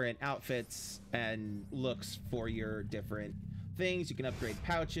different outfits and looks for your different things. You can upgrade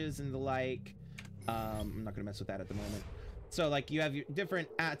pouches and the like. I'm not gonna mess with that at the moment. So like you have your different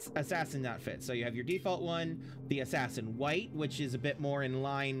assassin outfits. So you have your default one, the assassin white, which is a bit more in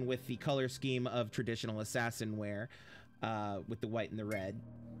line with the color scheme of traditional assassin wear, with the white and the red.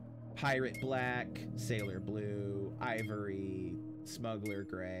 Pirate black, sailor blue, ivory, smuggler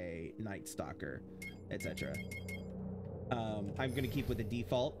gray, night stalker, etc. I'm gonna keep with the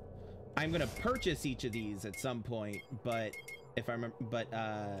default. I'm gonna purchase each of these at some point, but if I remember,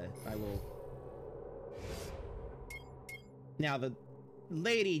 I will. Now the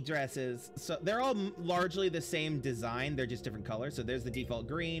lady dresses, so they're all largely the same design. They're just different colors. So there's the default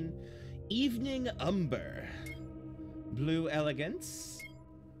green, evening umber, blue elegance,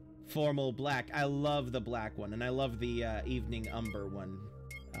 formal black. I love the black one, and I love the evening umber one.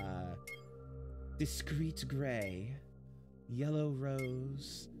 Discreet gray, yellow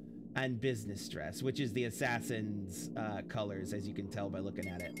rose, and business dress, which is the assassin's colors, as you can tell by looking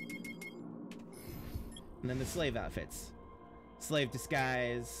at it. And then the slave outfits. Slave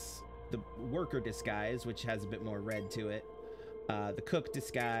disguise, the worker disguise, which has a bit more red to it, the cook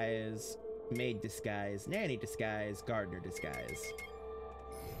disguise, maid disguise, nanny disguise, gardener disguise.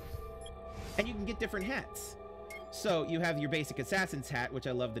 And you can get different hats. So you have your basic assassin's hat, which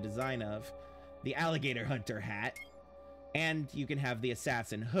I love the design of, the alligator hunter hat, and you can have the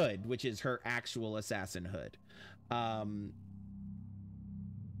assassin hood, which is her actual assassin hood.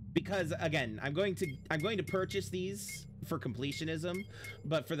 Because again, I'm going to purchase these for completionism,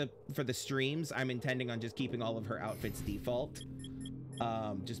 but for the streams, I'm intending on just keeping all of her outfits default,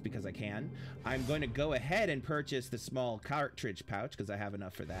 just because I can. I'm going to go ahead and purchase the small cartridge pouch because I have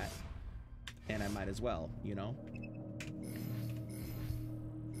enough for that, and I might as well, you know.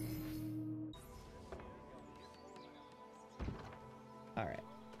 All right.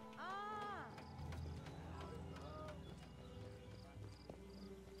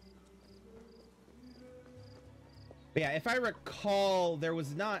 But yeah, if I recall, there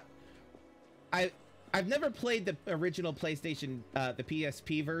was not... I've never played the original PlayStation, the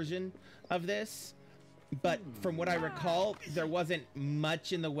PSP version of this, but from what I recall, there wasn't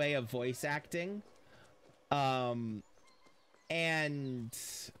much in the way of voice acting. As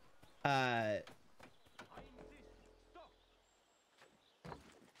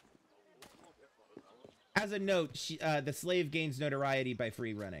a note, the slave gains notoriety by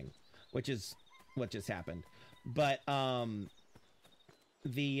free running. which is what just happened. But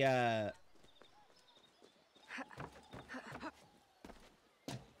the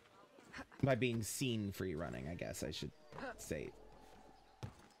by being seen free running, I guess I should say.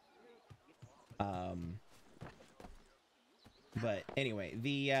 But anyway,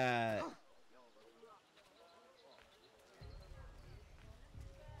 the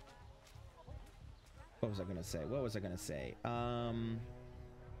what was I gonna say? What was I gonna say?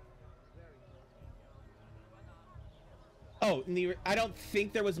 Oh, I don't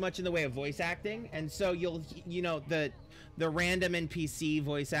think there was much in the way of voice acting, and so you know, the random NPC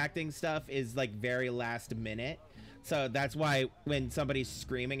voice acting stuff is like very last minute. So that's why when somebody's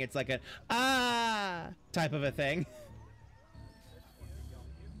screaming, it's like a ah type of a thing.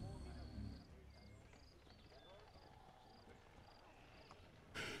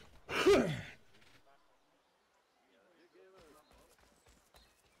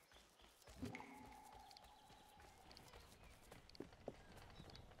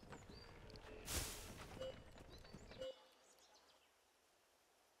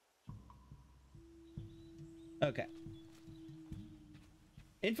 Okay.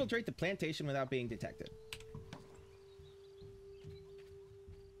 Infiltrate the plantation without being detected.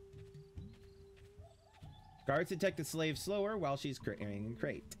 Guards detect the slave slower while she's carrying a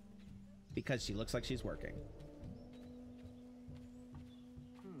crate. Because she looks like she's working.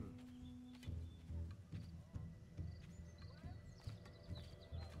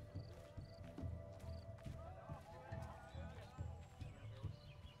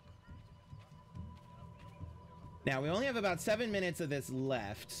 Now, we only have about 7 minutes of this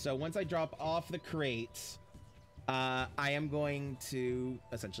left, so once I drop off the crates, I am going to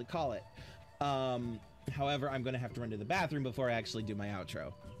essentially call it. However, I'm going to have to run to the bathroom before I actually do my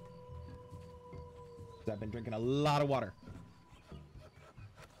outro. I've been drinking a lot of water.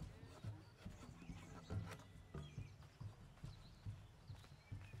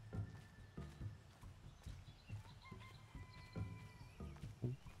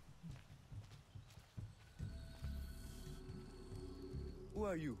 Who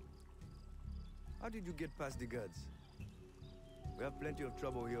are you? How did you get past the guards? We have plenty of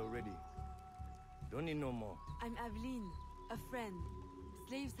trouble here already. Don't need no more. I'm Aveline, a friend.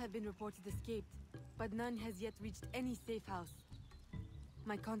 Slaves have been reported escaped, but none has yet reached any safe house.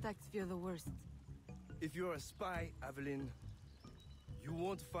 My contacts fear the worst. If you're a spy, Aveline, you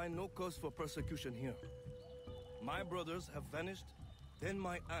won't find no cause for persecution here. My brothers have vanished, then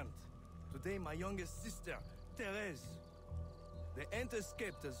my aunt. Today, my youngest sister, Therese. They ain't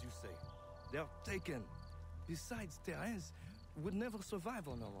escaped, as you say. They're taken. Besides, Therese would never survive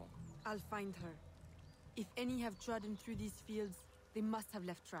on her own. I'll find her. If any have trodden through these fields, they must have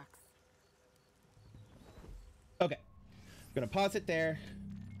left tracks. Okay. I'm gonna pause it there,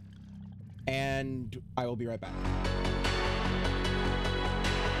 and I will be right back.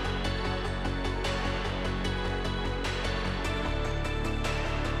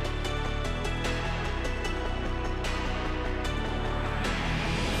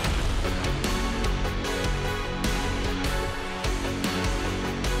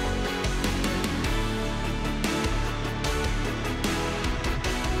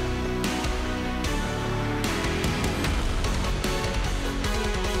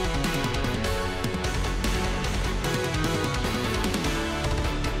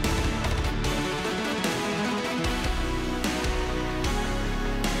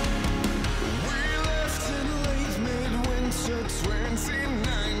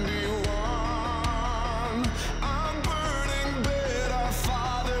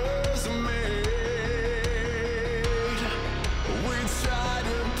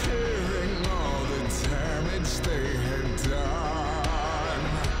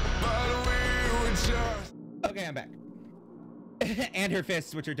 Okay, I'm back. And her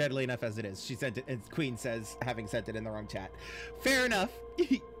fists, which are deadly enough as it is. She sent it, as Queen says, having sent it in the wrong chat. Fair enough.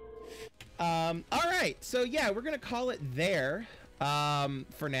 All right, so yeah, we're gonna call it there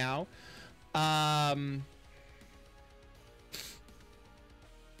for now.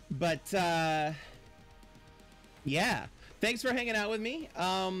 But yeah, thanks for hanging out with me.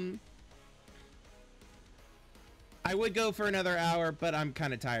 I would go for another hour, but I'm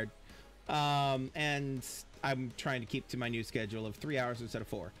kind of tired. And I'm trying to keep to my new schedule of 3 hours instead of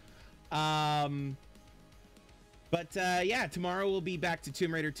 4. But yeah, tomorrow we'll be back to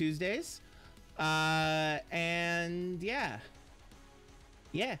Tomb Raider Tuesdays. And yeah,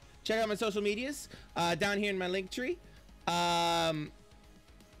 check out my social medias down here in my link tree,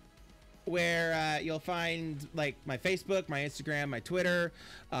 where you'll find like my Facebook, my Instagram, my Twitter,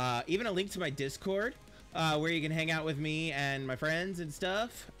 even a link to my Discord. where you can hang out with me and my friends and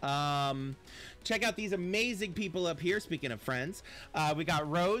stuff. Check out these amazing people up here. Speaking of friends, we got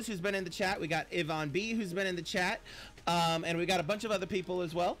Rose, who's been in the chat. We got Yvonne B, who's been in the chat. And we got a bunch of other people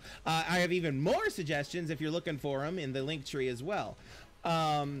as well. I have even more suggestions if you're looking for them in the link tree as well.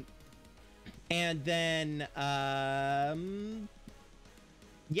 And then,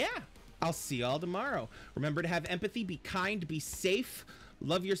 yeah, I'll see you all tomorrow. Remember to have empathy, be kind, be safe,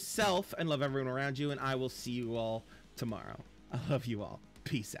 love yourself, and love everyone around you. And I will see you all tomorrow. I love you all.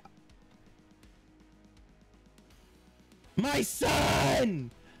 Peace out. My son!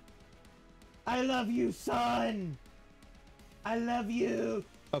 I love you, son! I love you.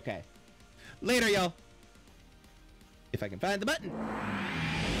 Okay. Later, y'all. If I can find the button.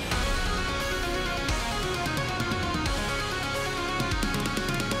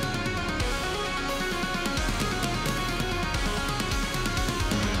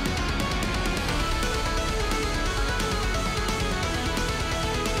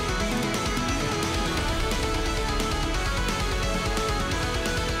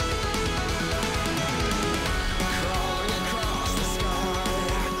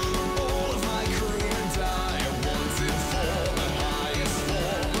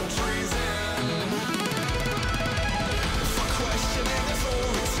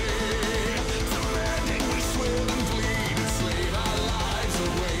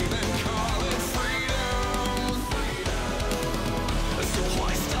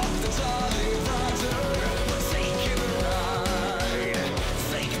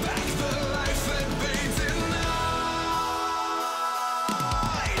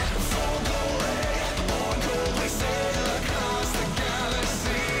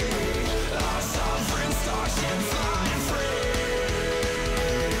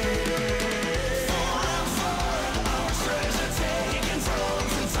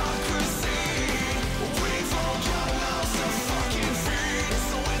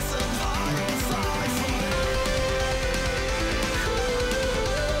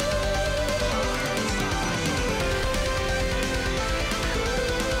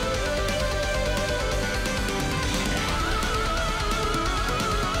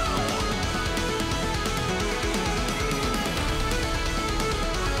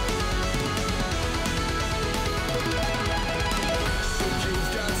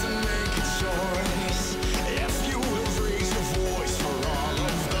 If you will raise your voice for all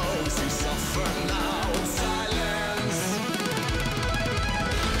of those who suffer now.